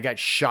 Guy got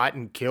shot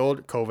and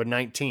killed,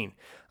 COVID-19.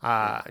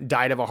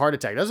 Died of a heart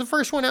attack. That was the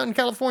first one out in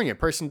California.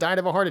 Person died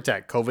of a heart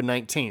attack,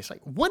 COVID-19. It's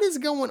like, what is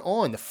going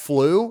on? The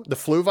flu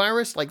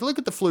virus? Like, look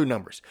at the flu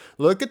numbers.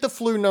 Look at the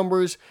flu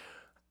numbers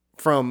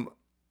from,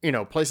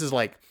 places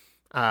like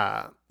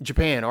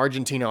Japan,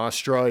 Argentina,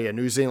 Australia,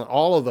 New Zealand,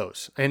 all of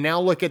those. And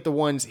now look at the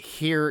ones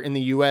here in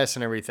the U.S.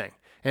 and everything.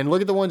 And look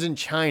at the ones in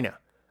China.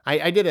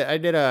 I did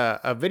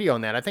a video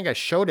on that. I think I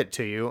showed it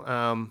to you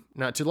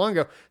not too long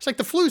ago. It's like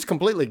the flu's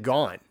completely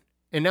gone.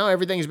 And now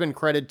everything's been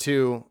credited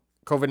to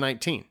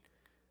COVID-19.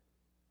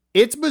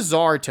 It's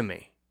bizarre to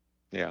me.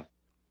 Yeah.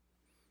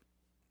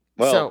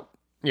 Well, so,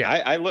 yeah.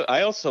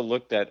 I also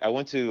looked at. I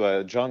went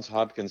to Johns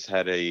Hopkins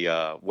had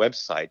a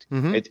website.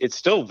 Mm-hmm. It's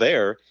still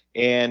there,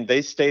 and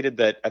they stated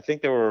that I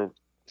think there were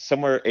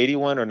somewhere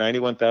 81 or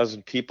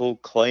 91,000 people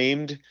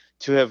claimed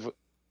to have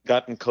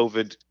gotten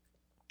COVID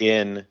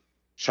in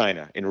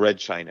China, in Red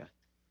China.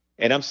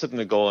 And I'm sitting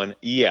there going,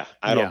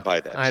 I don't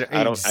buy that. I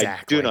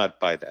do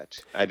not buy that.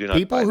 I do not.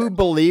 People who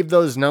believe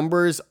those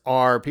numbers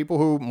are people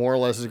who more or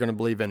less is going to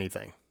believe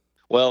anything.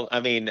 Well,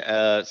 I mean,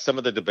 some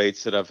of the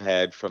debates that I've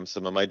had from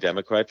some of my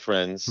Democrat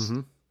friends,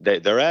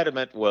 they're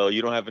adamant. Well,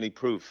 you don't have any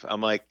proof.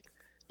 I'm like,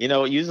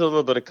 use a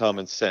little bit of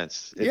common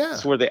sense.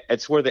 It's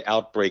where the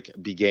outbreak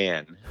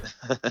began.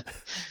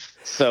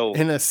 So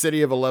in a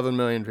city of 11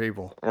 million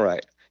people,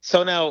 right?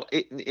 So now,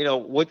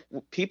 what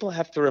people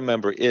have to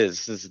remember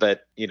is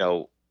that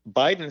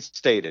Biden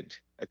stated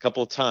a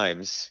couple of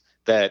times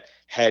that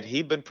had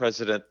he been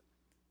president,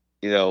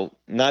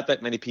 not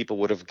that many people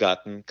would have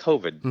gotten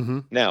COVID. Mm-hmm.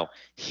 Now,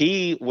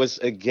 he was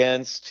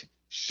against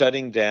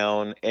shutting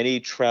down any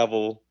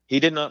travel. He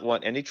did not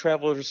want any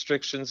travel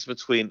restrictions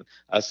between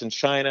us and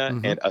China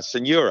and us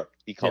and Europe.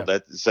 He called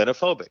that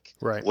xenophobic.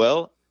 Right.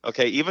 Well,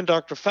 okay, even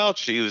Dr.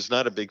 Fauci, who's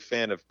not a big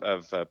fan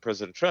of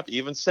President Trump,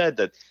 even said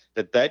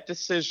that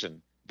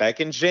decision back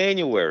in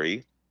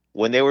January,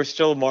 when they were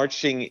still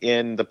marching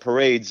in the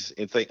parades,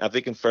 I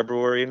think in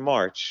February and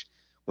March,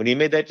 when he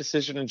made that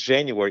decision in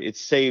January, it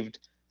saved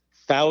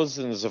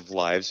thousands of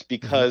lives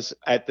because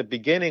at the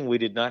beginning we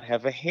did not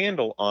have a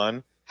handle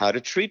on how to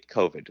treat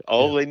COVID.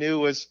 All they knew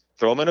was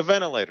throw them in a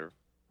ventilator.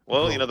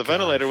 Well, the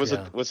ventilator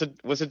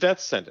was a death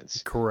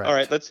sentence. Correct. All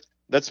right, let's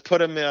put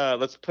them.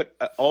 Let's put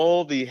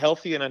all the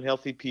healthy and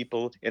unhealthy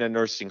people in a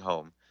nursing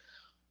home.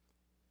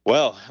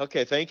 Well,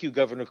 okay, thank you,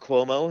 Governor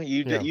Cuomo.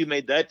 You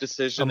made that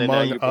decision,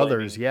 among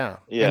others, yeah.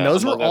 And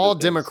those were all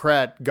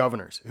Democrat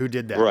governors who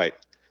did that.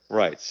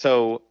 Right.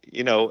 So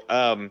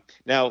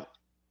now,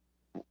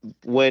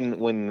 when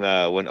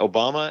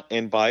Obama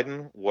and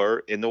Biden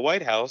were in the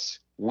White House,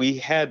 we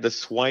had the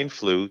swine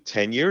flu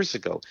 10 years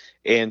ago,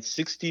 and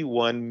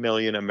 61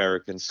 million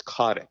Americans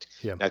caught it.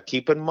 Yeah. Now,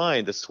 keep in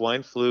mind, the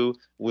swine flu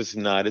was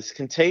not as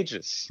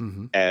contagious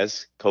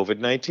as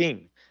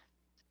COVID-19.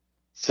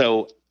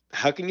 So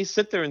how can you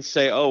sit there and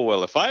say, oh,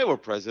 well, if I were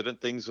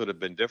president, things would have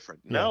been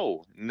different? Yeah.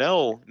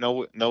 No,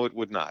 it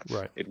would not.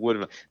 Right. It would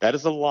not. That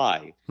is a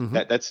lie.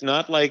 That's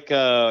not like,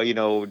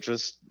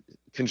 just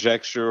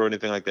conjecture or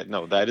anything like that.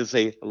 No, that is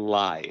a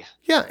lie.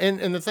 Yeah.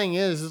 And the thing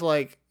is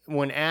like,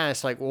 when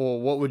asked, like, well,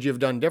 what would you have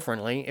done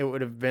differently? It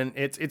would have been,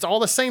 it's all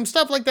the same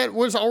stuff like that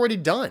was already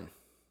done.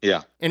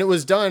 Yeah. And it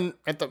was done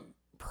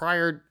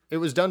it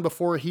was done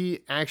before he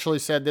actually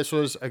said this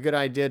was a good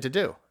idea to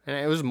do. And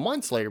it was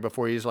months later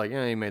before he's like,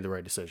 yeah, he made the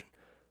right decision.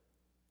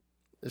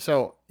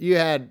 So you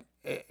had,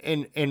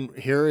 and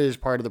here is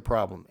part of the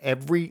problem.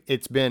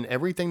 It's been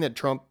everything that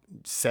Trump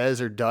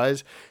says or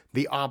does,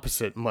 the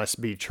opposite must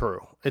be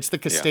true. It's the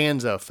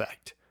Costanza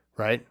effect,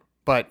 right?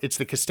 But it's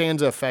the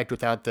Costanza effect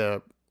without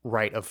the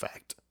right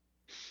effect.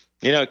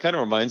 It kind of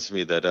reminds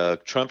me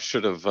that Trump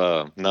should have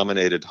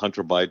nominated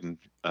Hunter Biden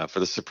for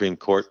the Supreme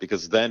Court,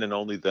 because then and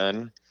only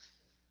then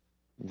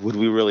would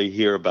we really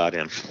hear about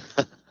him.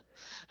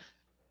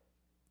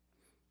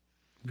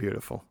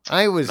 Beautiful.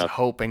 I was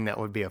hoping that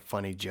would be a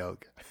funny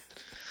joke.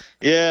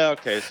 Yeah,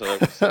 okay. So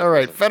all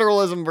right,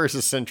 federalism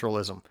versus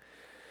centralism.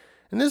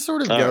 And this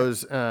sort of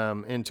goes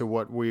into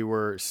what we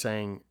were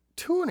saying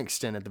to an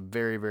extent at the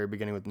very, very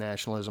beginning with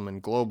nationalism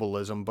and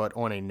globalism, but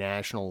on a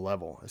national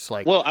level. It's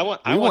like, well, I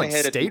want to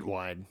hit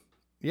statewide.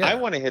 Yeah. I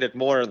want to hit it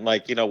more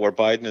like, where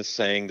Biden is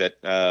saying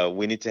that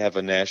we need to have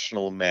a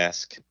national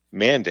mask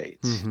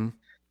mandate. Mm-hmm.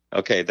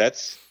 Okay,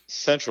 that's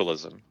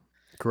centralism.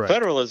 Correct.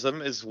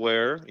 Federalism is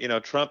where,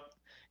 Trump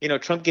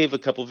gave a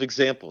couple of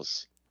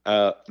examples,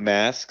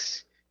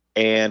 masks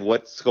and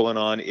what's going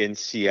on in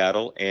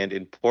Seattle and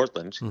in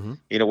Portland,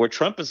 where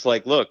Trump is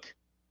like, look,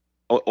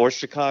 or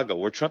Chicago,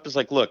 where Trump is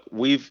like, look,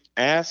 we've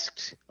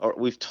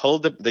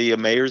told the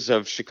mayors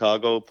of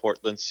Chicago,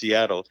 Portland,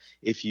 Seattle,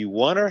 if you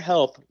want our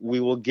help, we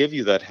will give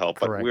you that help,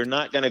 Correct. but we're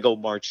not going to go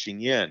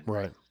marching in.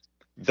 Right.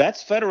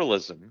 That's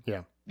federalism.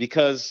 Yeah.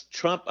 Because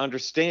Trump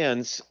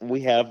understands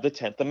we have the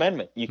 10th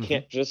Amendment. You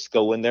can't just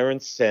go in there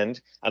and send,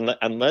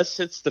 unless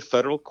it's the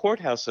federal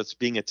courthouse that's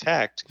being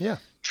attacked. Yeah.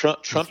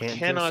 Trump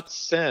cannot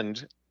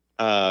send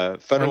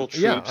federal troops.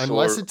 Yeah,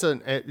 unless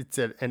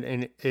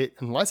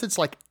unless it's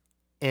like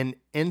an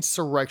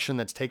insurrection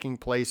that's taking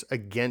place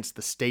against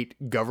the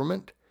state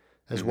government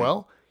as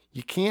well.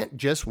 You can't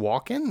just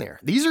walk in there.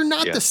 These are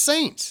not the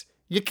saints.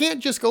 You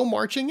can't just go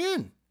marching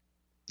in.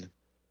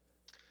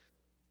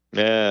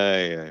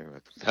 Yeah.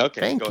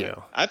 Okay. Thank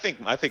you. I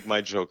think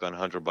my joke on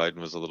Hunter Biden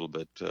was a little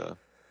bit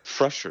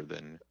fresher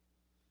than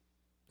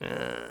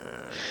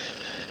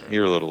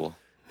your little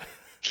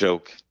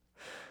joke.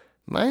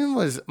 Mine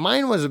was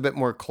a bit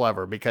more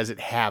clever because it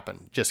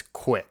happened just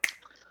quick.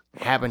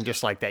 It happened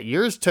just like that.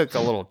 Yours took a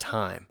little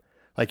time.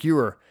 Like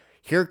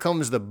here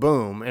comes the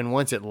boom, and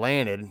once it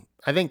landed,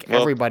 I think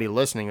everybody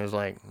listening was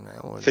like,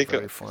 that wasn't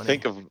very funny.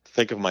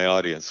 Think of my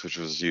audience, which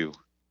was you.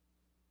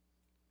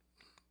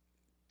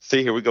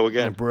 See, here we go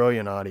again. A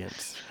brilliant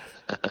audience.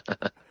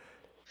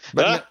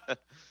 But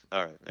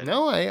all right.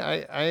 No,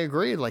 I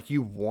agree. Like,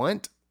 you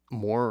want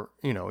more,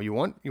 you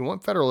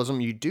want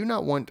federalism. You do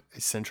not want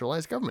a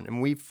centralized government.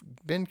 And we've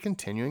been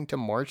continuing to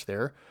march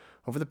there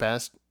over the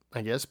past,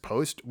 I guess,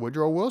 post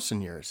Woodrow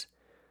Wilson years.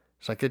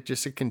 It's like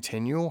just a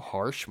continual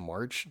harsh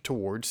march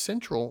towards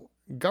central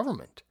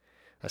government,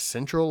 a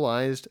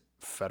centralized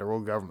federal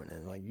government.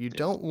 And like, you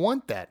don't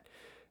want that.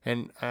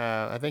 And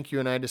I think you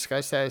and I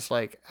discussed that. It's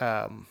like,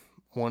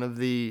 one of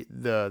the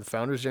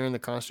founders during the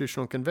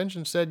Constitutional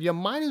Convention said, you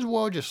might as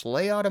well just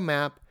lay out a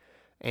map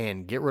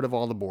and get rid of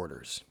all the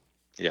borders.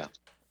 Yeah.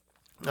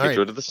 Get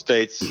rid of the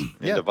states and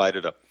divide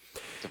it up.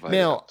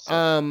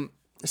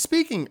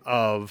 Speaking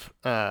of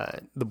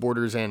the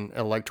borders and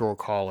electoral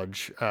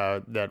college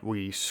that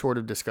we sort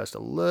of discussed a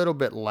little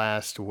bit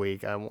last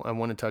week, I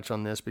want to touch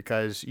on this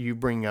because you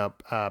bring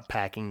up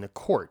packing the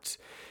courts.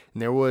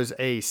 And there was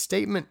a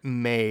statement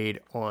made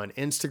on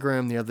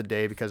Instagram the other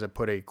day because I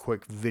put a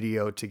quick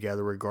video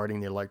together regarding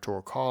the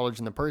Electoral College.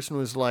 And the person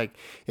was like,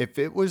 if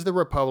it was the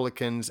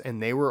Republicans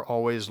and they were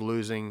always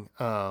losing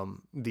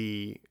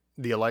the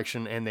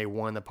election and they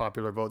won the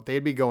popular vote,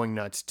 they'd be going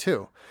nuts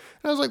too.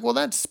 And I was like, well,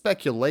 that's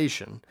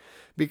speculation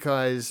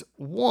because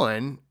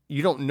one,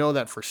 you don't know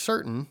that for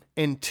certain.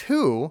 And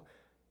two,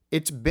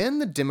 it's been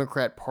the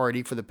Democrat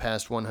Party for the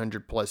past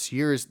 100 plus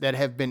years that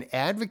have been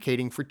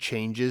advocating for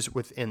changes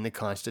within the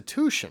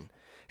Constitution.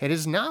 It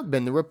has not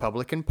been the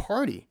Republican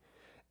Party.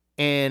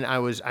 And I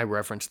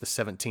referenced the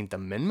 17th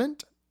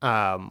Amendment.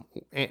 And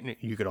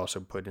you could also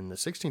put in the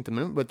 16th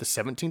Amendment, but the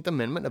 17th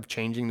Amendment of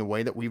changing the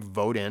way that we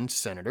vote in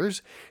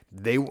senators,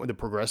 the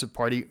Progressive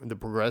Party, the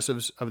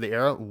progressives of the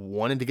era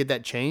wanted to get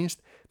that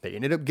changed. They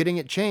ended up getting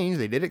it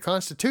changed. They did it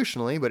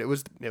constitutionally, but it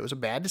was a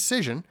bad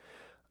decision.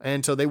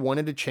 And so they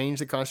wanted to change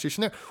the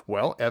Constitution there.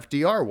 Well,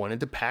 FDR wanted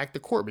to pack the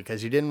court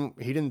because he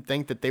didn't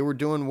think that they were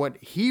doing what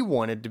he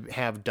wanted to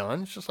have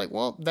done. It's just like,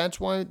 well, that's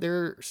why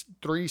there's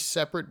three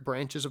separate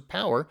branches of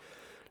power.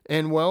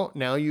 And well,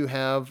 now you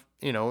have,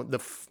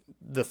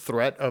 the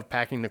threat of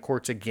packing the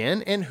courts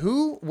again. And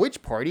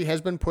which party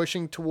has been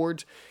pushing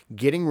towards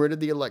getting rid of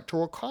the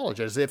Electoral College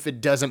as if it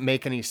doesn't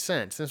make any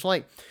sense. It's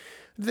like,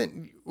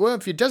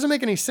 if it doesn't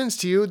make any sense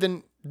to you,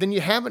 then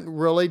you haven't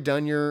really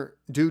done your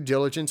due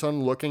diligence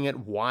on looking at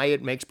why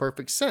it makes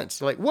perfect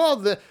sense. Like,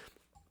 well,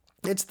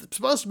 it's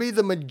supposed to be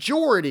the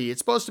majority. It's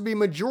supposed to be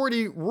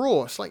majority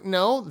rule. It's like,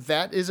 no,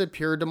 that is a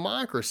pure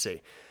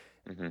democracy.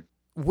 Mm-hmm.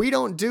 We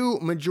don't do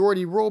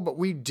majority rule, but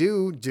we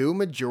do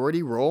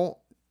majority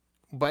rule,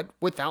 but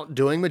without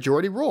doing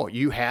majority rule.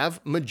 You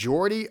have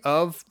majority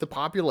of the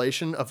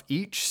population of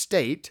each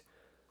state.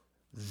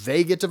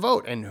 They get to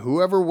vote. And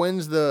whoever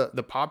wins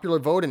the popular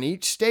vote in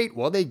each state,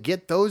 well, they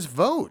get those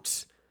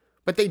votes.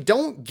 But they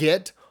don't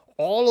get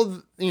all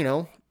of,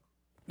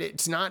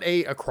 it's not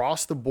a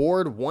across the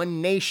board,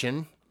 one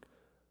nation.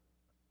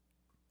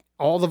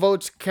 All the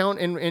votes count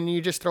and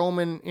you just throw them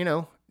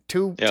in,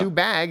 two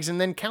bags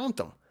and then count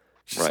them.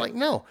 It's just like,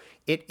 no,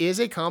 it is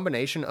a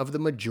combination of the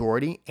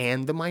majority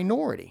and the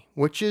minority,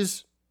 which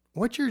is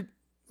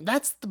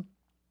that's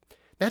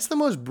the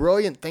most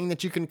brilliant thing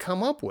that you can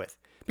come up with,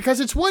 because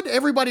it's what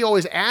everybody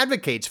always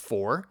advocates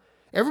for.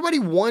 Everybody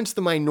wants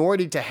the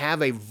minority to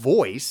have a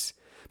voice.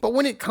 But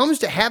when it comes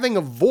to having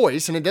a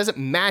voice and it doesn't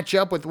match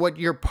up with what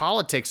your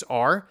politics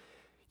are,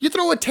 you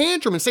throw a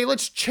tantrum and say,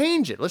 let's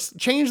change it. Let's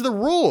change the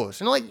rules.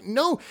 And like,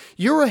 no,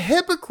 you're a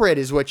hypocrite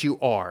is what you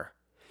are.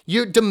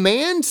 You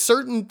demand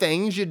certain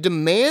things. You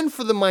demand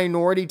for the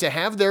minority to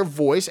have their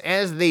voice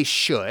as they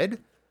should.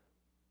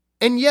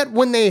 And yet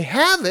when they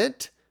have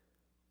it,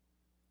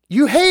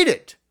 you hate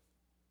it.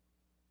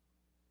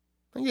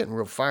 I'm getting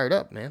real fired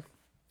up, man.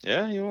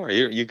 Yeah, you are.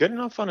 You're getting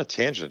off on a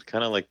tangent,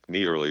 kind of like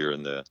me earlier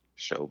in the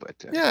show,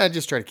 but yeah, I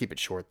just try to keep it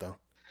short, though.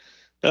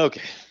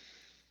 Okay.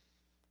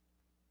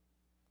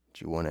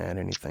 Do you want to add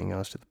anything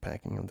else to the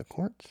packing of the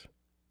courts?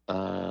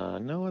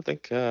 No, I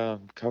think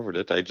covered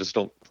it. I just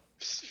don't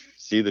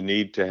see the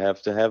need to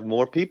have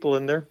more people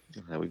in there.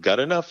 We've got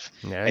enough.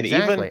 Yeah,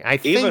 exactly.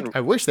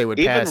 I wish they would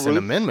pass an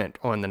amendment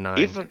on the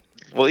 9.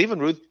 Even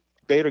Ruth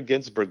Bader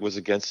Ginsburg was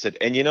against it,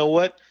 and you know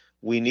what?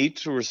 We need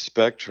to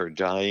respect her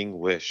dying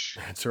wish.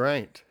 That's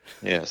right.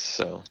 Yes,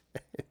 so.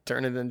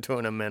 Turn it into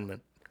an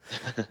amendment.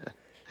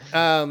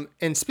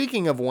 And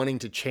speaking of wanting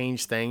to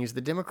change things,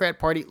 the Democrat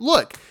Party,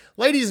 look,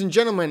 ladies and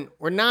gentlemen,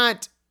 we're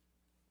not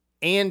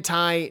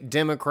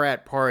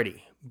anti-Democrat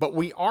Party, but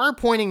we are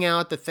pointing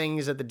out the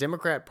things that the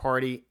Democrat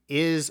Party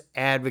is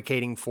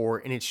advocating for,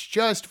 and it's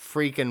just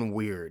freaking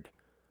weird.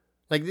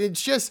 Like,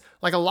 it's just,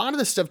 like, a lot of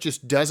this stuff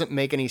just doesn't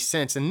make any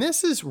sense, and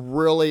this is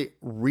really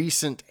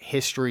recent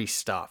history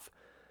stuff.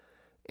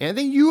 And I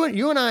think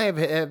you and I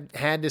have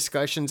had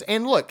discussions,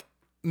 and look,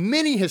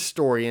 many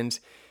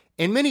historians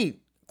and many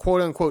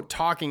quote-unquote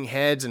talking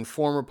heads and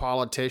former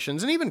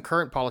politicians and even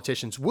current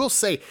politicians will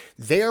say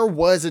there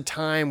was a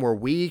time where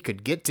we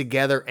could get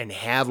together and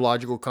have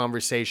logical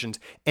conversations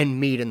and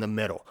meet in the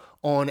middle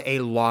on a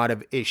lot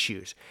of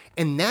issues.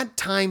 And that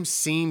time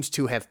seems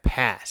to have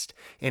passed.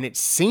 And it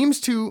seems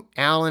to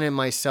Alan and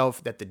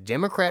myself that the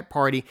Democrat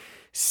Party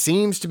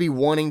seems to be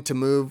wanting to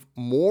move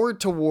more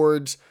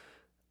towards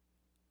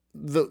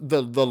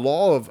the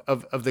law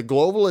of the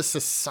globalist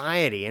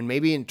society and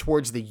maybe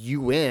towards the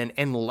UN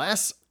and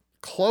less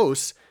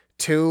close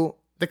to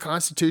the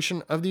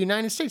Constitution of the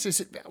United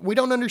States. We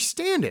don't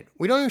understand it.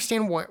 We don't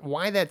understand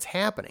why that's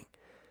happening.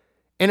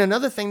 And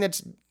another thing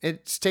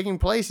it's taking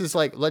place is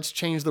like, let's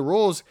change the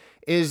rules,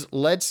 is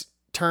let's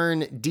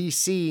turn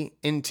DC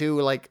into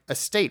like a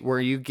state where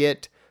you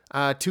get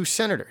 2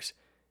 senators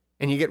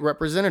and you get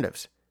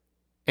representatives.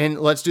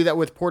 And let's do that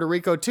with Puerto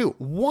Rico too.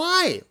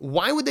 Why?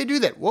 Why would they do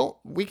that? Well,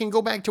 we can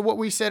go back to what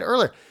we said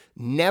earlier.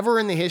 Never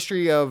in the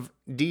history of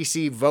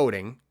DC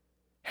voting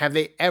have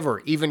they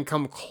ever even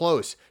come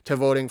close to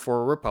voting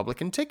for a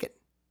Republican ticket.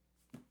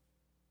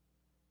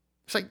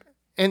 It's like,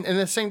 and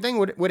the same thing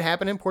would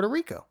happen in Puerto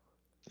Rico.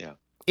 Yeah.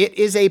 It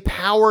is a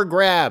power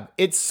grab.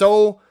 It's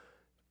so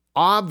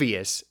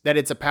obvious that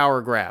it's a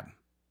power grab.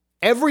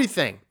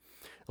 Everything.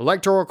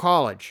 Electoral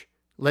college.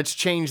 Let's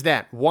change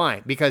that.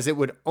 Why? Because it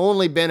would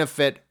only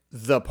benefit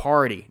the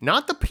party,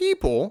 not the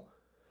people.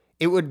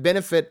 It would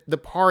benefit the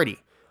party.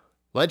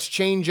 Let's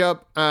change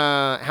up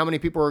how many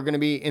people are going to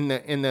be in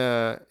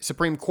the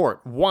Supreme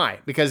Court. Why?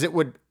 Because it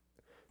would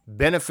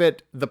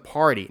benefit the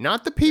party,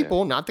 not the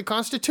people, not the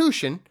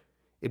Constitution.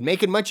 It'd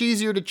make it much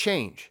easier to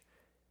change.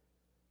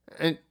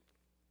 And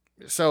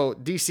so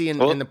DC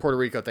and the Puerto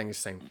Rico thing is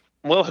the same.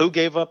 Well, who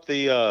gave up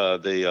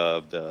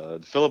the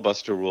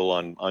filibuster rule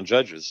on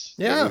judges?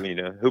 Yeah. I mean,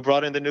 who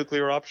brought in the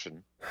nuclear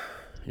option?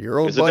 Your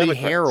old buddy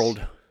Harold.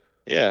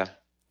 Yeah.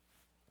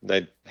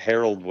 That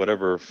Harold,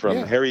 whatever, from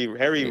Harry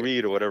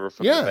Reid or whatever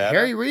from Nevada.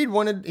 Harry Reid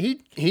wanted,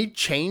 he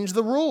changed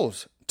the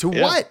rules. To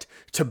what?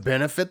 To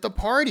benefit the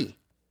party.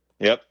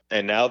 Yep.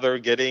 And now they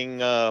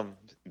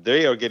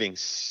are getting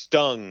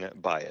stung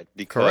by it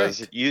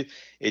because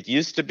it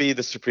used to be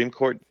the Supreme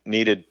Court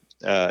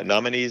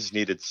nominees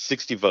needed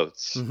 60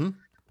 votes. Mm-hmm.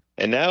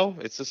 And now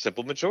it's a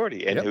simple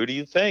majority. And who do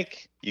you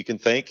thank? You can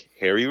thank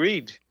Harry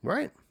Reid.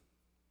 Right.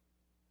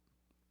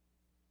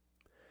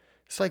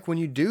 It's like when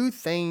you do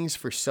things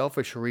for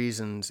selfish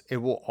reasons, it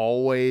will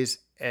always,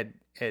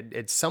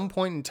 at some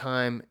point in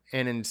time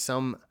and in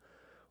some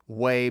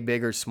way,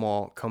 big or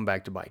small, come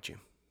back to bite you.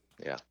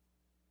 Yeah.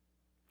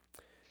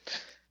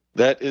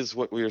 That is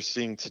what we are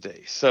seeing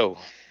today. So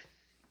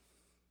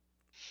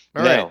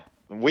All now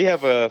right. we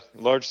have a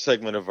large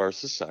segment of our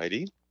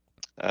society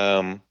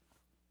um,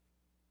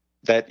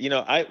 that,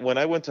 when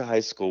I went to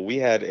high school, we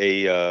had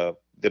the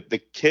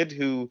kid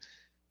who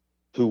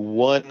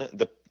won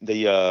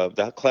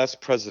the class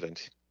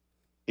president.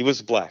 He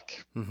was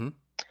black. Mm-hmm.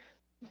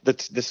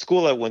 The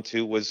school I went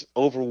to was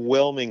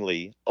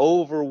overwhelmingly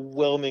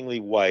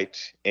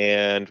white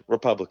and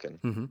Republican.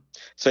 Mm-hmm.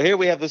 So here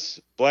we have this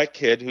black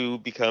kid who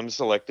becomes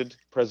elected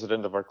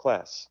president of our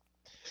class.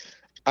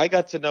 I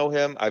got to know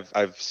him.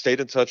 I've stayed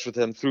in touch with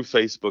him through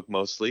Facebook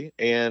mostly,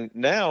 and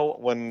now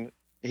when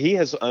he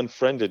has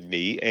unfriended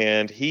me,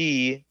 and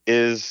he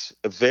is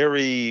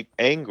very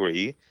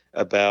angry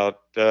about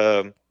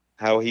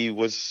how he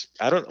was.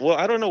 I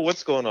don't know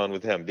what's going on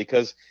with him,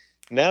 because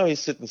now he's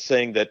sitting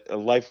saying that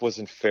life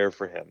wasn't fair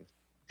for him.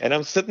 And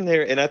I'm sitting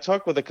there, and I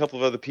talked with a couple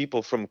of other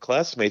people from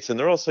classmates, and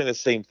they're all saying the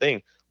same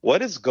thing.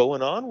 What is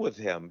going on with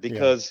him? Yeah.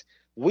 Because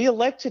we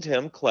elected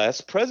him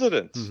class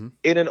president Mm-hmm.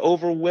 in an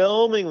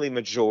overwhelmingly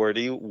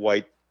majority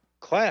white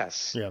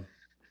class. Yeah.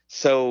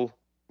 So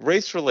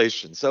race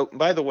relations. So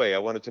by the way, I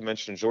wanted to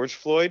mention George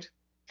Floyd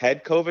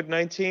had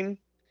COVID-19.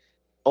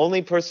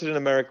 Only person in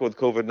America with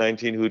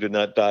COVID-19 who did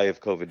not die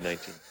of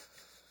COVID-19.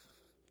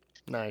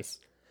 Nice.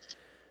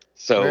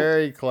 So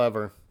very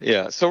clever.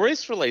 Yeah. So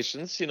race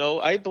relations,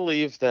 I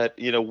believe that,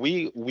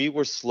 we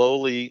were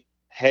slowly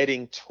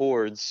heading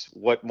towards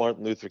what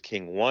Martin Luther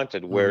King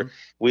wanted, where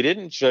we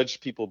didn't judge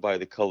people by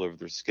the color of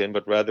their skin,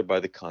 but rather by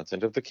the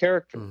content of the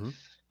character. Mm-hmm.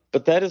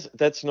 But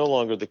that's no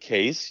longer the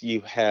case. You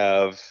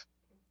have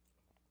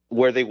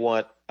where they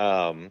want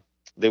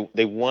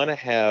they want to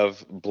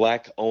have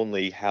black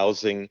only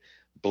housing,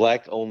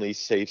 black only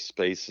safe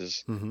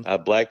spaces,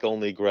 black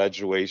only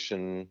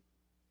graduation,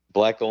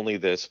 black only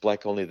this,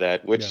 black only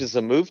that, which is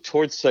a move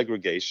towards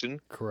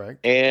segregation. Correct.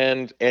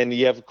 And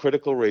you have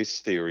critical race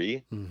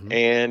theory,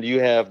 and you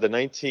have the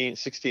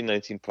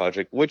 1619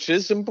 Project, which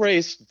is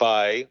embraced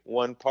by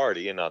one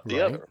party and not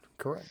the other.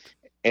 Correct.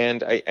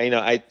 And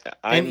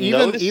I'm even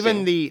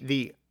noticing,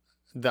 the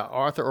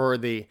author or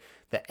the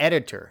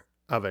editor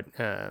of it,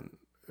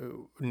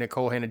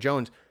 Nicole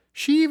Hannah-Jones,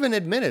 she even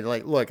admitted,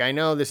 like, look, I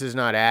know this is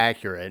not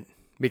accurate,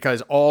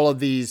 because all of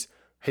these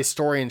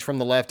historians from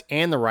the left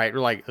and the right were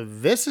like,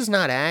 this is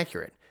not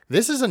accurate.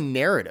 This is a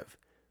narrative.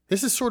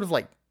 This is sort of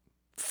like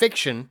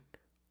fiction,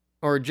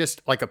 or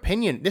just like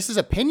opinion. This is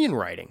opinion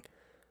writing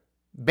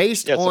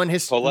based on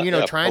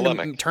trying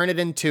to turn it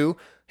into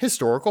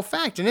historical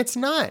fact, and it's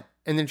not.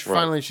 And then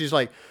finally she's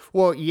like,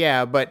 well,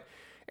 yeah, but,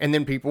 and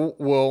then people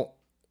will,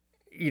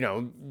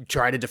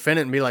 try to defend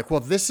it and be like,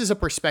 well, this is a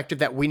perspective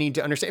that we need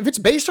to understand. If it's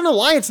based on a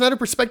lie, it's not a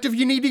perspective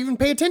you need to even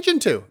pay attention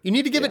to. You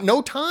need to give it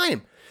no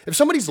time. If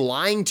somebody's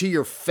lying to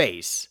your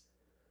face,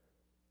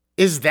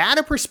 is that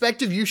a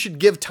perspective you should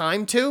give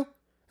time to? You're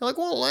like,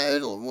 well,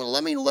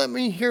 let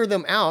me hear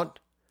them out.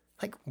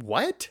 Like,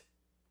 what?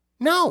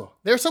 No,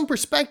 there are some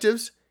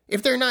perspectives,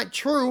 if they're not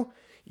true,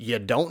 you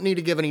don't need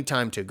to give any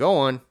time to. Go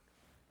on.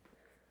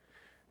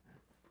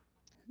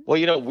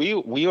 Well,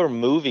 we are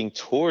moving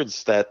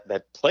towards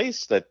that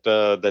place that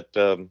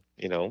Martin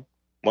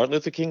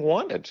Luther King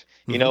wanted.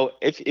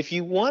 If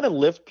you want to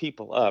lift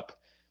people up,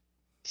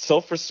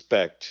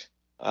 self-respect,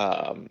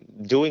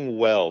 doing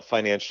well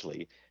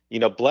financially,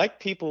 black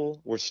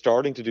people were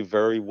starting to do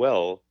very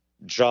well.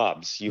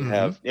 Jobs, you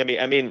have,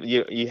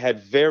 you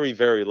had very,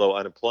 very low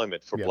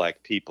unemployment for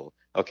black people.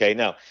 Okay,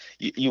 now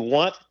you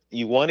want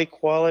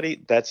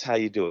equality. That's how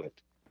you do it.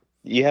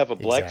 You have a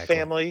black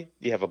family.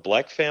 You have a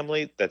black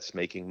family that's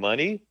making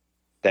money,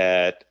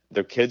 that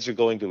their kids are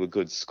going to a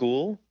good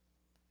school,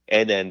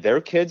 and then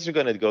their kids are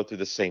going to go through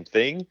the same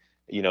thing.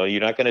 You're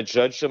not going to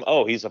judge them.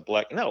 Oh, he's a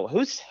black. No,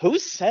 who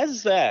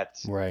says that?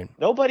 Right.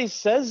 Nobody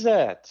says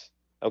that.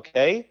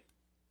 Okay.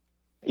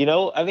 You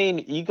go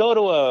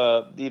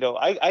to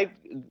I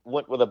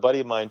went with a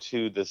buddy of mine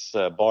to this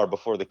bar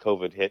before the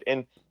COVID hit,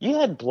 and you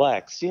had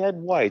blacks, you had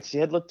whites, you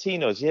had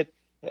Latinos, you had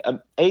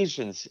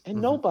Asians,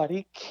 and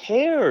nobody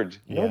cared.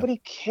 Yeah. Nobody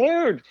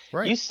cared.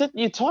 Right. You sit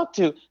and you talk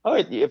to, all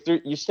right, if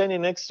you're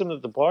standing next to them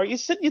at the bar, you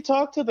sit and you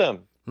talk to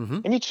them.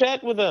 And you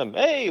chat with them.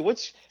 Hey, are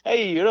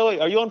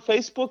you on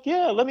Facebook?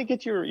 Yeah, let me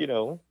get your,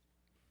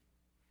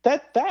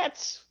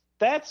 that's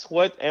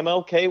what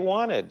MLK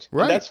wanted.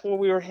 Right. That's where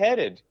we were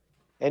headed.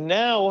 And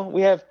now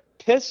we have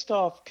pissed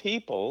off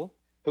people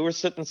who are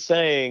sitting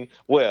saying,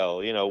 well,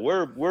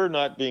 we're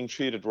not being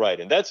treated right,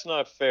 and that's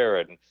not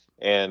fair.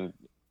 And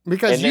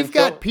because you've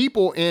got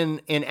people in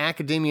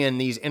academia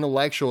and these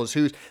intellectuals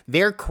whose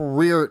their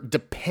career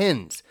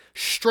depends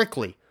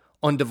strictly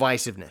on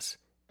divisiveness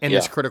and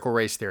this critical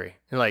race theory.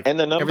 And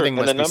everything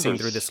must be seen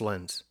through this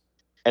lens.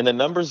 And the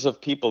numbers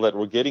of people that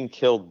were getting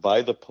killed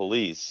by the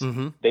police,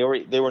 they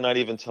were not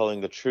even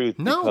telling the truth.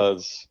 No.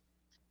 Because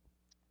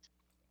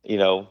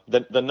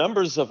the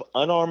numbers of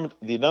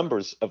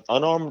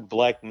unarmed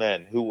black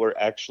men who were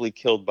actually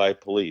killed by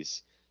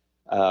police,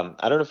 I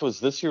don't know if it was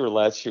this year or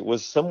last year,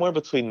 was somewhere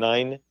between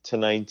 9 to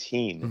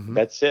 19.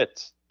 That's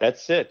it.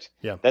 That's it.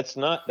 Yeah. That's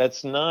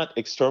not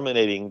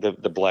exterminating the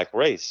black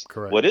race.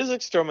 Correct. What is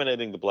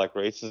exterminating the black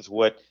race is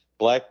what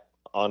black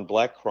on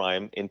black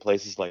crime in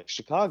places like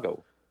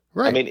Chicago. I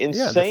Right. mean, Yeah,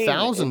 the insane.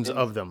 thousands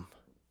of them.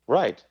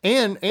 Right.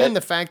 And That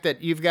the fact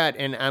that you've got,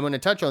 and I'm going to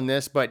touch on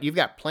this, but you've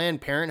got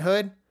Planned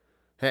Parenthood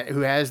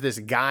who has this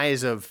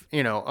guise of,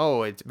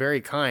 oh, it's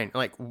very kind.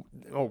 Like,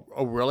 oh,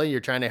 really? You're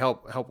trying to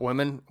help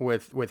women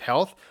with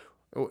health?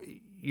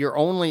 You're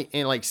only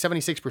in, like,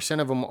 76%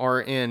 of them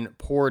are in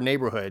poor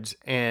neighborhoods,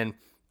 and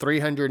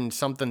 300 and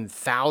something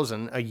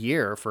thousand a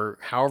year for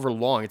however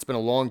long. It's been a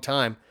long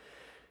time.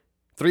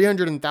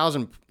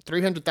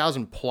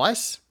 300,000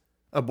 plus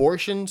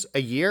abortions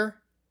a year,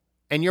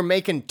 and you're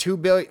making $2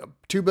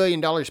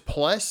 billion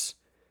plus,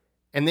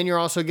 and then you're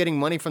also getting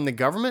money from the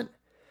government.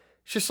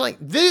 It's just like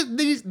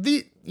these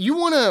you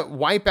want to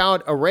wipe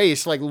out a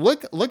race. Like,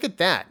 look at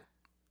that.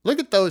 Look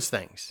at those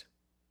things.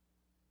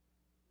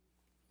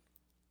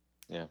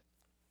 Yeah.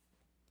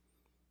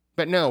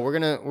 But no, we're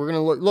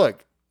gonna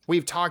look.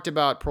 We've talked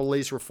about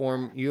police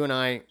reform. You and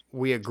I,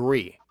 we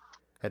agree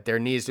that there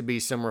needs to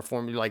be some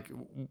reform. Like,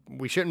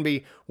 we shouldn't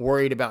be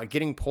worried about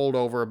getting pulled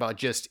over about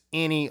just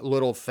any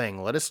little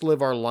thing. Let us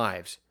live our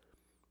lives.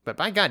 But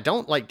by God,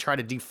 don't try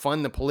to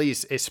defund the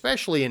police,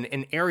 especially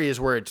in areas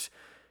where it's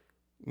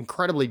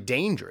incredibly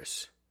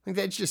dangerous. I think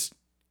that's just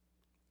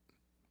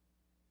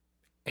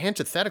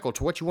antithetical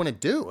to what you want to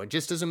do. It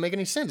just doesn't make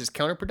any sense. It's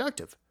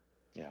counterproductive.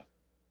 Yeah.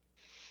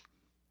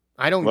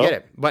 I don't get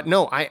it. But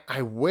no,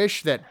 I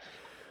wish that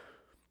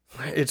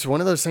it's one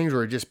of those things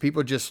where just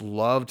people just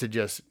love to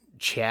just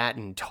chat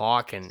and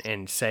talk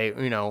and say,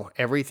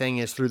 everything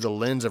is through the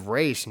lens of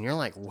race. And you're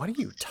like, what are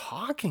you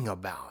talking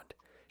about?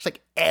 It's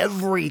like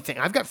everything.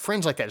 I've got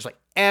friends like that. It's like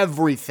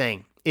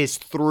everything is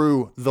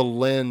through the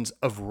lens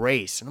of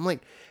race. And I'm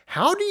like,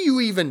 how do you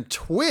even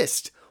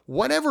twist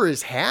whatever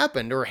has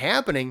happened or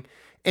happening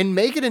and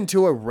make it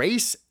into a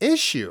race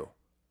issue?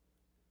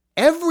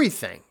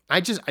 Everything.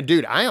 I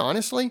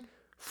honestly,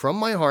 from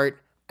my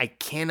heart, I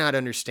cannot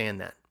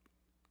understand that.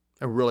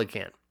 I really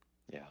can't.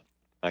 Yeah,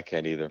 I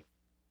can't either.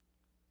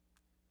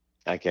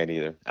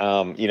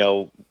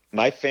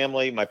 My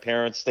family, my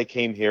parents, they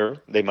came here,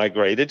 they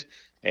migrated,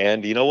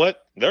 and you know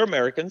what? They're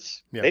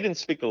Americans. Yeah. They didn't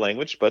speak the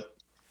language,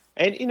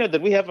 and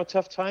did we have a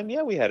tough time?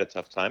 Yeah, we had a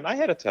tough time. I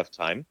had a tough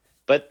time,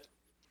 but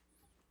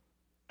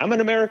I'm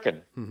an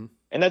American,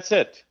 and that's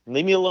it.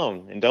 Leave me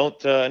alone, and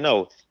don't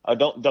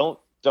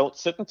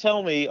sit and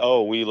tell me,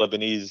 oh, we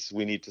Lebanese,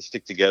 we need to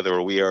stick together,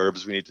 or we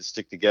Arabs, we need to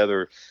stick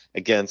together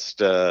against,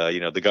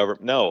 the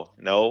government.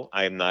 No,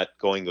 I am not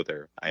going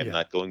there. I am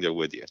not going there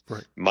with you.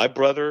 Right. My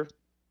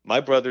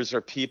brothers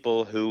are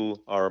people who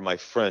are my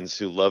friends,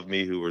 who love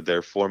me, who are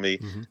there for me.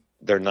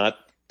 They're not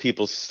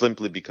people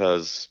simply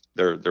because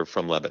they're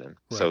from Lebanon.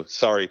 Right. So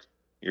sorry,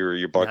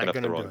 you're barking Not up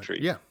the gonna wrong do it. tree.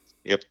 Yeah.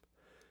 Yep.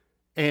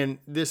 And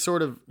this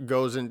sort of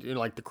goes into,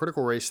 the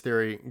critical race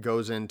theory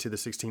goes into the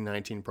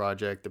 1619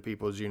 Project, the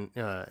People's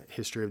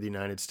History of the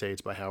United States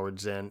by Howard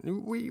Zinn.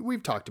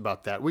 We've talked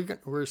about that.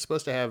 We're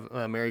supposed to have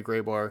Mary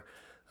Graybar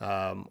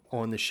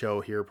on the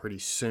show here pretty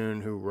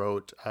soon, who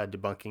wrote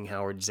Debunking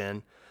Howard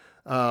Zinn.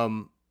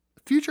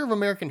 Future of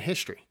American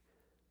History.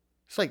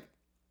 It's like,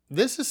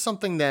 this is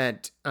something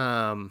that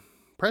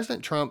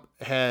President Trump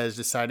has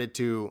decided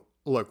to,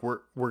 look,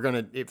 we're going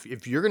to,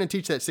 if you're going to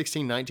teach that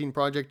 1619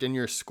 Project in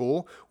your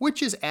school,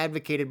 which is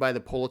advocated by the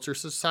Pulitzer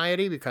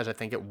Society, because I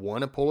think it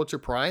won a Pulitzer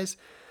Prize.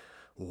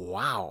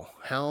 Wow,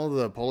 how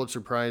the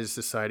Pulitzer Prize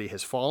Society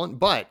has fallen.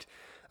 But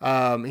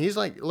he's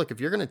like, look, if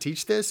you're going to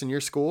teach this in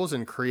your schools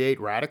and create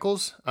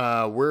radicals,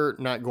 we're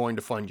not going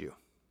to fund you.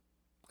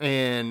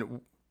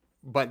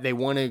 But they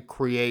want to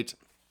create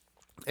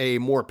a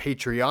more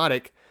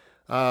patriotic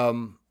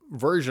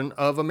version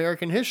of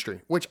American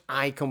history, which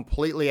I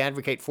completely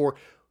advocate for.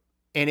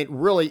 And it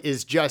really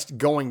is just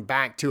going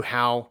back to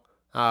how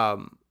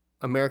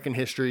American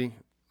history,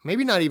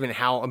 maybe not even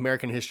how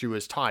American history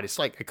was taught. It's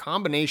like a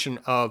combination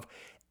of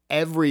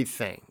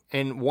everything.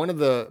 And one of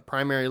the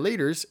primary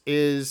leaders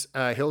is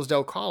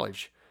Hillsdale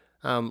College.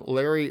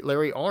 Larry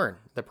Arnn,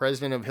 the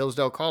president of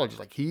Hillsdale College.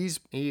 Like,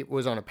 he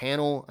was on a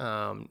panel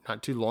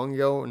not too long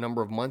ago, a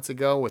number of months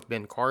ago, with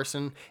Ben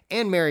Carson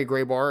and Mary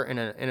Graybar and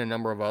a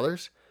number of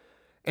others.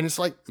 And it's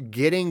like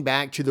getting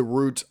back to the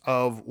roots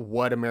of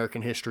what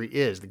American history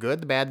is: the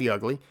good, the bad, the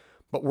ugly.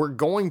 But we're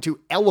going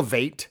to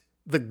elevate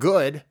the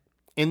good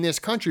in this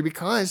country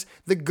because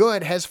the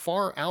good has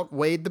far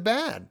outweighed the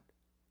bad.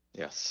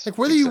 Yes. Like,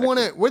 whether you want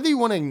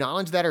to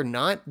acknowledge that or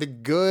not, the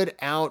good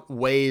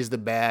outweighs the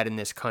bad in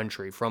this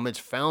country, from its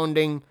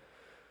founding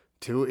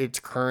to its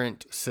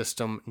current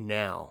system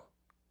now.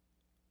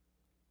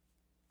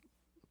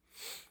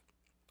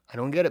 I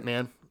don't get it,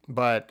 man,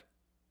 but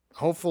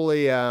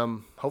hopefully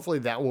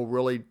that will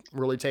really,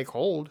 really take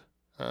hold.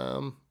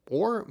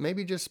 Or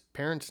maybe just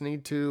parents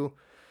need to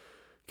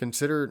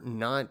consider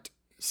not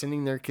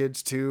sending their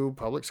kids to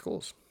public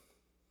schools.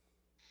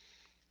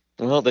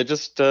 Well, they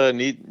just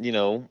need,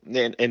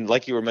 and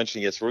like you were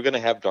mentioning, yes, we're going to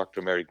have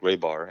Dr. Mary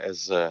Graybar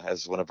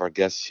as one of our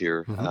guests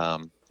here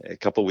a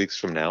couple weeks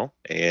from now,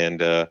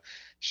 and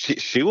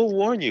she will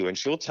warn you, and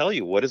she'll tell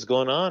you what is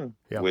going on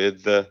Yeah.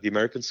 with the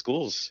American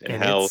schools, and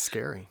It's how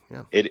scary.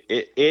 Yeah.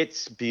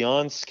 it's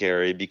beyond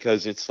scary,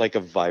 because it's like a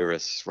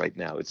virus right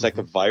now. It's like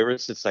a Hmm.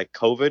 virus. It's like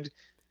COVID.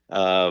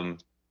 Um,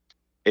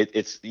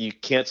 it's you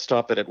can't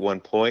stop it at one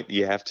point.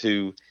 You have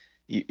to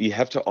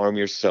arm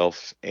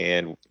yourself,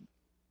 and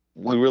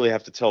we really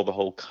have to tell the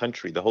whole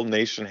country, the whole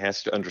nation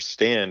has to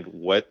understand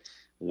what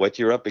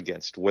you're up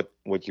against, what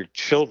your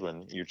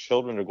children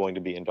are going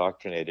to be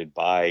indoctrinated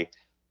by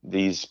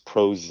these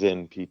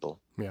pro-Zen people.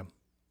 Yeah.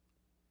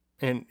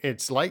 And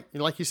it's like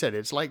you said,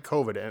 it's like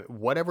COVID.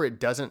 Whatever it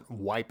doesn't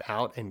wipe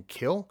out and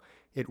kill,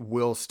 it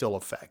will still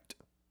affect.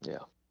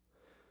 Yeah.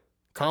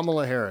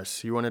 Kamala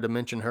Harris, you wanted to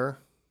mention her?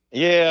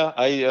 Yeah,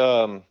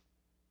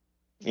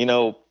 you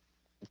know,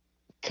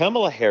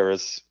 Kamala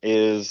Harris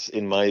is,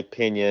 in my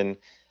opinion,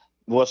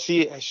 well,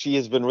 she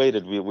has been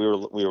rated. We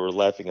were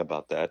laughing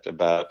about that,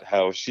 about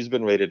how she's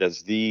been rated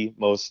as the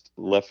most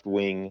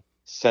left-wing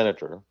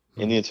senator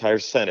in the Hmm. entire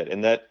Senate,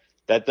 and that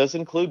does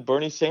include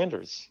Bernie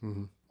Sanders.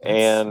 Hmm. That's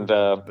And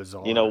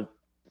bizarre.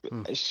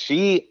 Hmm.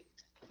 she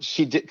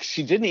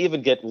didn't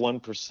even get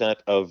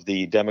 1% of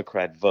the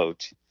Democrat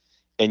vote,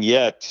 and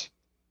yet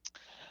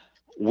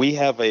we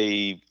have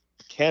a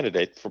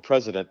candidate for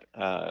president,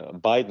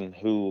 Biden,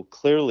 who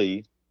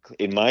clearly,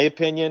 in my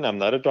opinion, I'm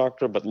not a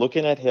doctor, but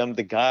looking at him,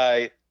 the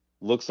guy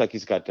looks like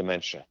he's got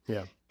dementia.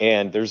 Yeah.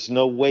 And there's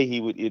no way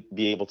he would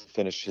be able to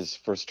finish his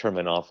first term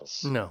in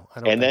office. No, I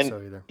don't And think then,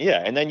 so either.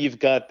 yeah, and then you've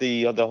got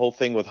the whole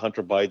thing with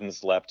Hunter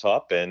Biden's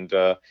laptop. And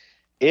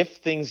if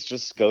things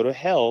just go to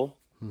hell,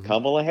 Hmm.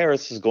 Kamala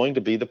Harris is going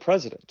to be the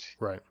president.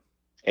 Right.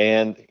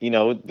 And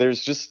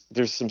there's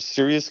some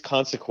serious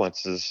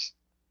consequences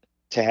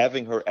to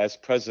having her as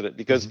president,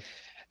 because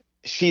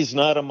she's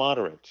not a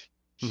moderate.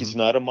 She's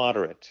not a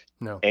moderate.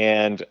 No.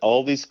 And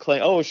all these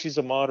claims, oh, she's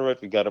a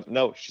moderate.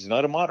 No, she's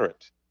not a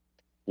moderate.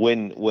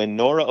 When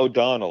Nora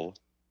O'Donnell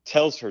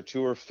tells her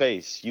to her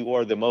face, you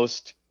are the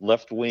most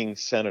left-wing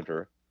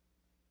senator,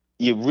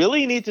 you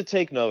really need to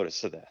take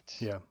notice of that.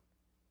 Yeah.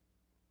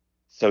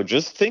 So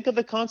just think of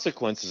the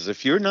consequences.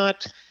 If you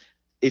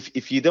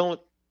don't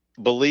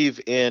believe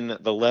in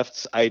the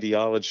left's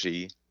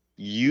ideology,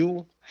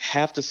 you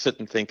have to sit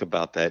and think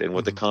about that and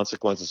what the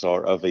consequences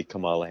are of a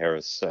Kamala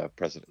Harris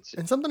presidency.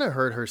 And something I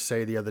heard her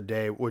say the other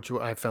day, which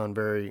I found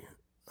very,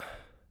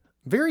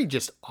 very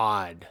just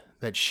odd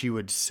that she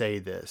would say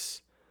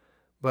this,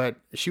 but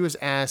she was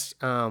asked,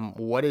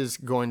 what is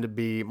going to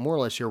be more or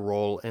less your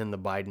role in the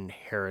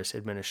Biden-Harris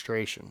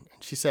administration?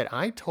 And she said,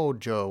 I told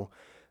Joe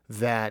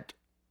that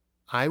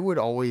I would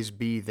always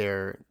be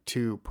there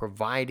to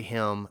provide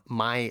him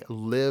my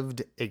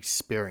lived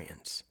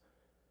experience.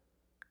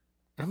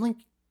 And I'm like,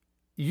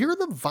 you would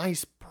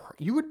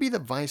be the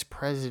vice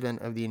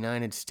president of the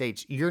United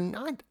States. You're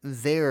not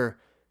there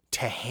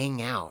to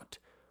hang out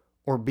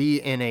or be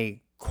in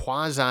a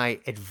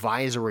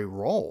quasi-advisory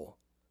role.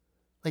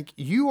 Like,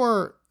 you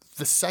are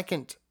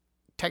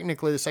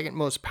technically the second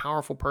most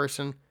powerful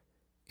person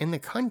in the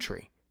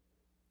country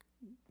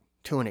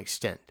to an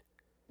extent.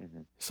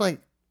 Mm-hmm. It's like,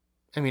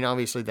 I mean,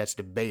 obviously that's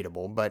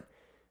debatable, but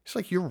it's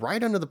like you're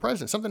right under the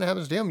president. Something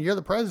happens to him, you're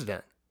the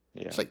president.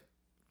 Yeah. It's like,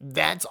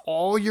 that's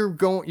all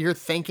you're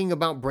thinking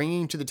about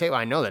bringing to the table.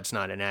 I know that's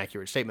not an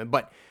accurate statement,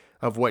 but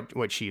of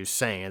what she was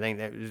saying, I think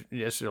that was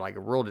just like a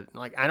real,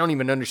 like, I don't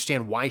even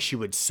understand why she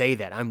would say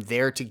that. I'm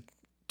there to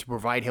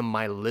provide him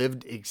my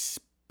lived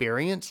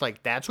experience.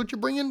 Like, that's what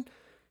you're bringing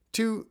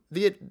to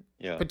the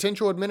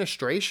potential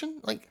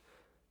administration. Like,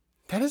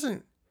 that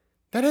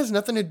has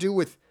nothing to do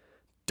with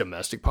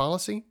domestic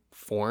policy,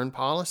 foreign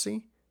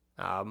policy,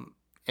 and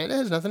it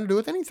has nothing to do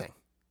with anything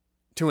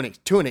to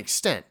an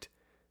extent.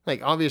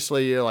 Like,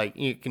 obviously,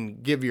 you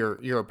can give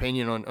your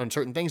opinion on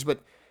certain things,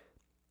 but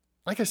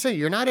like I say,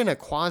 you're not in a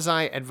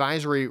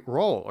quasi-advisory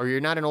role, or you're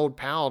not an old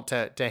pal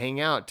to hang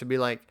out, to be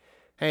like,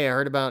 hey, I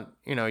heard about,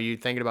 you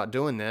thinking about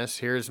doing this.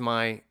 Here's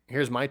my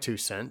 2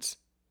 cents.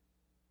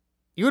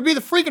 You would be the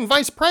freaking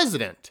vice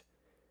president.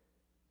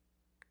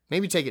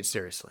 Maybe take it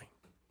seriously.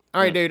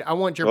 All right, dude, I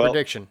want your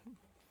prediction.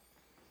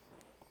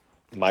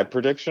 My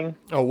prediction?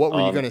 Oh, what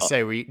were you going to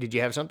say? Did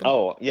you have something?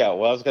 Oh, yeah.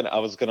 Well, I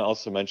was gonna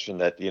also mention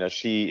that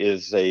she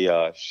is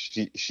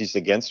she's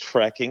against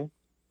fracking,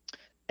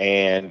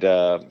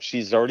 and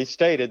she's already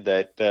stated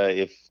that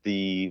if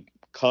the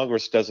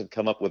Congress doesn't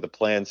come up with a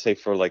plan, say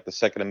for like the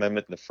Second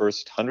Amendment in the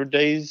first 100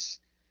 days,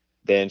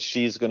 then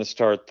she's going to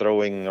start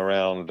throwing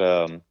around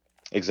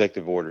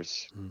executive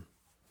orders.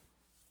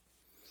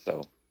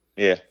 So,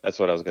 yeah, that's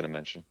what I was going to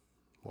mention.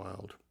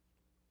 Wild.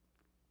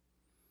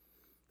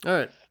 All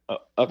right.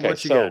 Okay,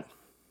 what you so got?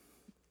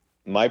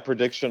 My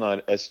prediction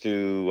as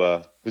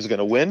to who's going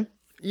to win?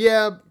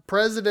 Yeah,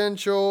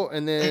 presidential,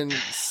 and then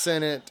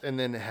Senate, and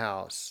then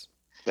House.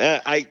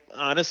 I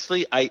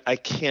honestly, I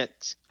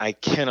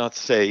cannot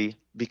say,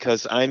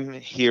 because I'm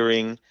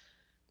hearing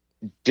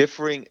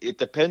differing. It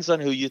depends on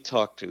who you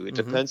talk to. It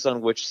depends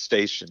on which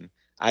station.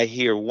 I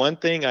hear one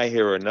thing, I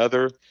hear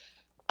another.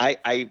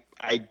 I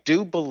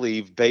do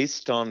believe,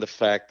 based on the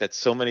fact that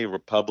so many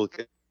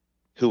Republicans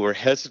who are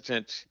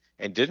hesitant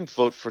and didn't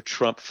vote for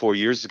Trump 4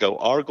 years ago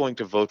are going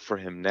to vote for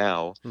him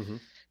now. Mm-hmm.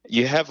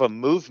 You have a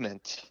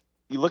movement.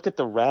 You look at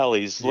the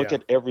rallies, look Yeah.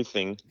 at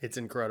everything. It's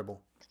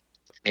incredible.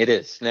 It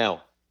is.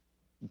 Now,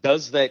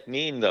 does that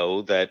mean,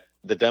 though, that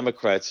the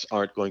Democrats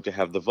aren't going to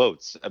have the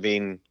votes? I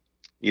mean,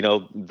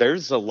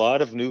 there's a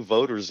lot of new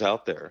voters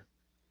out there.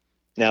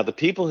 Now, the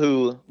people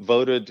who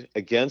voted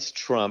against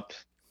Trump,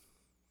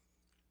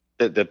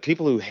 the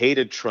people who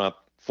hated Trump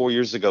 4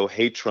 years ago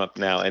hate Trump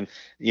now. And,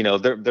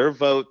 their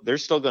vote, they're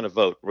still going to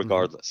vote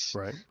regardless.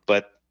 Right.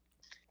 But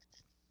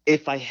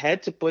if I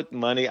had to put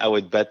money, I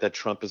would bet that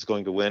Trump is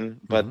going to win.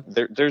 But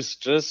there's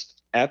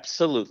just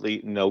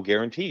absolutely no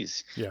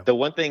guarantees. Yeah. The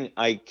one thing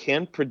I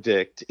can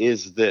predict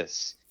is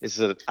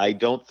that I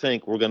don't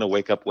think we're going to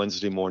wake up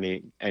Wednesday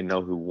morning and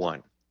know who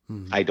won.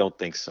 I don't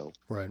think so.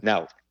 Right.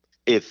 Now,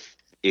 if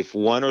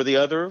one or the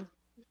other,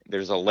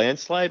 there's a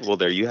landslide, well,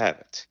 there you have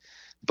it.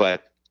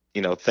 But,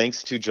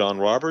 thanks to John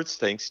Roberts,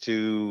 thanks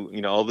to,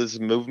 all these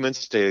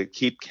movements to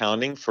keep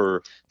counting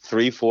for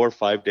 3, 4,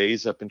 5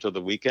 days up until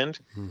the weekend,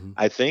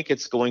 I think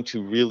it's going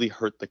to really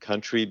hurt the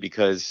country,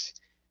 because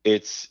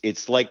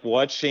it's like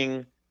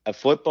watching a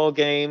football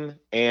game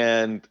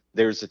and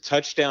there's a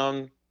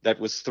touchdown that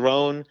was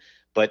thrown,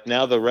 but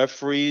now the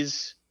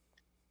referees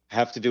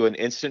have to do an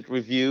instant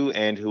review,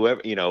 and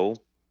whoever,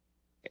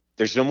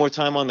 there's no more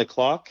time on the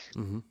clock.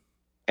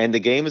 And the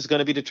game is going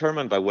to be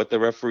determined by what the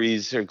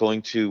referees are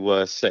going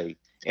to say.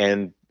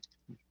 And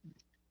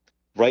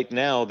right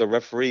now, the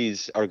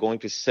referees are going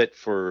to sit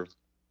for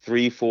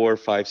 3, 4,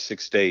 5,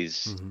 6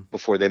 days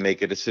before they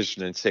make a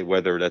decision and say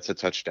whether that's a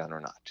touchdown or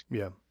not.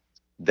 Yeah.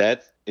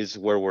 That is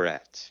where we're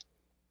at.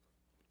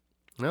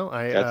 No,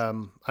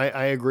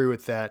 I agree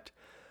with that.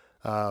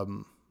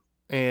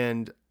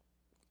 And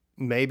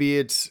maybe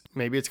it's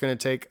going to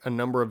take a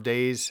number of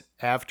days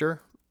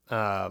after.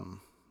 I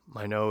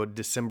know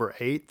December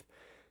 8th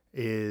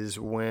is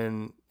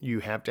when you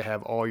have to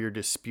have all your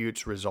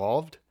disputes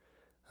resolved.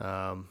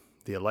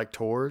 The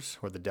electors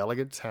or the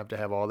delegates have to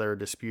have all their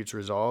disputes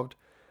resolved.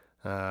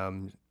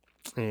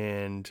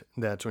 And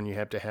that's when you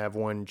have to have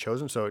one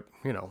chosen. So,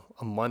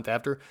 a month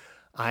after.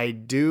 I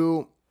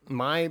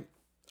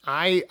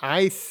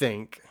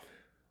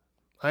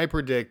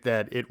predict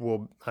that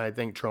I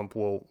think Trump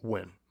will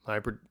win. I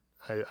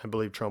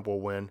believe Trump will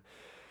win.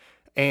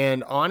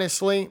 And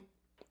honestly,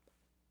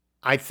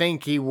 I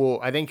think he will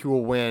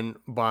win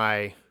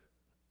by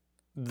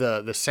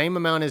the same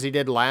amount as he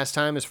did last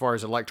time as far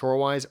as electoral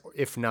wise,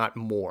 if not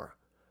more.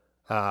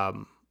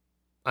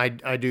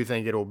 I do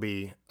think it'll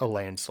be a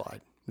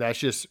landslide. That's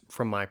just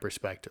from my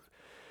perspective.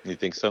 You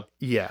think so?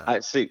 Yeah. I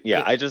see.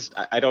 Yeah. I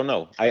don't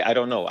know. I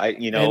don't know.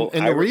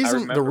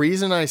 The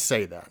reason I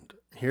say that,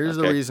 here's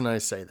the reason I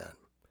say that.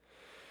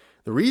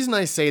 The reason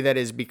I say that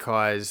is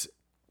because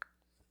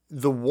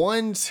the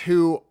ones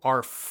who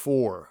are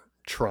for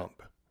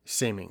Trump,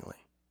 seemingly,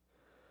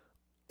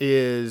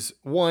 is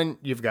one,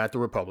 you've got the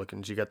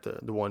Republicans, you got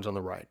the ones on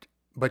the right,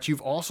 but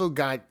you've also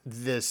got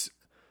this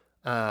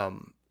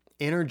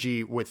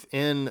energy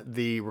within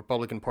the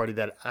Republican Party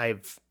that I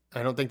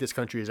don't think this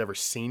country has ever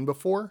seen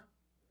before.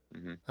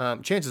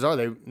 Chances are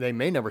they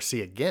may never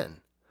see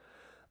again,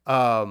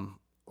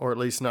 or at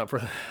least not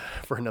for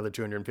another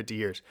 250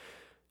 years.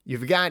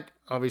 You've got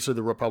obviously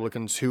the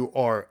Republicans who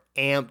are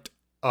amped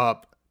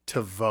up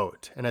to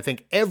vote, and I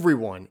think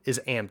everyone is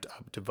amped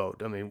up to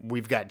vote. I mean,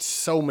 we've got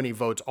so many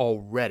votes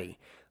already,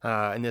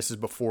 and this is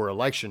before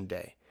Election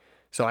Day,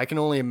 so I can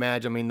only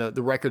imagine. I mean,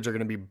 the records are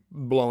going to be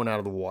blown out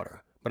of the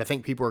water, but I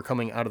think people are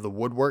coming out of the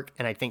woodwork,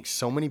 and I think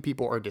so many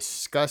people are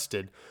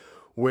disgusted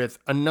with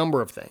a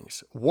number of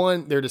things.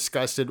 One, they're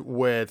disgusted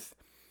with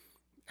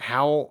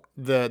how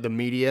the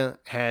media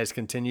has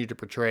continued to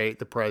portray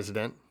the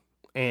president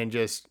and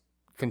just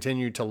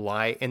continue to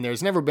lie. And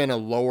there's never been a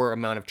lower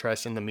amount of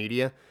trust in the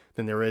media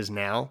than there is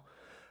now.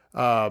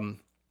 And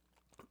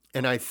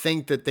I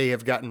think that they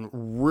have gotten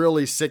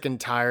really sick and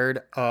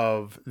tired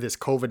of this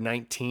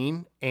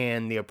COVID-19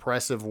 and the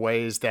oppressive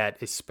ways that,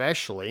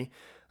 especially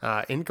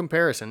in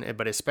comparison,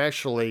 but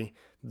especially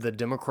the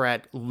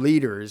Democrat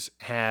leaders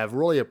have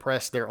really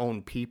oppressed their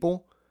own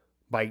people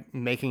by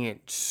making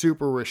it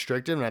super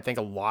restrictive. And I think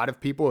a lot of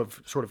people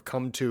have sort of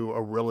come to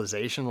a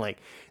realization like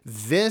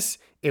this,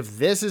 if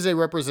this is a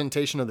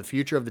representation of the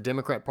future of the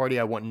Democrat Party,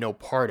 I want no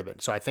part of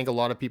it. So I think a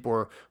lot of people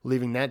are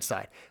leaving that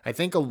side. I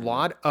think a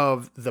lot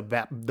of the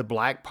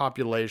black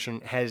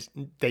population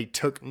they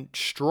took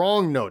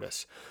strong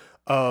notice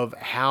of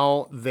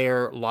how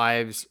their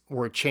lives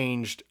were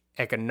changed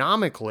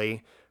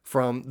economically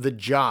from the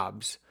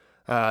jobs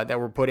that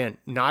were put in.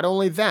 Not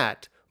only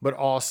that, but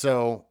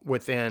also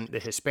within the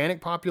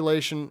Hispanic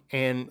population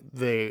and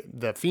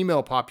the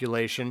female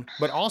population.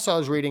 But also I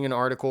was reading an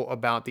article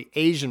about the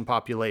Asian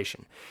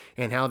population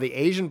and how the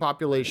Asian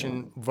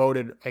population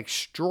voted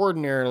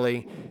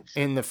extraordinarily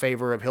in the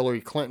favor of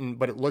Hillary Clinton,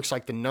 but it looks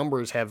like the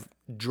numbers have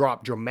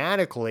dropped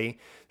dramatically,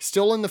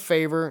 still in the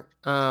favor,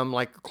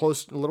 like a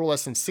little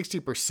less than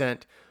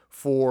 60%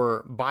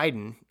 for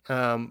Biden.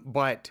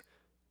 But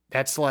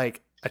that's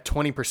like a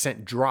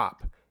 20%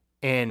 drop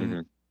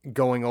in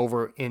going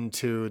over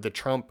into the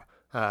Trump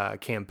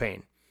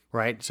campaign,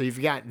 right? So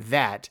you've got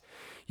that.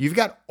 You've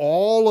got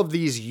all of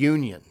these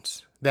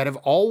unions that have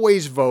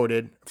always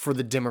voted for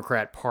the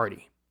Democrat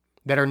Party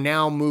that are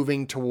now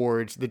moving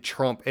towards the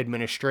Trump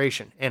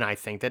administration. And I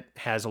think that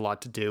has a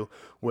lot to do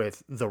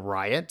with the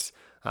riots,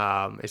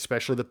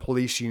 especially the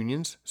police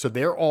unions. So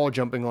they're all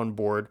jumping on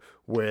board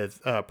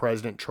with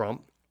President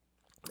Trump.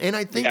 And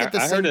I think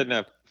I heard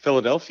in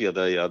Philadelphia,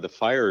 the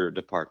fire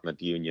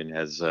department union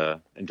has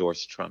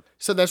endorsed Trump.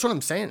 So that's what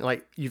I'm saying.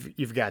 Like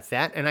you've got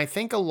that, and I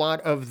think a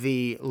lot of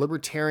the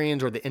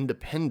libertarians or the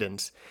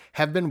independents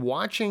have been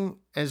watching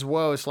as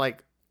well. It's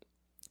like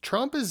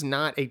Trump is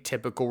not a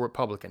typical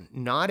Republican,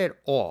 not at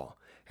all.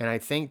 And I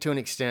think to an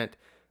extent,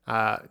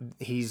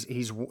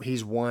 he's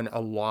won a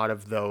lot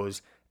of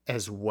those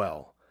as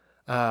well.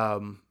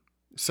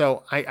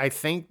 So I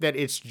think that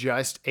it's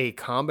just a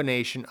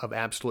combination of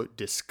absolute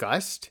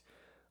disgust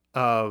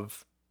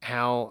of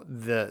how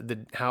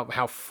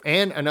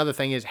and another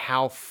thing is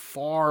how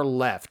far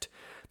left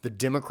the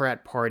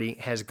Democrat Party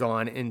has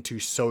gone into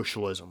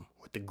socialism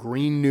with the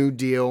Green New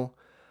Deal,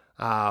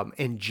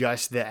 and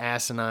just the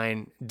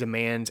asinine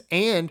demands.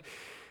 And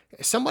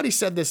somebody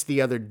said this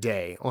the other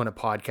day on a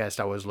podcast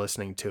I was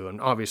listening to, and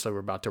obviously we're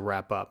about to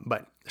wrap up,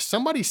 but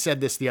somebody said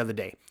this the other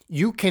day.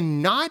 You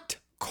cannot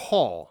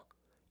call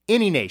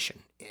any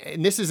nation,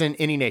 and this is in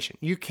any nation,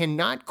 you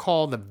cannot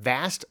call the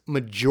vast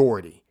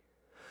majority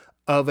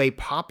of a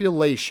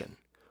population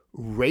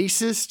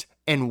racist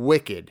and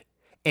wicked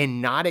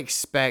and not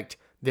expect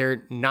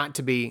there not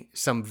to be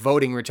some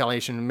voting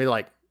retaliation and be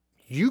like,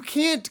 you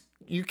can't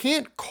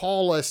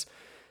call us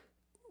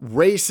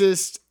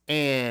racist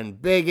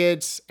and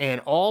bigots and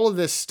all of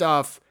this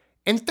stuff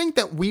and think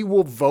that we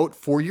will vote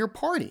for your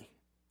party.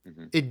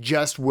 Mm-hmm. It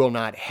just will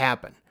not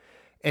happen.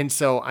 And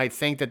so I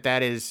think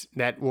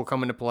that will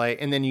come into play.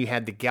 And then you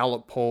had the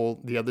Gallup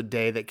poll the other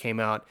day that came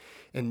out.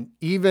 And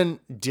even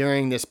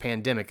during this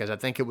pandemic, as I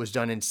think it was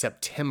done in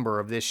September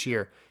of this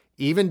year,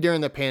 even during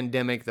the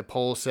pandemic, the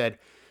poll said,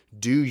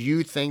 do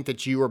you think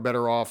that you are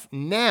better off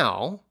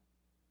now,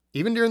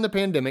 even during the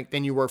pandemic,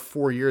 than you were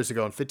 4 years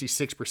ago? And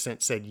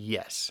 56% said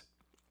yes.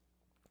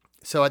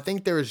 So I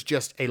think there is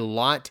just a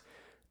lot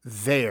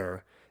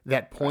there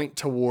that point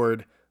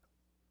toward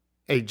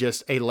a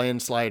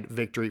landslide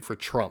victory for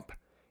Trump.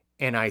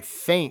 And I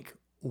think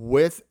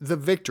with the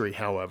victory,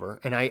 however,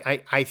 and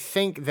I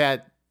think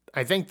the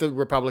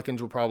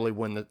Republicans will probably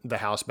win the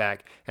House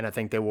back, and I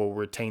think they will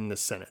retain the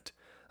Senate.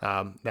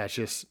 That's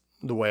just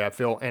the way I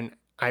feel. And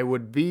I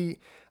wouldn't be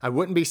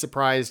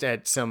surprised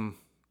at some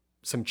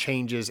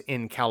changes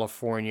in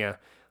California,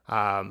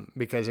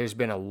 because there's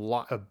been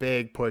a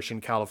big push in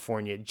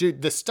California.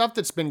 The stuff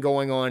that's been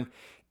going on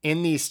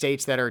in these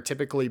states that are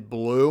typically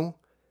blue,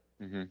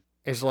 mm-hmm.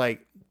 is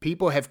like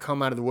people have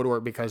come out of the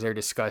woodwork because they're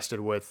disgusted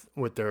with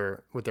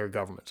their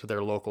governments, with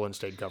their local and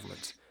state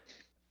governments.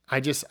 I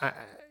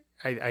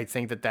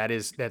think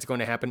that's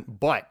going to happen.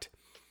 But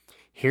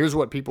here's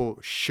what people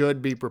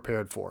should be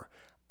prepared for.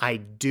 I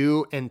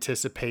do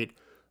anticipate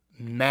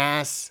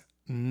mass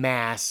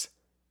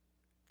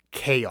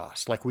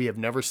chaos like we have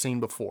never seen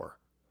before.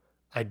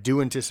 I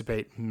do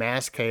anticipate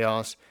mass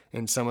chaos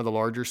in some of the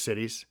larger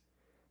cities.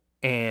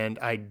 And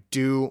I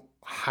do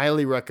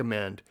highly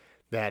recommend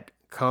that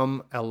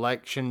come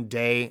election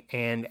day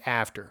and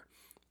after,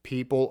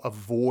 people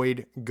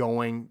avoid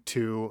going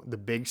to the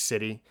big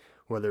city,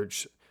 whether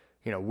it's,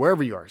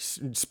 wherever you are,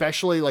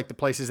 especially like the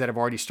places that have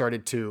already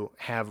started to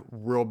have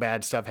real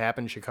bad stuff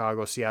happen: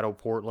 Chicago, Seattle,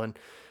 Portland,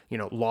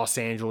 Los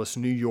Angeles,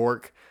 New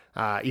York,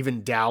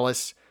 even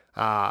Dallas,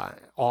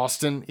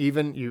 Austin,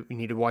 even. You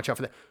need to watch out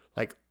for that.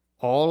 Like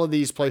all of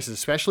these places,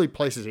 especially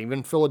places,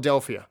 even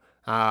Philadelphia,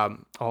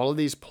 all of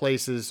these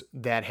places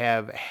that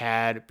have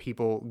had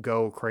people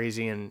go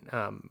crazy and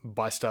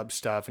bust up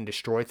stuff and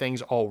destroy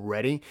things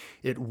already,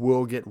 it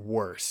will get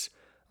worse.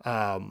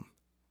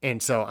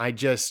 And so I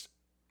just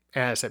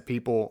ask that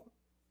people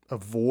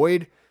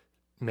avoid,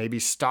 maybe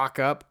stock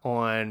up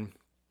on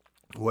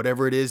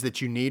whatever it is that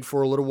you need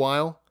for a little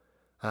while.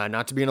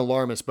 Not to be an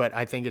alarmist, but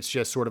I think it's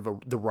just sort of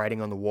the writing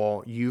on the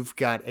wall. You've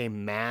got a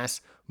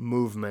mass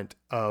movement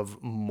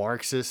of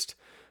Marxists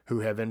who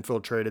have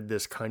infiltrated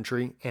this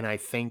country, and I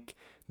think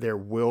there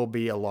will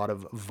be a lot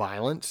of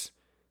violence,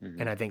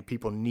 mm-hmm. and I think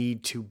people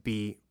need to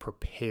be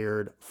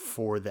prepared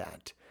for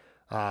that.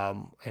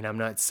 And I'm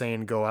not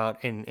saying go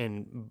out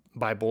and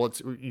buy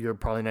bullets. You're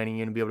probably not even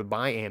going to be able to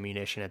buy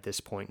ammunition at this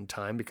point in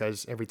time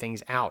because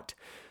everything's out.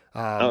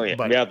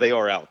 But they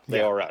are out.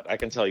 They are out. I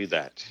can tell you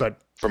that.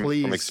 But from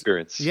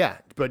experience. Yeah,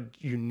 but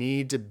you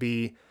need to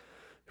be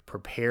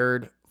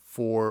prepared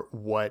for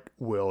what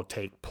will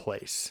take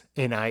place.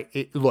 And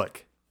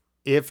look,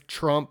 if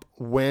Trump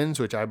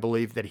wins, which I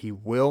believe that he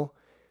will,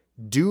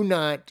 do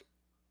not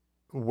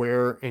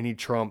wear any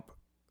Trump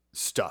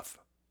stuff.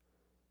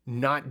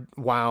 Not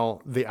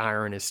while the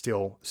iron is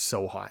still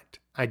so hot.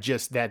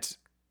 That's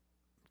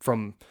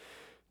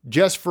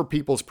just for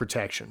people's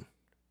protection.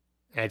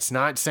 It's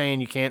not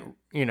saying you can't,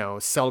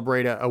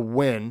 celebrate a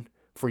win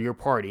for your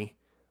party.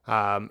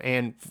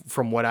 and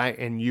from what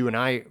you and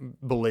I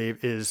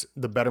believe is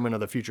the betterment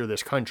of the future of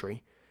this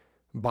country,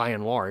 by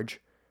and large.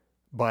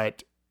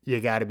 But you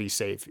got to be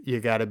safe.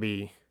 You got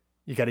to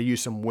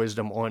use some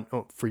wisdom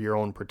for your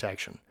own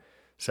protection.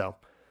 So,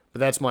 but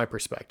that's my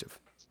perspective.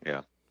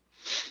 Yeah.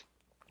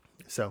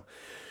 So,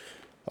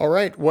 all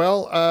right.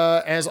 Well,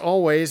 as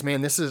always,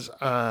 man, this is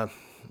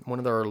one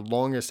of our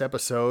longest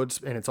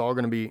episodes, and it's all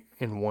going to be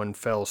in one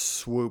fell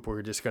swoop.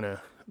 We're just going to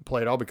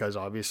play it all because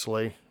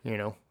obviously,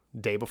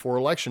 day before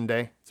election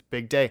day, it's a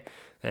big day,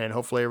 and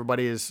hopefully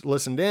everybody has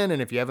listened in.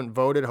 And if you haven't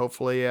voted,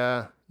 hopefully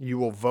you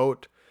will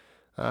vote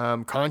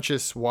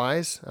conscious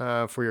wise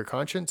for your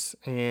conscience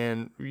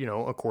and,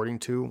 according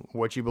to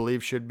what you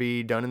believe should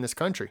be done in this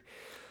country.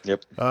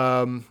 Yep.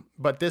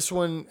 But this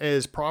one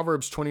is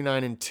Proverbs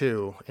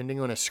 29:2, ending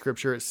on a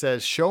scripture. It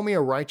says, "Show me a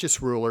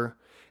righteous ruler,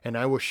 and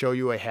I will show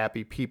you a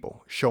happy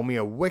people. Show me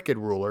a wicked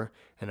ruler,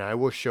 and I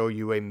will show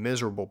you a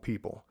miserable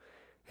people."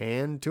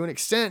 And to an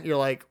extent, you're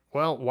like,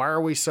 well, why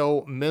are we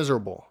so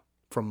miserable?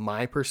 From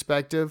my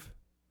perspective,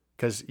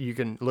 because you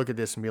can look at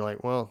this and be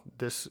like, well,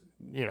 this,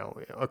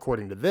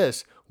 according to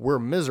this, we're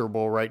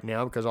miserable right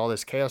now because all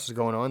this chaos is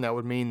going on. That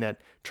would mean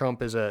that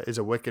Trump is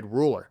a wicked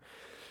ruler.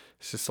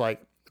 It's just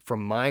like,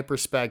 from my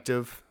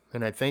perspective,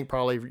 and I think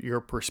probably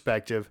your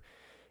perspective,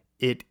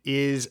 it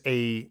is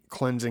a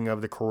cleansing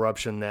of the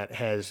corruption that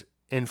has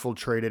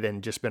infiltrated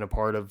and just been a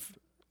part of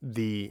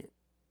the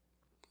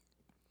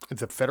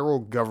federal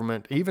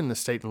government, even the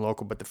state and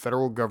local, but the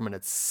federal government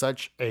at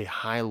such a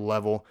high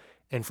level.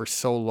 And for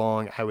so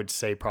long, I would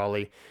say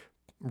probably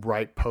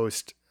right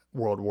post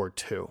World War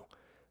II,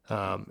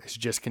 it's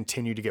just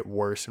continued to get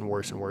worse and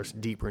worse and worse,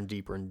 deeper and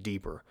deeper and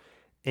deeper.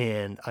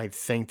 And I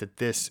think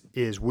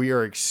that we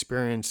are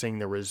experiencing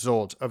the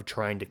results of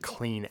trying to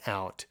clean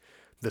out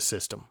the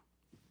system.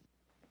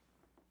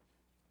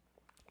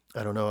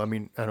 I don't know. I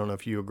mean, I don't know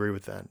if you agree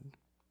with that.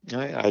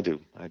 I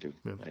do. Yeah.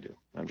 I do.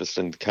 I'm just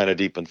kind of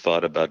deep in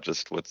thought about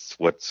just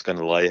what's going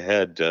to lie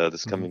ahead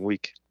this coming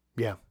week.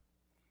 Yeah.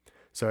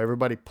 So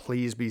everybody,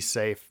 please be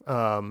safe.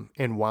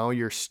 And while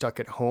you're stuck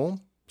at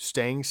home,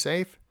 staying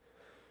safe,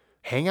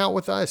 hang out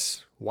with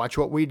us. Watch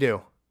what we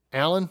do.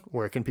 Alan,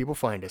 where can people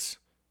find us?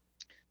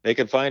 They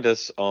can find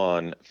us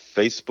on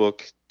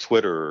Facebook,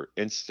 Twitter,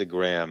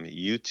 Instagram,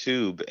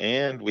 YouTube,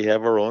 and we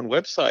have our own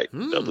website,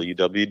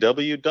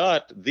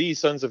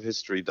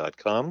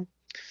 www.thesonsofhistory.com.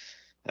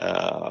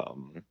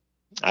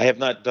 I have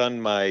not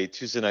done my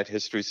Tuesday night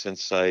history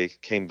since I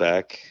came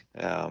back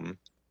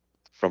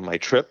from my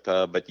trip,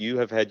 but you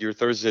have had your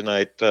Thursday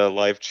night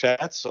live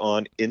chats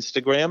on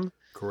Instagram.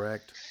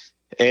 Correct.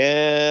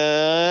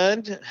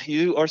 And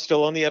you are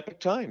still on the Epic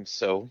Times,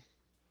 so.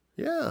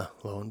 Yeah,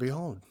 lo and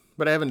behold.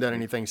 But I haven't done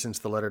anything since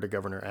the letter to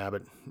Governor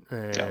Abbott,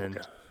 and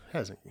he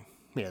hasn't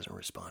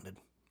responded.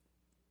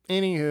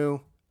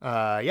 Anywho,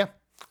 yeah,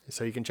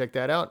 so you can check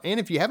that out. And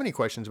if you have any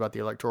questions about the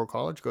Electoral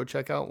College, go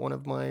check out one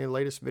of my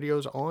latest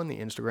videos on the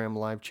Instagram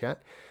live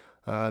chat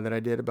that I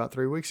did about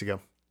 3 weeks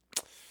ago.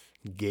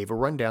 Gave a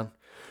rundown.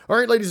 All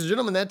right, ladies and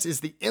gentlemen, that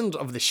is the end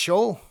of the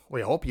show.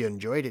 We hope you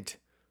enjoyed it.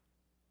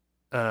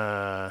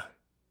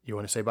 You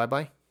want to say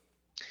bye-bye?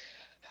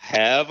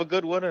 Have a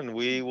good one, and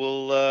we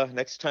will,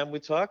 next time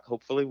we talk,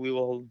 hopefully we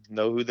will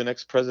know who the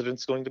next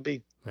president's going to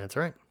be. That's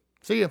right.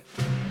 See you.